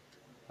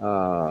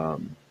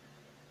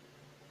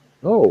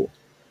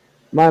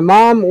 My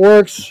mom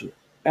works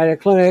at a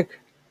clinic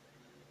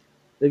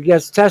that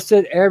gets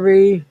tested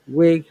every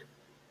week,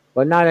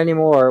 but not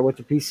anymore with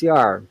the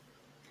PCR.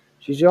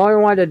 She's the only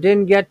one that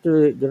didn't get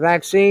the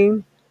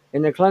vaccine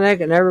in the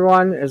clinic, and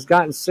everyone has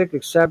gotten sick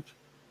except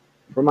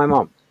for my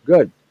mom.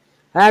 Good.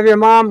 Have your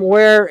mom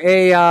wear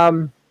a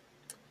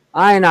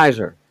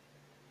ionizer.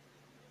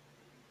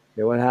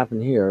 Okay, what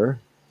happened here?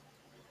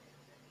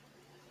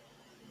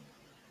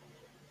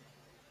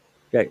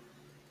 Okay.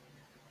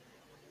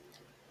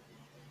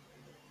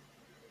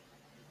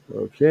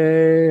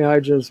 Okay,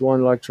 hydrogen's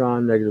one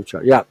electron, negative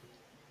charge. Yeah,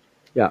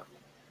 yeah,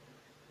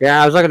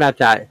 yeah. I was looking at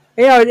that.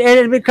 You know, and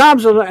it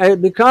becomes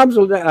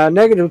a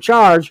negative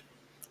charge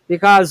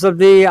because of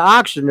the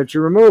oxygen that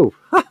you remove.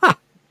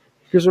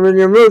 Because when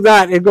you remove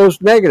that, it goes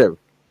negative.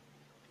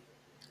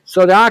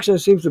 So the oxygen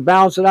seems to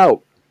balance it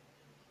out.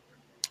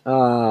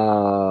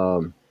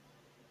 Um,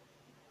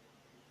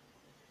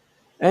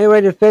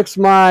 anyway, to fix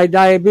my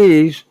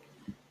diabetes,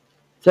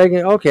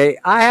 okay,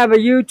 I have a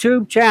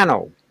YouTube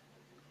channel,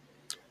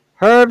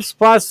 Herbs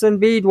Plus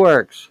and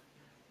Beadworks.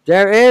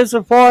 There is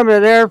a formula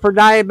there for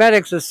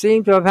diabetics that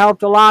seems to have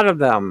helped a lot of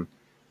them.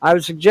 I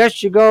would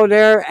suggest you go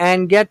there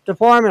and get the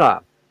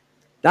formula.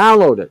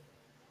 Download it.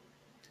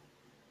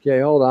 Okay,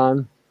 hold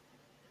on.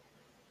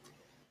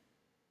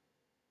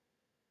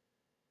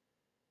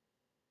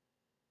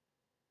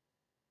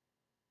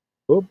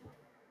 Oop.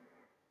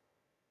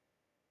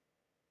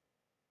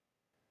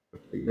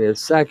 Give me a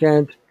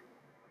second.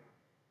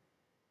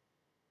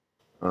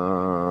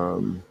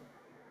 Um,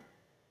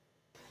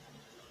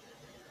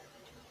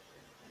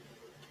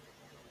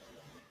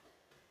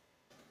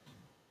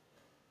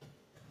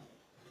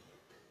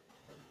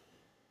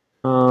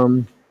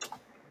 um,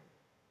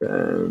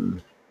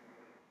 um,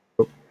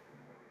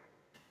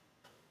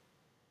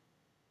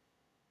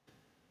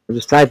 I'm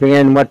just typing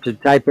in what to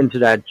type into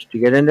that to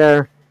get in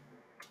there.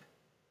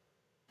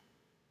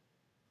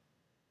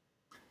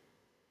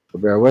 So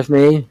bear with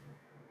me.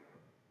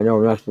 I know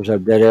we're not supposed to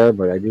have dead air,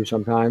 but I do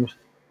sometimes.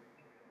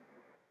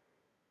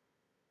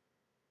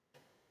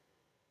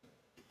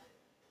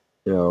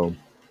 So,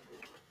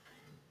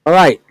 all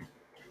right.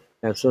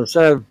 And so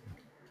instead of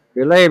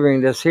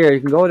belaboring this here, you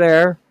can go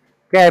there.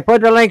 Okay, I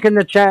put the link in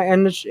the chat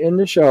in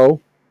the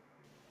show,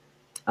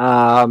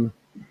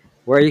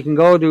 where you can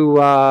go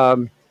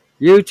to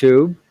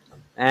YouTube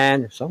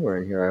and somewhere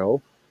in here, I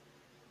hope.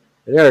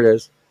 There it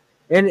is.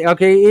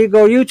 Okay, you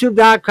go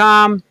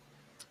youtube.com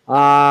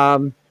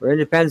or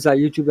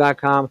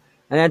independence.youtube.com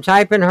and then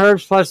type in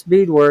Herbs Plus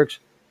Beadworks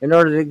in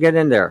order to get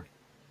in there.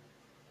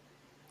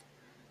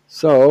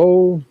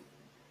 So,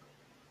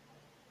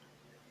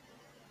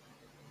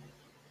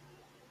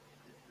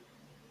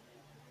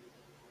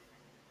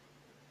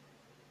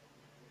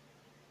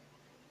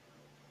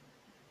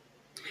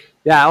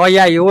 yeah, oh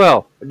yeah, you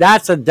will.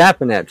 That's a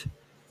definite.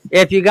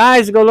 If you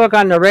guys go look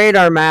on the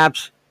radar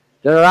maps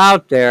that are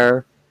out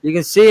there, you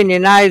can see in the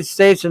United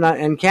States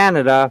and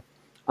Canada,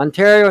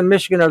 Ontario and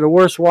Michigan are the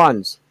worst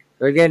ones.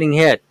 They're getting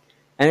hit.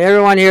 And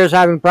everyone here is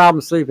having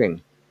problems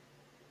sleeping.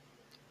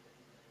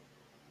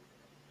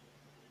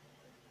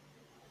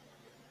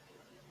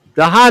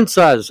 The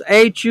Hansas,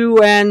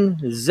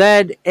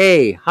 Hunza,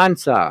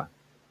 Hansa.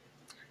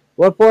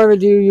 What formula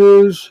do you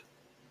use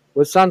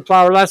with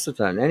sunflower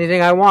lecithin?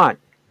 Anything I want.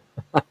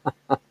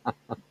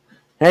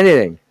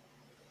 Anything.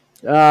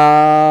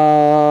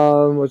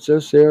 What's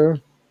this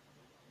here?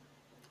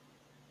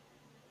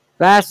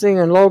 Fasting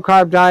and low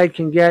carb diet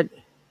can get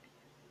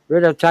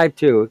rid of type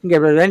 2. It can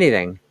get rid of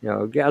anything. You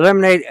know,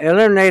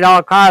 eliminate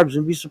all carbs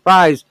and be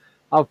surprised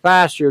how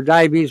fast your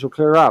diabetes will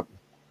clear up.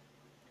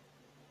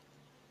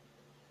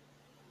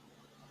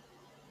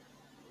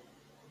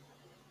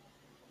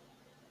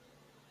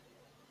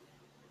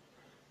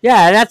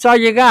 Yeah, that's all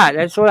you got.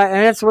 That's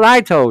what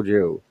I told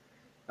you.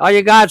 All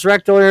you got is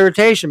rectal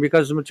irritation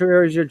because the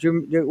materials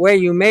the way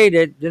you made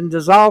it didn't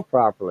dissolve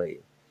properly,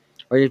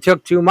 or you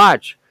took too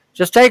much.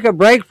 Just take a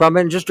break from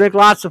it and just drink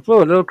lots of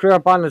fluid. It'll clear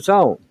up on its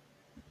own.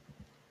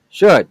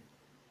 Should.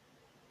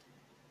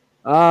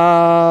 See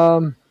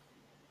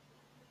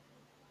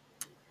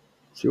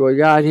what we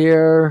got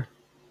here.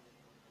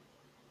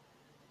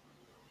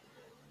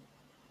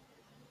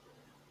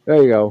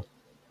 There you go.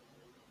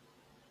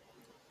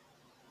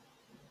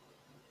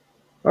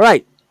 All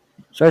right.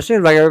 So it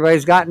seems like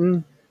everybody's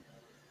gotten.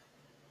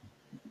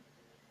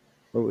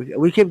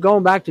 We keep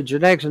going back to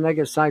genetics and they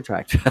get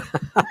sidetracked.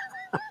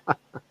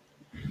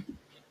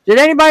 Did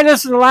anybody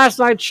listen to last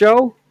night's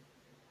show?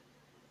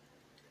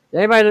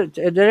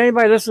 Did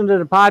anybody listen to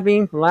the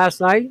Podbean from last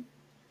night?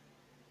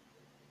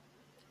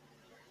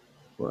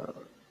 Well,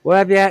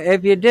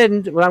 if you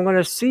didn't, what I'm going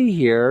to see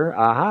here,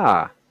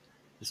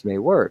 this may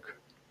work.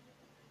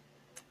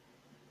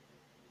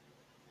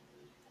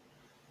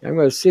 I'm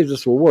going to see if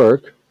this will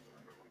work.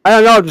 I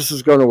don't know if this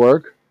is going to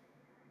work.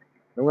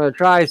 I'm going to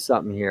try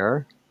something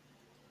here.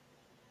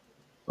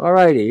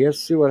 Alrighty,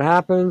 let's see what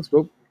happens.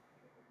 Oop.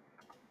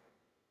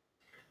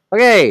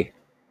 Okay.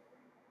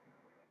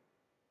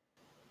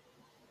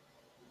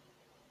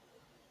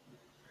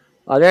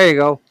 Oh, there you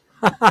go.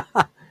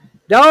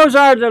 those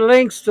are the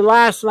links to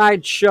last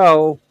night's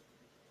show.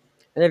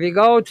 And if you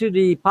go to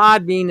the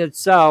Podbean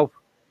itself,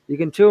 you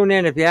can tune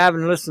in if you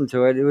haven't listened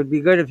to it. It would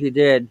be good if you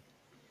did.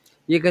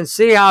 You can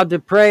see how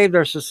depraved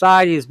our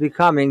society is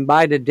becoming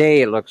by the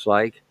day, it looks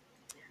like.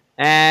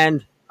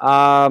 And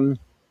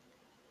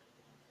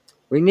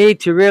we need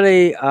to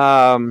really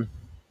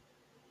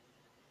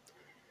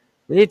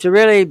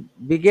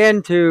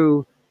begin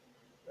to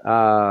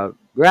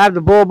grab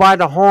the bull by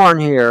the horn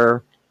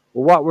here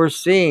with what we're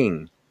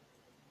seeing.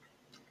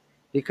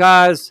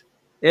 Because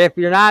if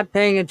you're not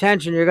paying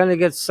attention, you're going to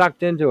get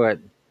sucked into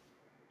it.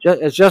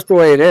 It's just the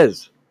way it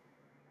is.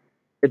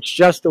 It's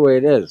just the way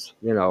it is,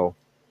 you know.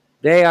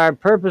 They are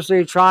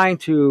purposely trying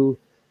to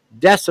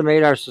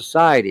decimate our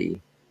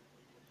society.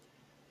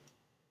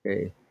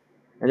 Okay.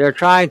 And they're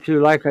trying to,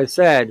 like I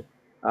said,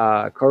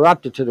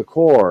 corrupt it to the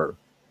core.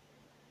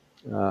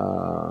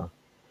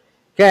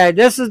 Okay,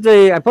 this is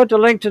I put the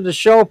link to the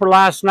show for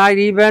last night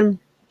even.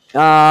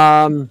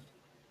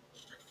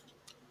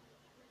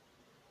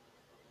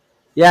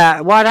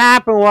 Yeah, what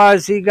happened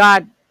was he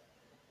got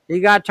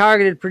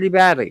targeted pretty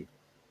badly.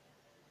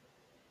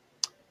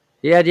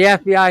 He had the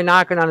FBI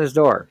knocking on his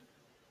door.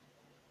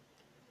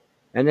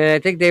 And then I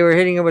think they were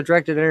hitting him with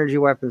directed energy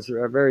weapons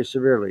very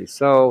severely.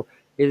 So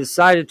he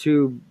decided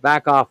to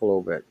back off a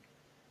little bit.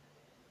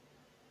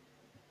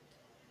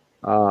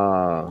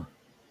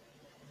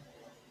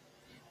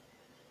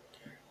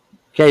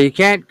 Okay, you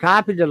can't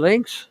copy the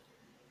links?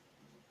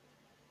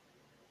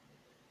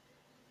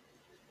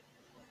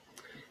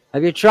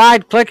 Have you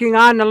tried clicking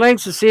on the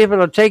links to see if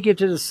it'll take you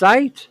to the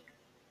site?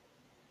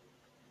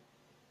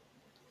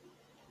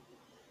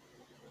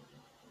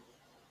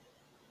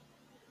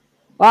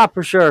 Ah,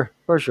 for sure,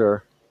 for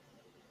sure.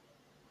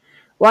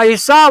 Well, you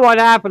saw what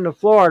happened to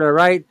Florida,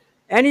 right?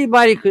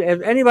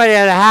 If anybody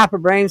had a half a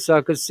brain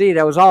cell, could see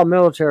that was all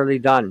militarily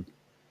done.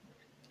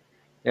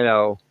 You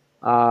know,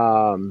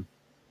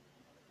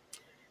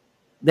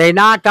 they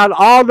knocked out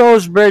all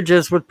those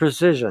bridges with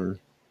precision.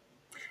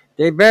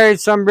 They buried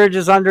some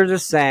bridges under the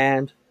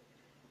sand.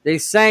 They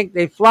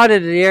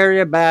flooded the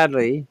area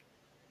badly.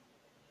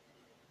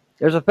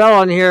 There's a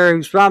fellow in here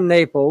who's from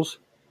Naples.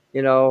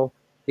 You know,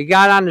 he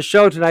got on the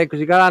show tonight because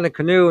he got on the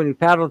canoe and he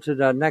paddled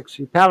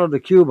to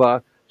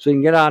Cuba so he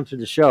can get on to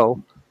the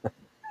show.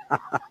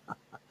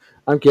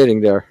 I'm kidding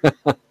there.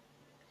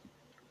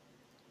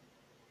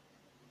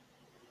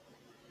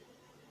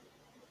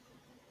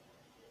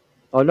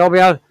 Oh,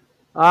 nobody else.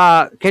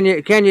 Can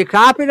you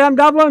copy them,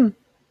 Dublin?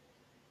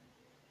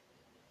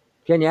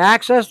 Can you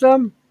access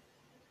them?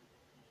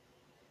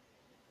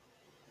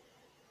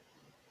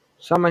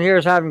 Someone here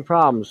is having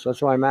problems.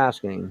 That's why I'm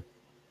asking.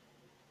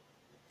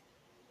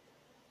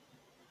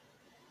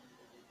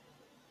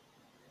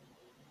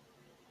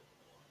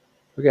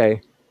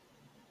 Okay.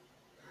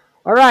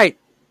 All right.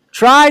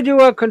 Try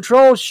do a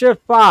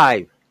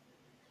Control-Shift-5.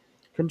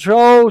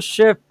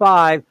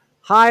 Control-Shift-5.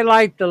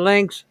 Highlight the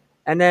links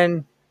and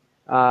then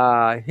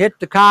hit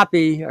the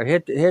copy or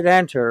hit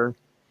enter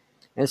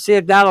and see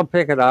if that'll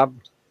pick it up.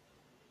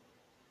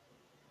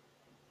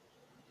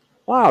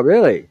 Wow,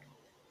 really?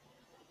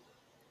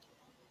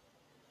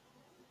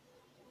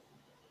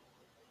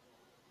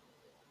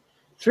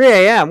 "3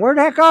 a.m. Where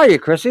the heck are you,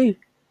 Chrissy?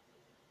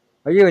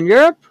 Are you in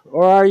Europe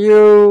or are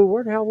you?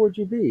 Where the hell would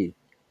you be?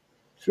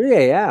 3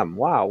 a.m.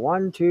 Wow.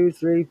 1, 2,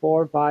 3,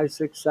 4, 5,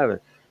 6, 7.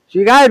 So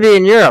you got to be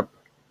in Europe.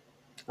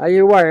 Are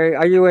you where?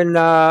 Are you in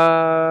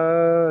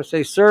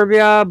say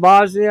Serbia,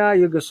 Bosnia,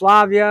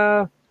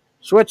 Yugoslavia,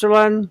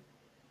 Switzerland,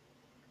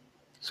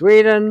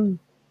 Sweden,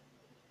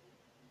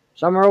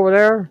 somewhere over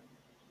there?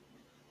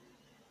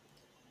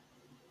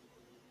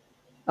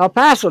 El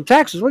Paso,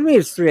 Texas. What do you mean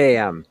it's 3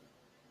 a.m.?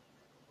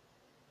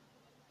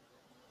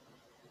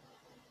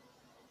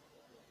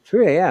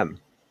 3 a.m.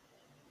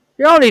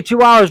 You're only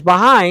 2 hours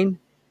behind.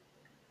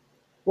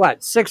 What,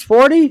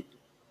 6:40?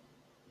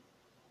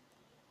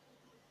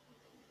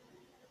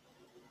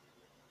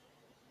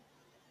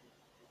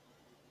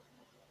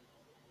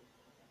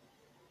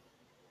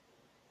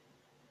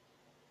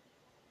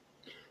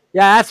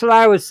 Yeah, that's what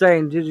I was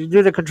saying. Did you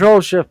do the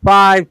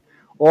Control-Shift-5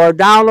 or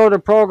download a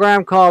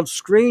program called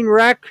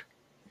ScreenRec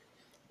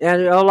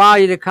and it'll allow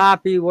you to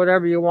copy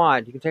whatever you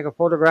want. You can take a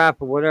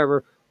photograph of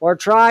whatever or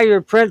try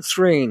your print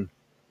screen.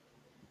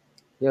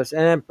 Yes,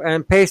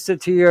 and paste it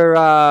to your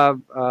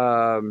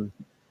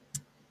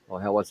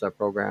what's that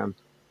program?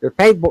 Your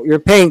paint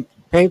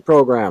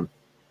program,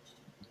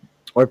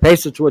 or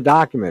paste it to a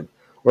document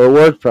or a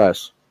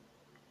WordPress.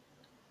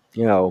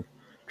 You know,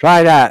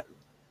 try that.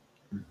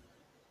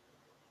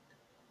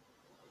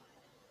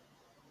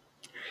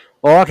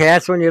 Oh, okay,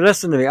 that's when you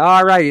listen to me.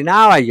 All righty,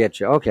 now I get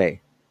you.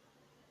 Okay.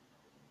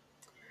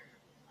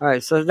 All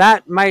right, so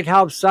that might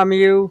help some of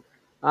you.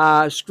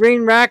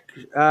 ScreenRec,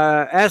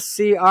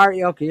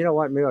 SCRE. Okay, you know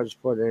what? Maybe I'll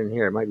just put it in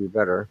here. It might be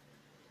better.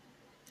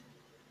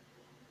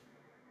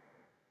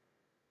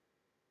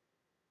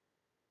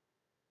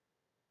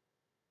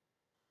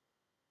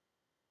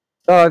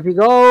 So if you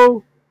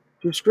go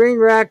to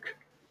ScreenRec,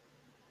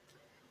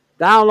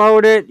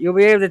 download it, you'll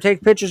be able to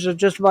take pictures of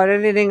just about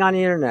anything on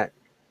the internet.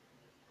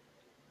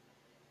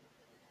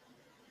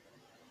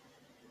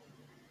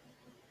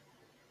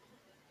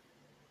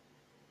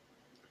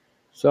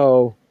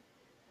 So,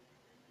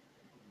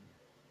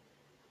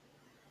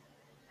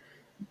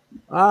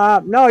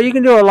 no, you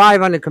can do it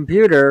live on the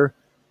computer.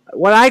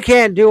 What I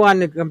can't do on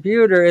the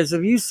computer is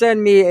if you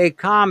send me a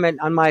comment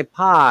on my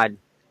pod,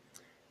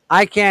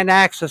 I can't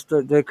access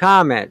the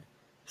comment.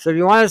 So if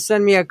you want to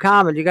send me a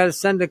comment, you got to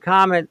send the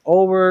comment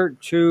over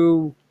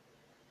to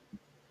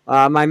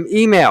my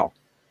email.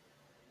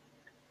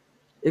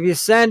 If you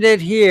send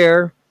it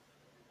here,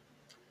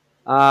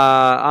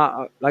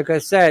 like I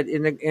said,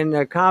 in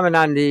the comment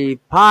on the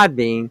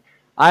Podbean,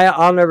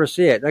 I'll never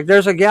see it. Like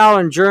there's a gal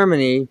in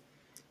Germany,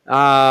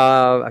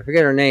 I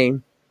forget her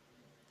name.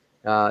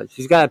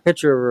 She's got a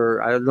picture of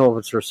her. I don't know if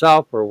it's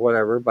herself or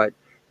whatever, but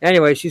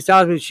anyway, she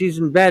tells me she's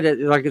in bed at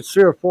like it's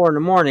 3 or 4 in the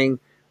morning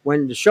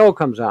when the show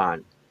comes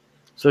on,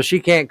 so she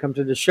can't come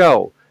to the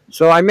show.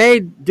 So I may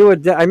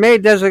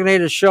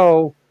designate a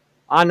show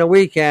on the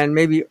weekend,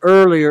 maybe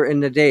earlier in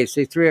the day,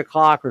 say 3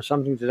 o'clock or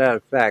something to that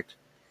effect.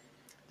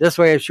 This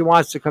way, if she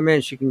wants to come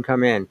in, she can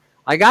come in.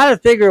 I got to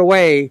figure a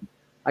way.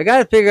 I got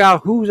to figure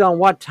out who's on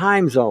what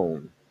time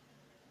zone.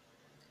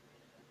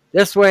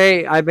 This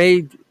way, I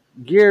may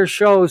gear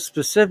shows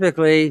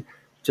specifically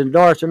to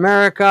North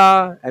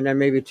America, and then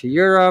maybe to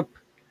Europe,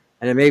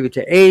 and then maybe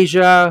to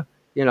Asia.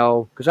 You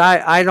know, because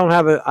I don't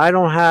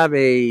have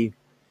a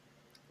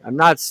I'm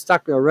not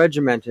stuck or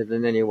regimented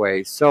in any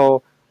way.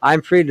 So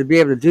I'm free to be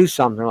able to do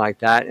something like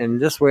that, and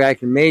this way I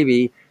can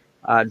maybe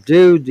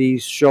do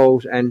these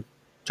shows and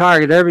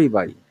target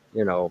everybody.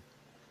 You know,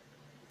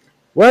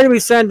 where do we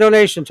send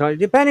donation, Tony?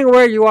 Depending on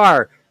where you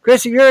are.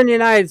 Chrissy, you're in the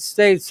United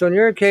States, so in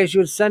your case,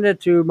 you would send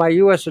it to my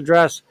U.S.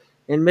 address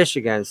in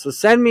Michigan. So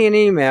send me an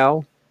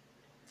email,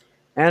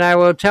 and I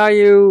will tell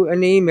you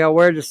in the email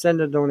where to send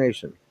a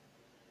donation.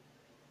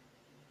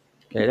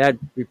 Okay,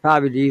 that'd be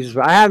probably the easiest.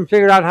 I haven't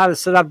figured out how to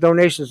set up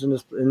donations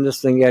in this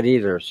thing yet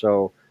either.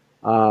 So,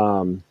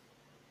 I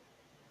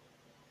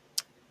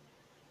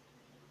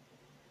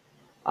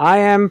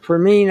am for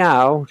me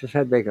now. Just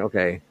had bacon.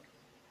 Okay,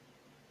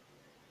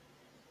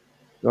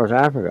 North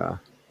Africa.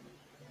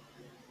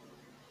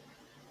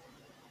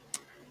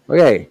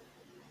 Okay,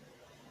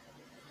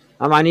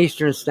 I'm on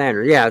Eastern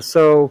Standard.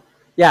 So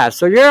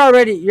you're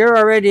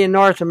already in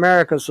North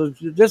America. So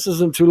this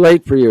isn't too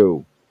late for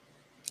you.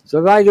 So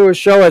if I do a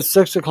show at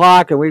 6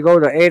 o'clock and we go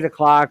to 8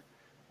 o'clock,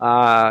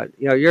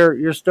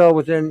 you're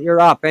still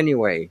you're up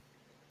anyway,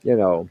 you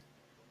know.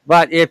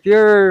 But if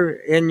you're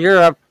in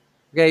Europe,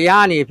 okay,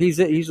 Yanni, if he's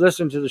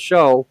listening to the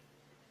show,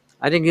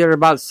 I think there's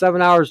about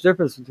 7 hours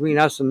difference between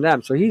us and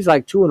them. So he's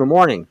like 2 in the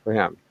morning for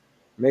him,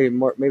 maybe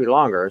more, maybe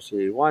longer. Let's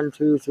see, 1,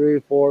 2, 3,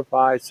 4,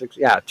 5, 6,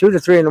 2 to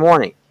 3 in the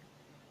morning.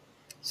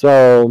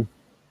 So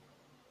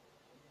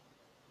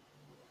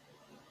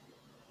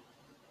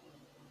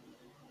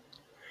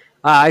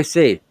I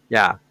see,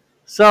 yeah.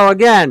 So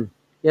again,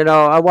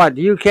 what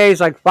the UK is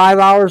like 5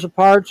 hours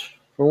apart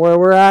from where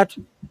we're at.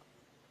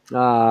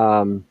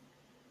 Um,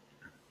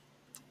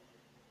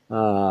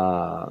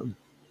 uh,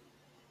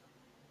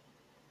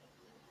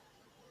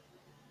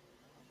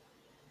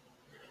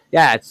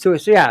 yeah, so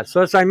that's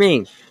what I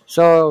mean.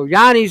 So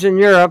Yanni's in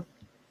Europe.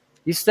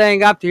 He's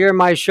staying up to hear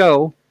my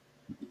show.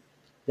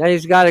 Then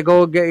he's got to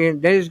go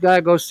get. Then he's got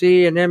to go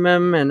see an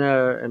imam and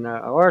a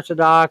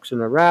Orthodox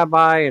and a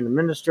rabbi and a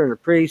minister and a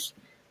priest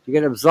to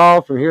get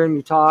absolved from hearing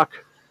me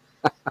talk.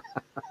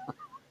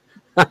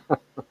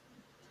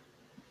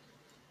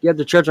 Give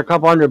the church a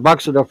couple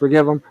 $100 so they'll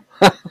forgive him.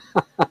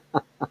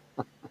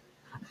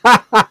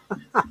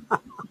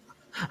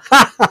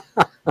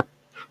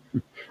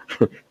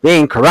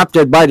 Being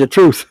corrupted by the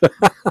truth.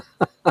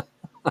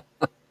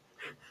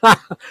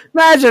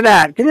 Imagine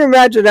that. Can you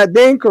imagine that?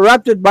 Being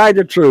corrupted by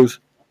the truth.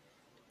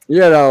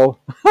 You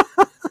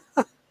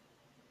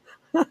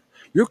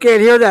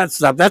can't hear that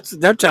stuff.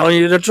 They're telling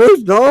you the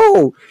truth.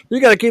 No, you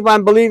got to keep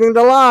on believing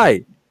the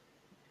lie.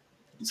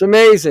 It's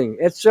amazing.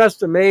 It's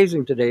just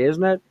amazing today,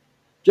 isn't it?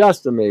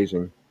 Just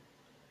amazing.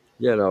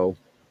 No,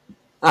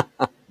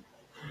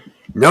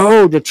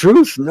 the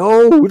truth.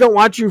 No, we don't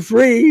want you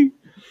free.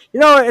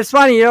 It's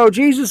funny.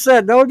 Jesus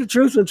said, "Know the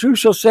truth, and the truth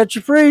shall set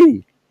you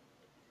free."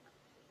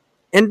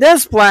 In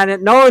this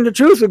planet, knowing the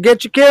truth will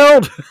get you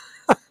killed.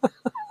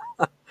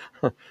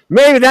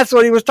 Maybe that's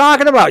what he was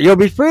talking about. You'll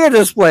be free of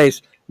this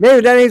place.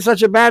 Maybe that ain't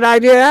such a bad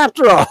idea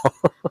after all.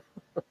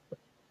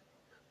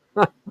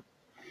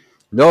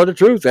 Know the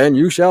truth, and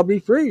you shall be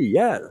free.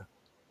 Yeah.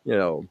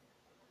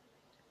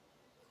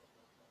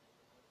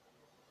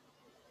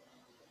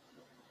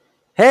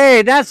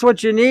 Hey, that's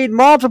what you need.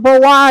 Multiple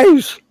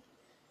wives.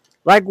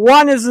 Like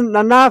one isn't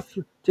enough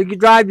to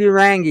drive you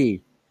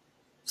rangy.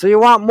 So you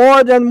want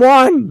more than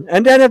one.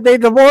 And then if they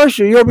divorce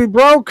you, you'll be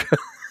broke.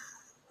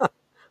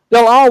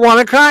 They'll all want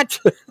to cut.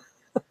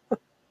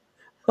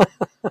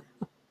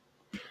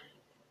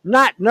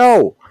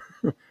 No.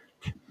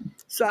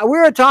 So we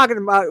were talking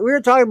about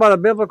a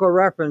biblical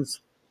reference.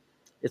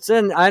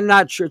 I'm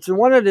not sure. It's in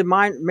one of the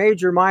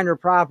major minor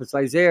prophets,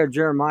 Isaiah,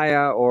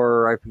 Jeremiah,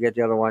 or I forget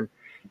the other one.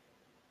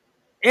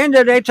 And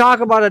they talk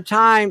about a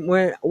time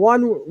when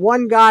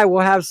one guy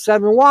will have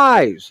 7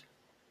 wives.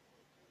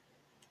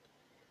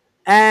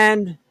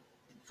 And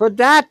For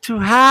that to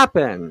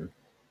happen,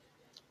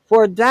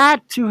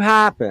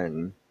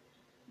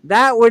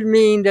 that would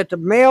mean that the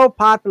male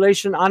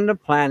population on the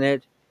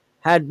planet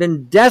had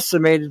been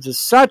decimated to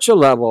such a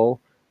level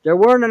there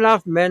weren't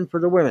enough men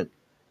for the women.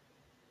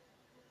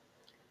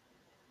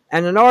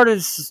 And in order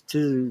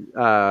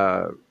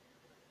to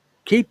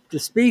keep the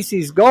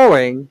species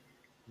going,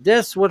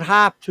 this would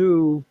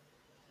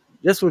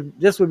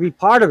be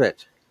part of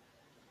it.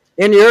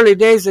 In the early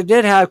days, they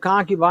did have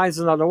concubines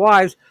and other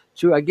wives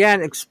to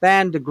again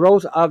expand the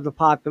growth of the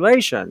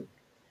population.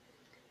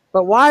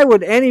 But why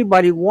would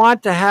anybody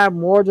want to have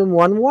more than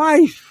one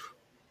wife?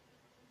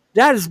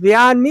 That is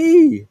beyond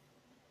me.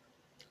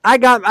 I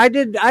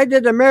did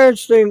the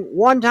marriage thing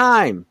one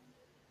time.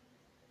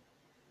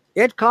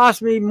 It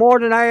cost me more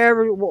than I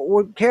ever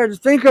would care to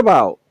think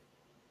about.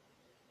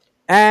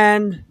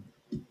 And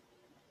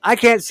I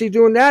can't see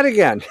doing that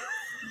again.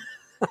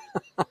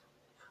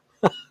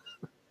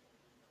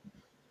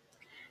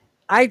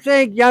 I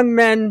think young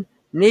men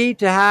need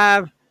to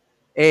have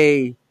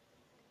a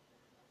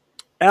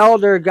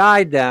elder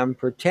guide them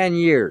for 10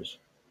 years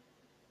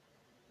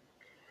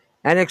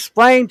and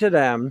explain to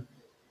them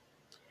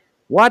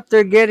what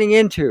they're getting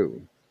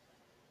into.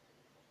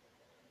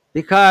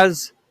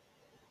 Because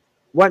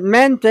what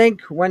men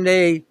think when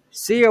they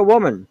see a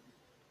woman,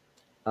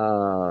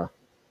 there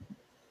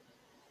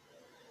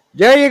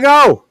you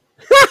go.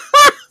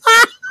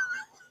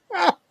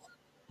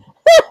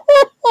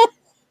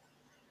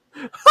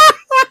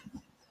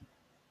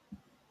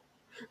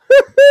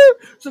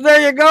 So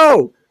there you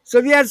go. So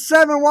if you had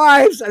 7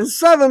 wives and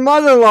 7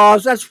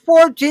 mother-in-laws, that's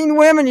 14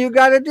 women you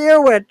got to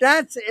deal with.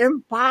 That's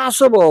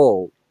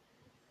impossible.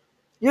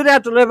 You'd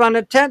have to live on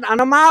a tent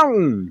on a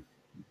mountain.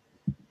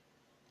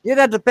 You'd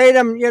have to pay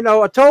them,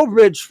 a toll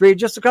bridge fee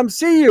just to come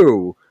see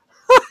you.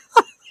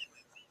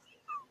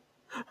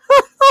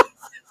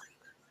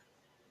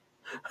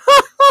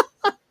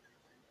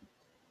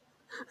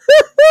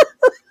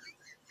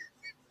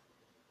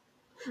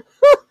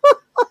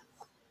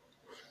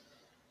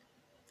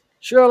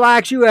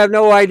 Sherlock, you have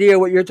no idea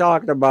what you're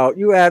talking about.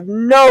 You have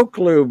no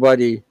clue,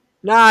 buddy.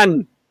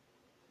 None.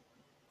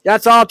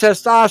 That's all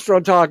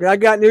testosterone talking. I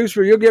got news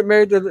for you. You'll get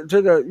married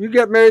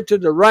to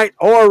the right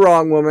or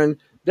wrong woman.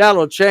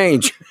 That'll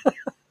change.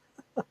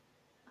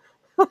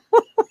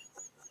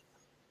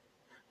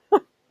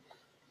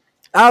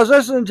 I was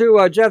listening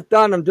to Jeff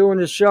Dunham doing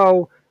his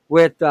show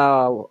with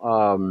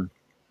what's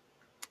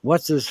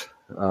the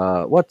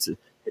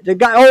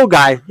guy, old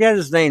guy. He has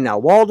his name now.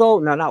 Waldo?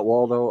 No, not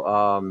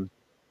Waldo.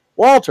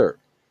 Walter.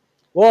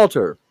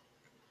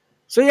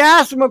 So you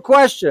asked him a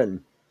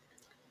question.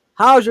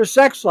 How's your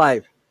sex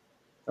life?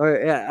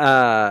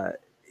 No,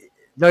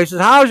 he says,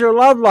 how's your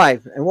love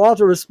life? And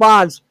Walter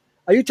responds,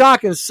 are you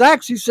talking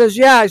sex? He says,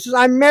 yeah. He says,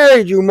 I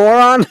married you,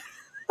 moron.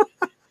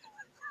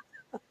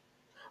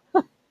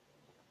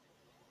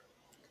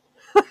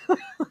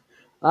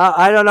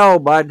 I don't know,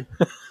 bud.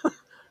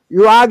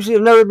 You obviously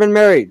have never been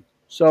married,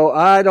 so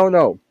I don't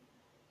know.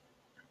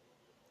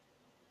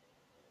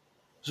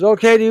 It's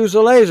okay to use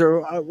a laser.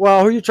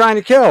 Well, who are you trying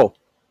to kill?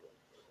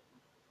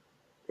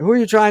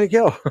 You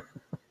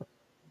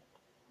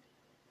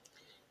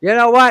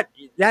know what?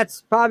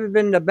 That's probably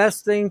been the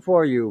best thing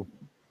for you,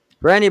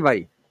 for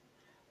anybody.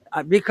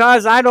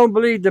 Because I don't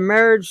believe the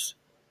marriage,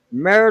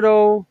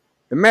 the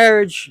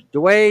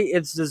way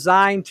it's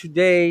designed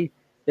today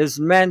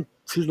is meant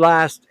to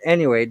last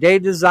anyway. They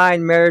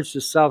designed marriage to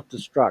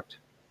self-destruct.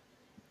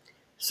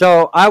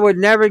 So I would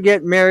never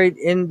get married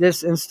in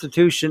this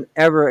institution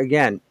ever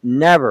again.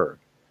 Never.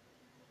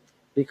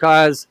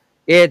 Because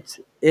it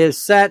is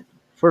set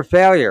for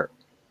failure.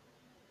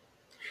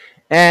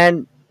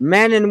 And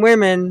men and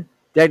women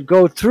that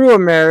go through a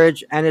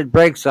marriage and it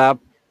breaks up,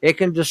 it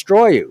can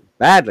destroy you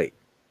badly.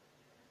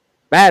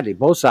 Badly,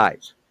 both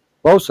sides.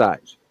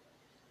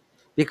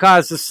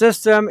 Because the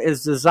system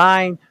is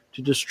designed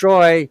to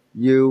destroy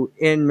you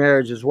in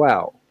marriage as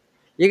well.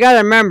 You got to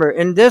remember,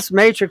 in this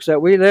matrix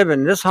that we live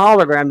in, this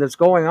hologram that's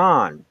going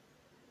on,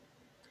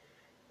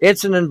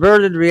 it's an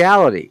inverted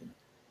reality.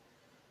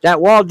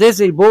 That Walt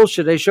Disney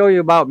bullshit they show you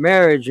about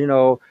marriage,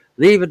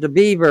 Leave It to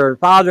Beaver,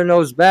 Father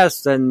Knows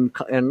Best, and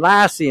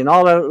Lassie, and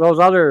all those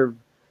other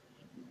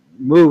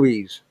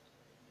movies.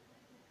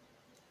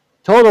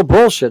 Total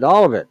bullshit,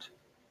 all of it.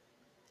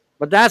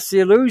 But that's the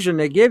illusion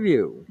they give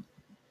you.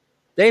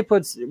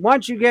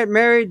 Once you get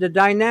married, the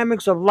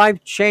dynamics of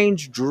life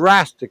change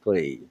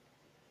drastically.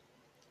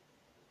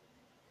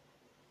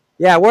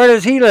 Yeah, where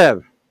does he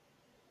live?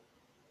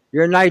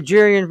 You're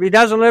Nigerian. He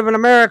doesn't live in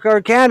America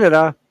or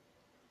Canada.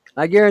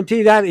 I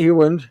guarantee that he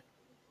wouldn't.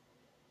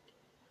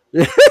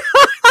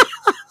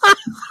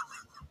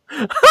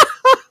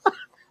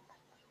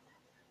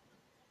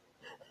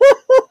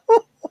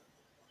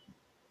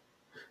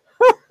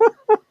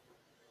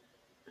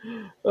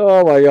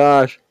 Oh my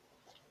gosh.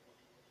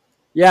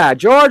 Yeah,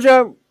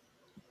 Georgia,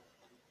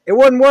 it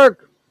wouldn't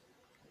work.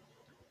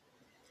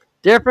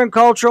 Different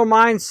cultural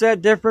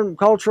mindset, different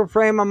cultural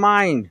frame of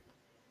mind.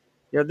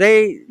 He'll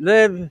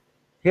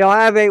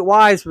have 8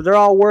 wives, but they're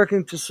all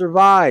working to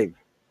survive.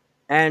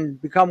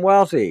 and become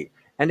wealthy,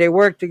 and they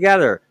work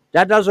together.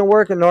 That doesn't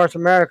work in North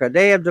America.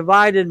 They have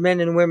divided men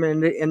and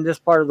women in this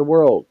part of the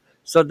world,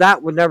 so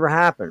that would never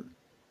happen.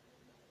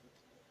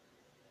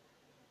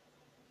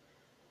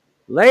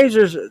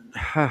 Lasers,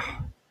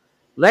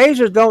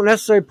 lasers don't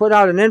necessarily put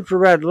out an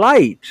infrared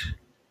light.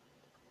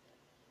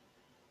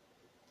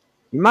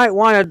 You might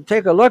want to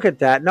take a look at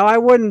that. No, I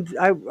wouldn't.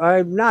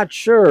 I'm not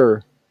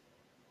sure.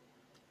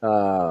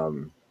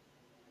 Um,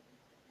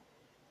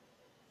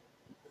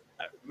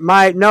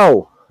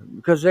 no,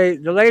 because the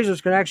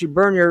lasers can actually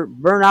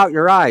burn out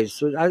your eyes.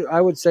 So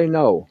I would say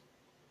no.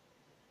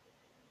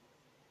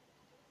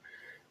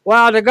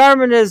 Well, the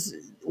government is,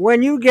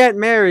 when you get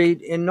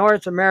married in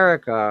North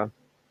America,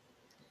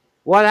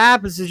 what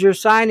happens is you're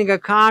signing a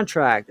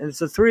contract, and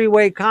it's a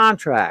three-way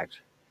contract.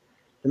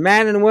 The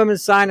man and the woman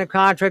sign a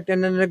contract,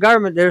 and then the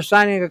government, they're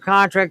signing a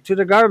contract to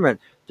the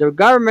government. The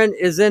government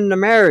is in the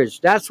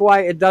marriage. That's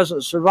why it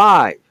doesn't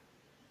survive.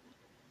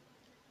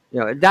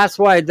 That's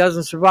why it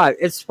doesn't survive.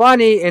 It's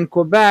funny, in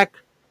Quebec,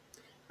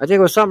 I think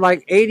it was something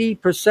like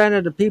 80%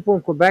 of the people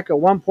in Quebec at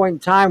one point in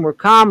time were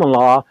common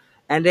law,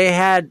 and they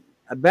had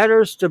a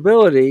better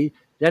stability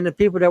than the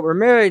people that were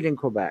married in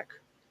Quebec.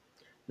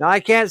 Now, I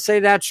can't say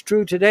that's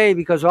true today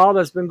because all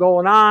that's been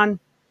going on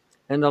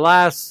in the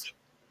last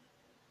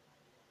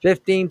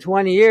 15,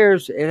 20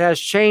 years, it has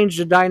changed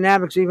the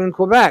dynamics even in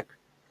Quebec.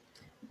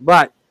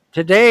 But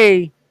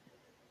today,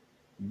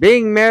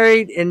 being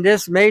married in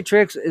this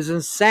matrix is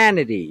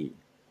insanity.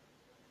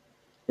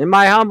 In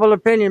my humble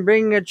opinion,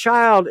 bringing a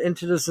child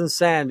into this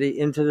insanity,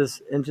 into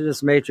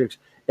this matrix,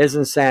 is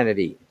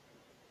insanity.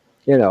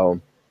 You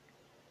know.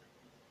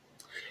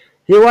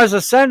 He was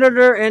a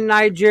senator in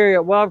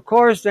Nigeria. Well, of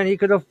course, then he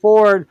could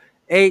afford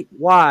 8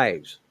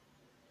 wives.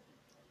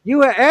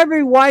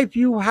 Every wife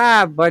you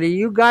have, buddy,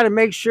 you got to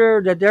make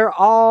sure that they're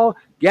all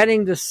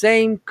getting the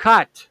same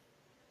cut.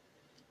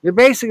 You're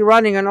basically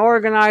running an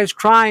organized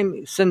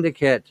crime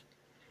syndicate.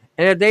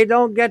 And if they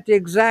don't get the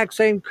exact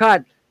same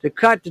cut, the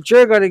cut that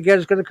you're going to get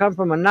is going to come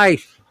from a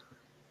knife.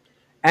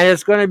 And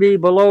it's going to be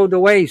below the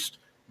waist.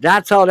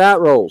 That's how that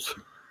rolls.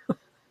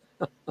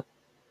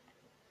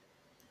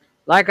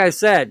 Like I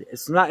said,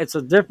 it's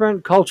a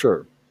different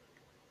culture.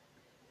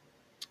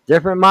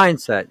 Different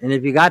mindset. And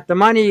if you got the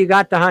money, you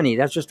got the honey.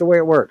 That's just the way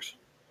it works.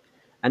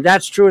 And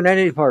that's true in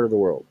any part of the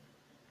world.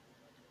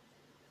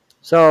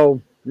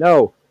 So,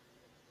 no.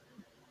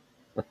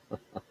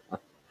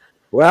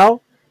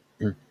 Well,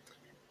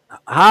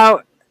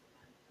 how?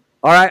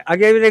 All right, I'll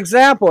give you an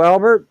example,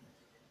 Albert.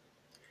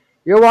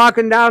 You're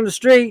walking down the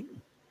street,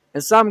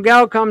 and some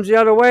gal comes the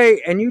other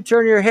way, and you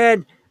turn your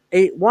head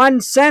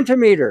 1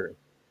 centimeter,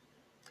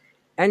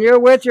 and you're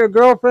with your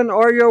girlfriend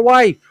or your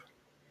wife.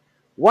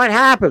 What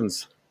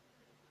happens?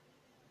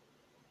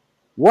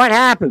 What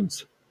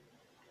happens?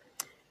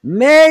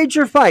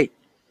 Major fight.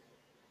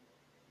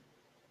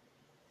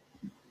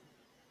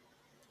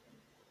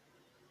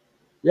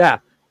 Yeah,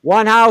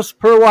 1 house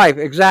per wife,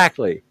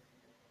 exactly.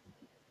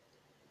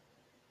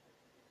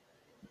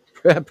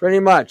 Pretty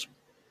much.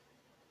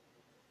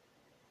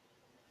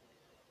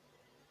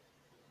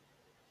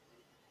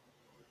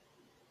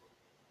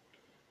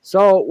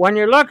 So when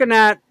you're looking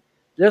at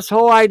this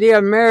whole idea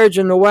of marriage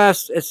in the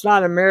West, it's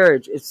not a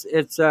marriage.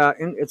 It's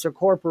a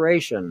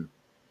corporation.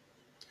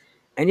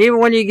 And even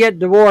when you get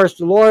divorced,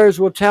 the lawyers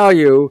will tell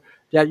you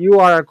that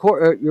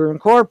you're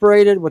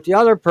incorporated with the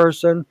other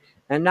person,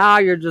 and now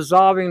you're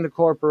dissolving the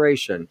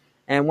corporation.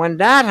 And when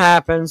that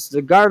happens,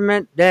 the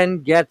government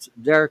then gets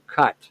their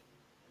cut.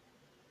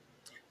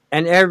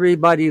 And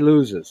everybody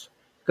loses.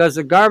 Because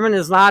the government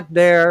is not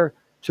there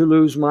to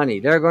lose money.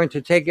 They're going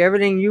to take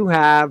everything you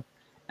have,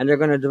 and they're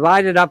going to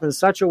divide it up in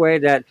such a way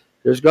that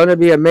there's going to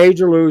be a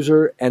major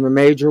loser and a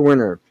major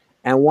winner,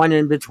 and one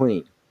in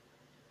between.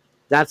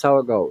 That's how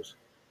it goes.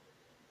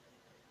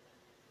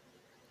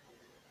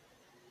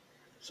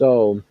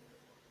 So,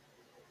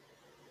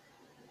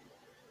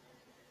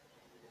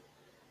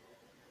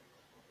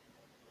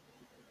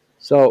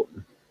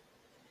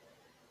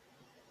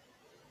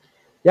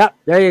 yep,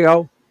 there you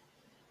go.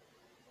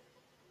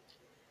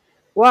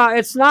 Well,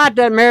 it's not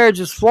that marriage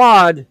is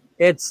flawed.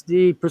 It's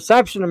the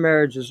perception of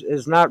marriage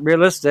is not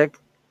realistic.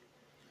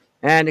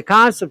 And the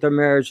concept of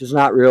marriage is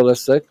not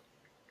realistic.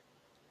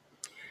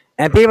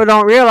 And people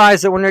don't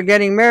realize that when they're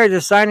getting married, they're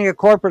signing a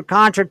corporate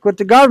contract with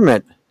the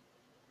government.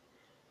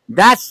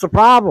 That's the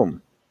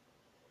problem.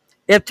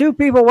 If 2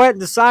 people went and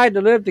decided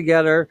to live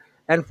together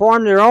and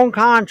form their own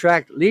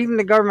contract, leaving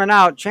the government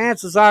out,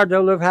 chances are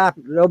they'll live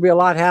happy. They'll be a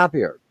lot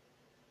happier.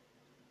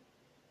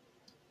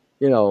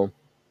 You know.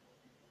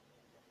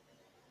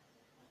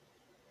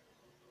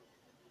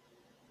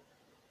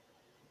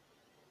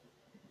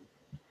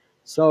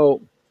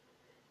 So,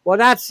 well,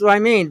 that's what I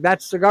mean.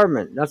 That's the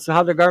government. That's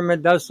how the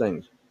government does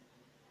things.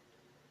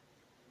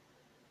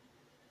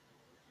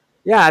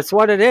 Yeah, it's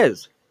what it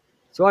is.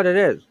 It's what it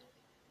is.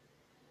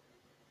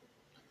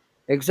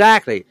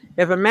 Exactly.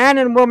 If a man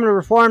and woman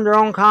reform their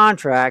own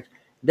contract,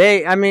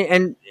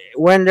 and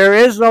when there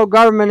is no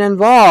government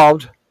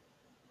involved,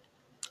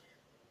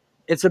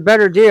 it's a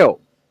better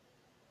deal.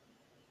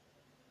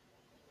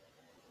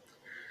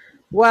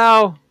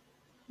 Well,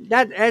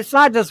 that it's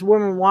not just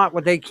women want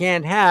what they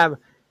can't have.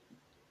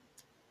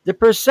 The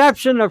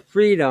perception of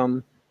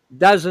freedom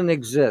doesn't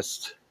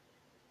exist.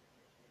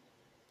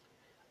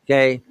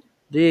 Okay?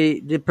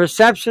 The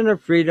perception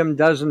of freedom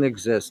doesn't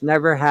exist,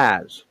 never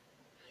has.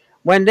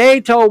 When they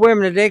told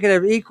women that they could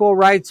have equal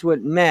rights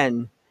with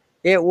men,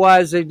 it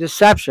was a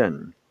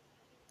deception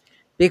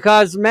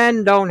because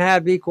men don't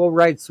have equal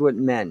rights with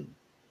men.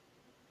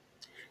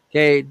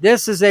 Okay,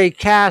 this is a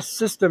caste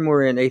system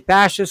we're in, a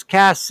fascist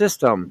caste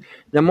system.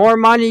 The more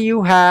money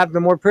you have, the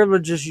more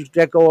privileges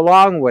that go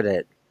along with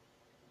it.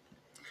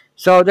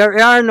 So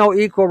there are no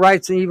equal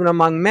rights even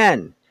among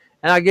men.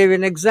 And I'll give you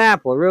an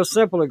example, a real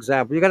simple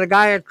example. You got a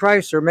guy at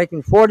Chrysler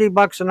making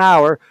 $40 an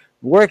hour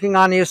working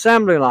on the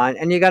assembly line,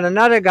 and you got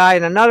another guy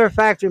in another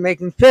factory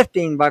making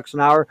 $15 an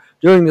hour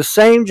doing the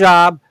same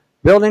job,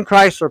 building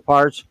Chrysler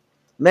parts,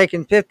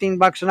 making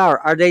 $15 an hour.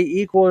 Are they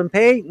equal in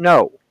pay?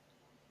 No.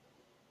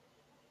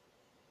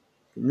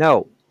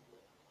 No.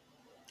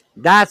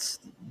 That's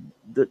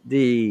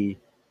the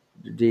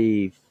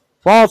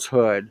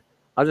falsehood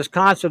of this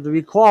concept of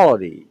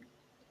equality.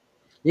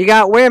 You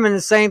got women,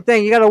 the same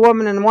thing. You got a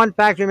woman in one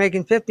factory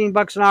making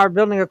 $15 an hour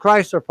building a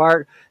Chrysler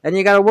part, and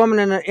you got a woman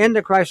in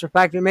the Chrysler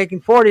factory making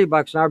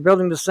 $40 an hour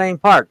building the same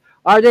part.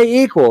 Are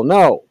they equal?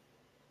 No.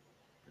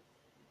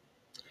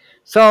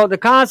 So the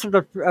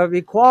concept of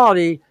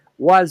equality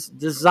was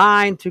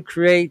designed to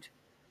create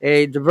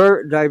a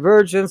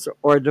divergence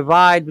or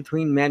divide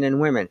between men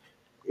and women.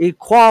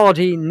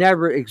 Equality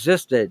never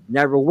existed,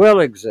 never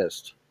will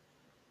exist.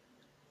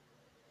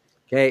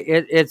 Okay,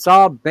 it's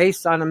all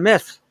based on a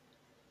myth.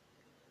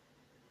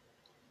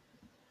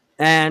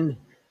 And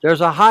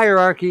there's a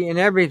hierarchy in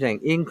everything,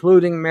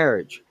 including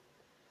marriage.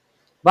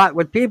 But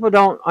what people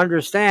don't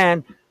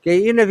understand, okay,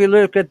 even if you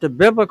look at the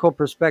biblical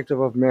perspective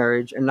of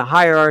marriage and the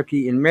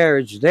hierarchy in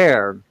marriage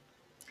there,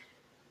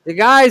 the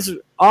guys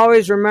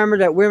always remember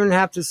that women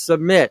have to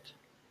submit.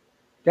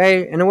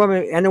 Okay, and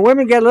the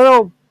women get a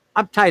little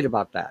uptight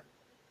about that.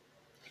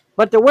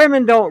 But the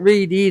women don't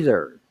read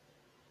either.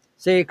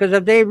 See, because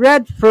if they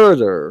read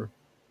further,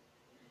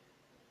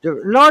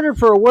 in order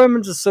for a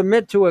woman to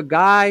submit to a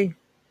guy,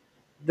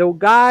 the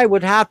guy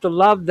would have to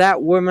love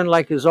that woman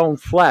like his own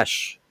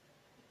flesh.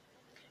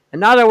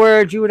 In other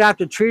words, you would have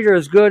to treat her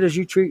as good as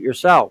you treat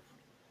yourself.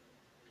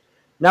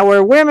 Now,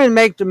 where women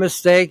make the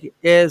mistake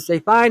is they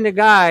find a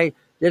guy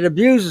that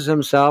abuses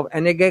himself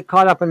and they get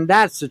caught up in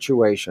that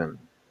situation.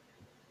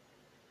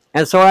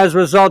 And so as a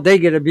result, they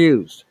get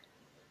abused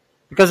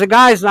because the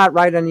guy's not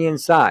right on the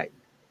inside.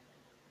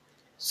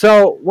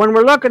 So when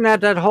we're looking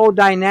at that whole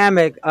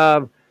dynamic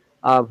of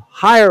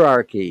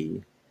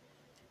hierarchy,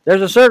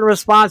 there's a certain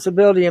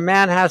responsibility a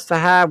man has to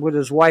have with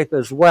his wife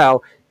as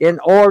well in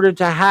order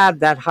to have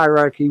that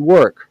hierarchy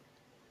work.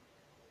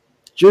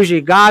 It's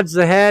usually God's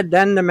the head,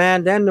 then the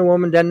man, then the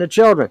woman, then the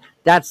children.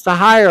 That's the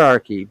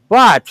hierarchy.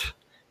 But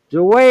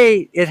the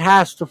way it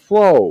has to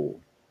flow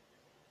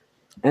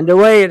and the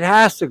way it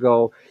has to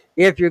go,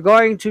 if you're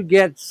going to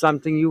get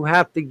something, you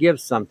have to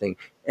give something.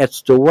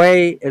 It's the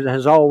way it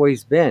has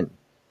always been.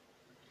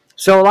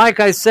 So like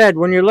I said,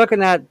 when you're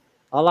looking at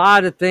a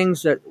lot of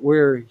things that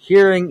we're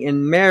hearing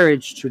in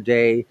marriage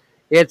today,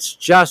 it's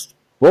just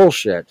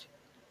bullshit.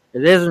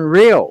 It isn't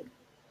real.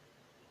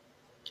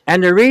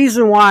 And the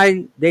reason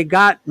why they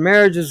got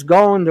marriages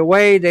going the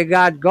way they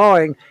got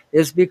going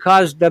is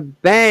because the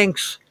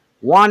banks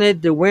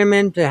wanted the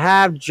women to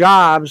have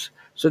jobs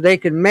so they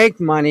could make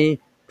money,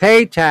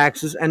 pay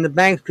taxes, and the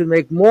banks could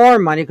make more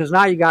money because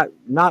now you got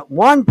not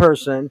one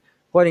person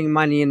putting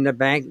money in the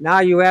bank. Now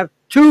you have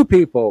two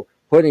people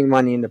putting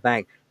money in the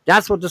bank.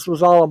 That's what this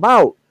was all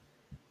about.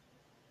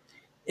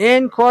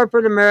 In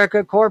corporate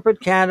America,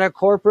 corporate Canada,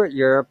 corporate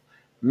Europe,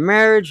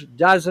 marriage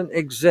doesn't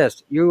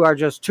exist. You are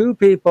just two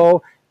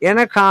people in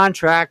a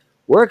contract,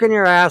 working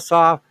your ass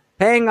off,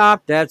 paying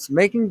off debts,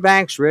 making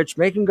banks rich,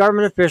 making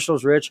government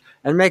officials rich,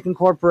 and making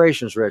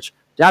corporations rich.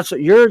 That's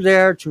what you're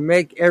there to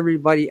make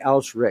everybody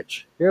else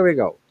rich. Here we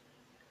go.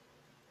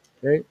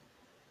 Okay.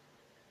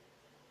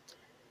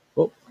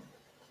 Oh.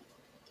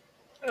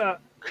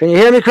 Can you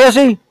hear me,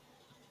 Chrissy?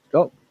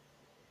 Oh.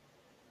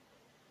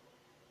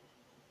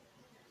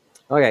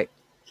 Okay.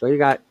 So you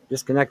got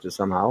disconnected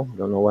somehow.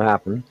 Don't know what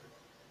happened.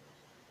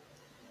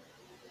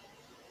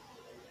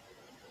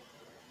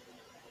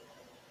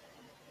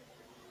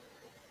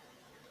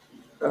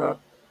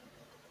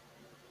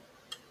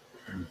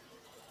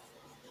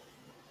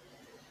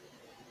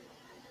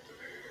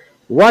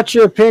 What's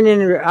your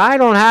opinion? I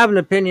don't have an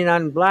opinion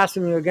on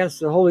blasphemy against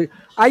the holy.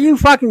 Are you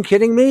fucking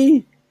kidding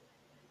me?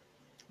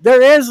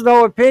 There is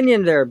no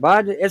opinion there,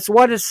 bud. It's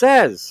what it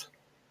says.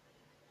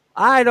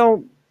 I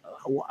don't.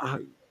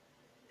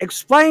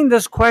 Explain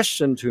this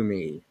question to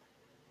me.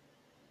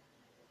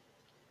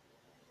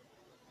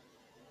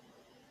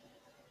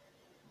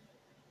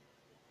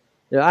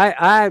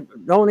 I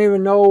don't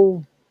even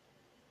know.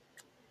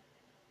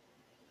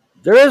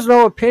 There is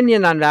no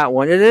opinion on that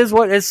one. It is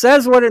what it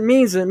says. What it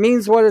means. It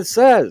means what it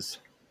says.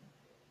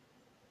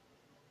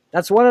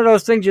 That's one of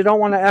those things you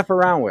don't want to f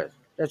around with.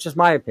 That's just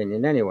my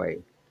opinion, anyway.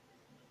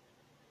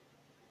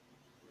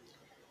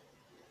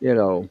 You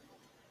know,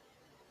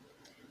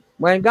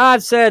 when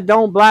God said,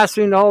 "Don't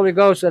blaspheme the Holy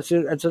Ghost," it's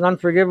an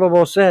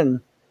unforgivable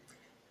sin.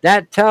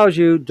 That tells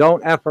you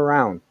don't F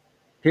around.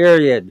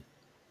 Period.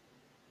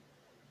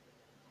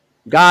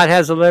 God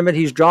has a limit.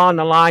 He's drawn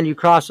the line. You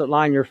cross that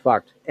line, you're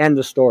fucked. End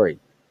of story.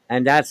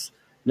 And that's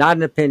not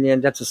an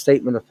opinion. That's a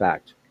statement of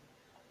fact.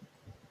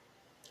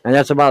 And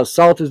that's about as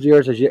salt as the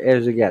earth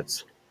as it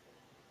gets.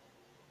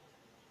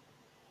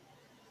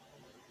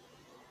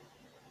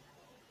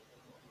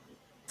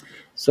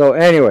 So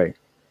anyway,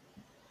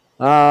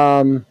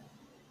 I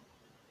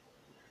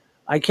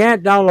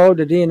can't download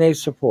the DNA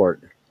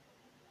support.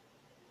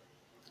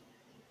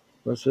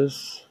 What's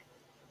this?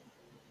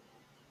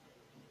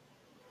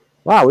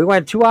 Wow, we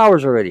went 2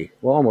 hours already.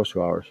 Well, almost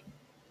 2 hours.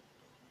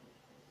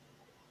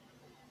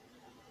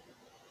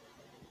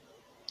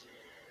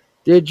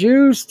 Did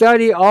you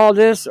study all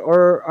this,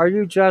 or are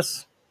you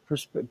just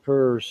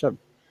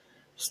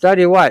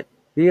study what?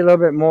 Be a little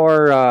bit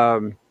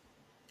more.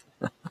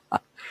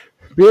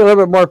 Be a little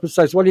bit more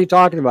precise. What are you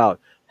talking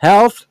about?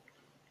 Health,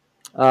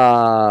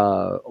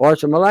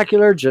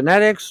 orthomolecular,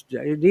 genetics.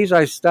 These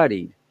I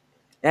studied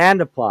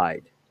and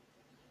applied.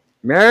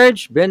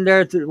 Marriage, been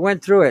there,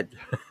 went through it.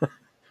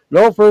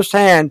 Know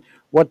firsthand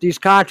what these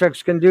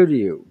contracts can do to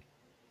you.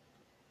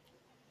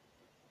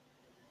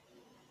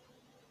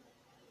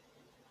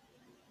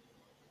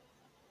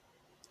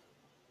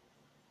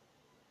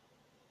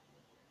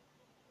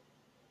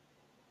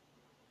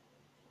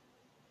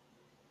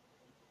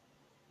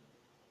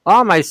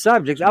 All my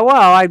subjects. Well,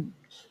 I've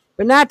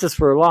been at this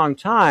for a long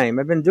time.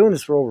 I've been doing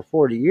this for over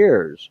 40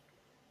 years.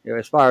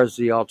 As far as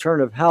the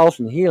alternative health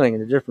and healing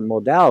and the different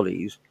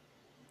modalities,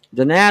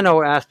 the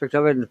nano aspect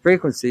of it and the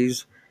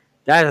frequencies,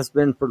 that has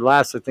been for the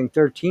last, I think,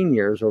 13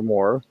 years or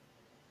more,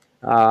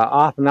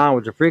 off and on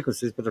with the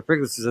frequencies. But the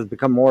frequencies has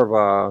become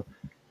more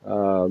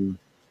of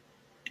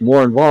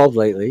more involved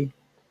lately,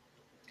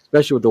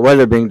 especially with the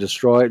weather being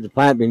destroyed, the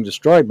planet being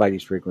destroyed by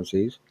these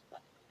frequencies.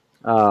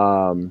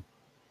 Um,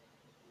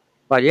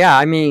 but yeah,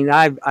 I mean,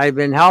 I've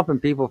been helping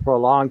people for a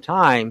long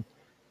time,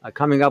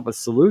 coming up with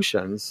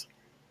solutions.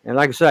 And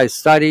like I said, I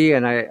study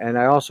and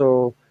I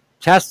also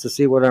test to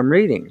see what I'm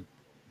reading.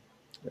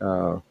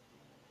 Uh,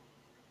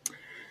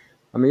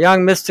 I'm a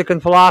young mystic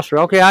and philosopher.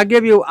 Okay, I'll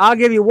give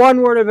you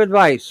one word of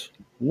advice.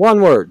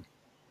 One word.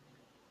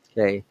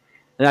 Okay,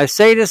 and I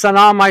say this on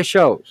all my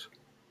shows.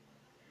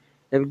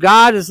 If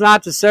God is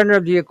not the center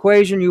of the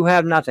equation, you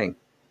have nothing.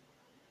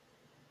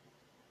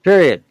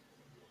 Period.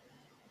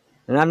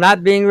 And I'm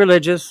not being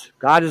religious.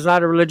 God is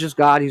not a religious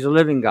God. He's a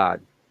living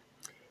God.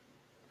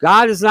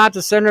 God is not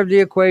the center of the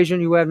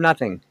equation, you have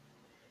nothing.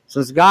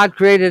 Since God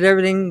created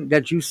everything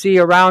that you see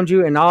around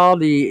you and all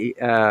the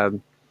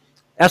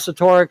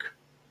esoteric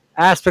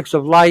aspects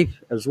of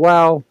life as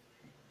well,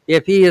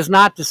 if He is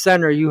not the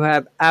center, you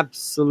have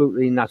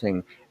absolutely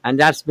nothing. And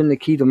that's been the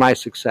key to my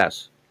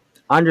success.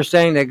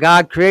 Understanding that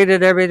God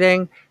created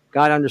everything,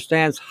 God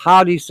understands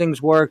how these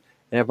things work,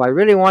 and if I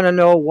really want to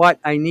know what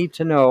I need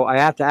to know, I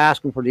have to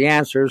ask Him for the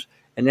answers,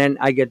 and then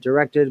I get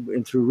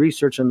directed through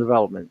research and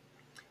development.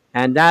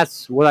 And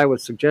that's what I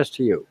would suggest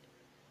to you.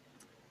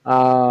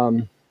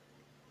 Um,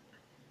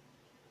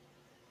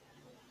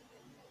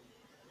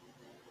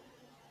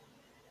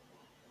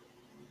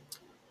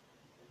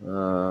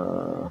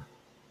 uh,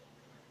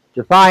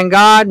 define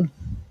God,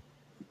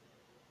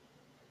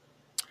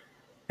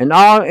 an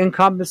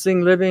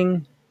all-encompassing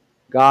living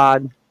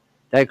God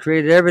that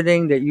created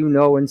everything that you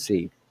know and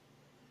see,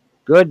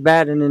 good,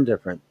 bad, and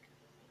indifferent.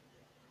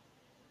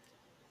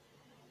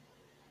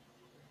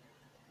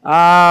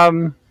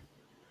 Um,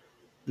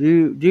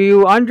 do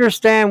you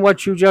understand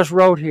what you just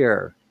wrote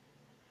here?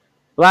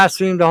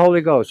 Blaspheme the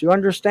Holy Ghost. You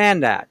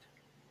understand that?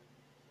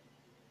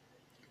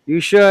 You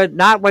should,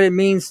 not what it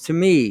means to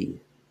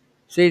me.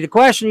 See, the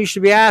question you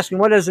should be asking,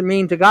 what does it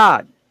mean to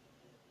God?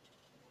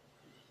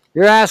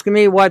 You're asking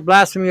me what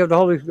blasphemy of the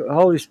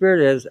Holy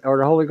Spirit is, or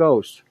the Holy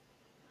Ghost.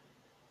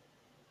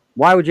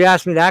 Why would you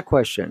ask me that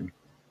question?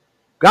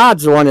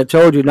 God's the one that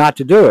told you not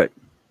to do it.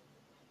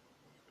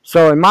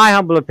 So in my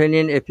humble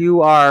opinion, if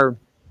you are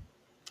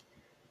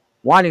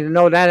wanting to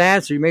know that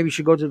answer, you maybe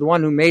should go to the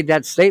one who made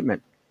that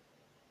statement.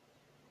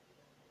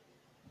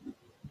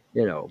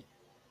 You know.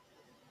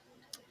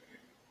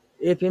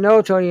 If you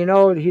know Tony, you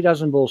know he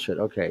doesn't bullshit.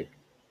 Okay.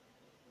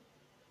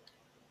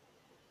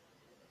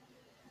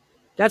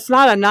 That's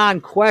not a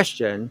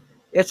non-question.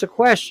 It's a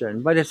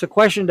question, but it's a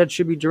question that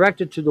should be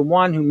directed to the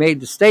one who made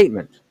the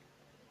statement.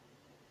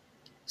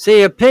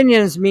 See,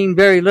 opinions mean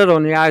very little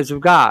in the eyes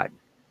of God.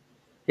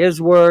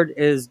 His word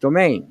is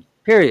domain,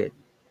 period.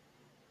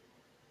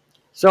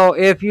 So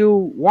if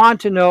you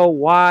want to know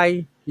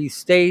why he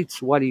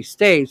states what he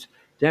states,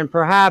 then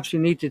perhaps you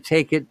need to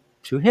take it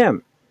to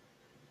him.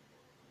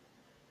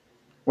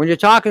 When you're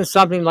talking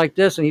something like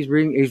this and he's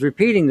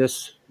repeating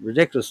this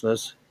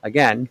ridiculousness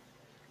again,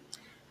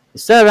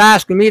 instead of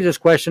asking me this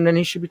question, then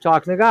he should be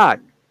talking to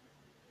God,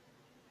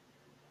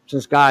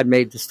 since God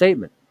made the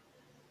statement.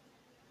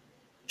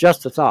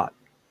 Just a thought.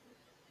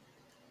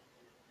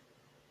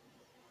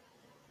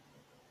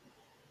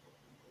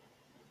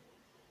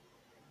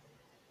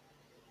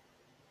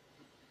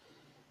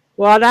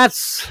 Well,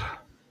 that's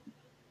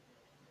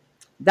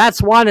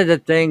one of the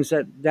things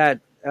that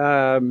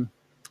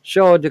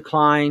show a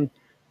decline,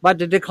 but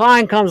the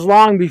decline comes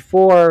long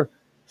before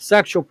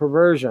sexual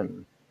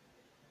perversion.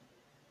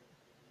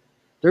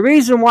 The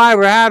reason why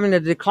we're having the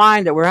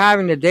decline that we're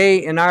having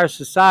today in our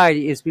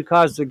society is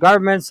because the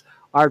governments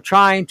are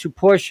trying to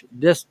push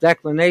this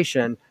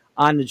declination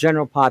on the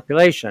general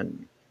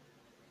population.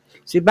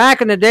 See,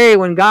 back in the day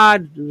when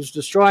God was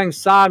destroying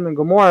Sodom and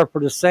Gomorrah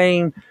for the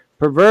same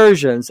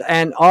perversions,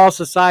 and all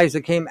societies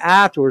that came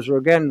afterwards were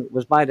again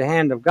was by the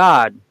hand of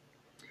God,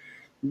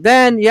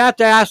 then you have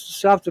to ask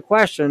yourself the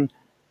question,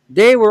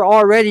 they were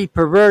already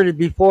perverted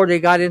before they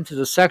got into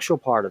the sexual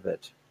part of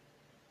it.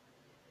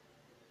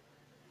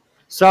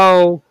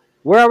 So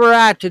where we're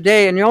at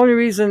today, and the only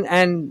reason,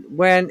 and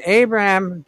when Abraham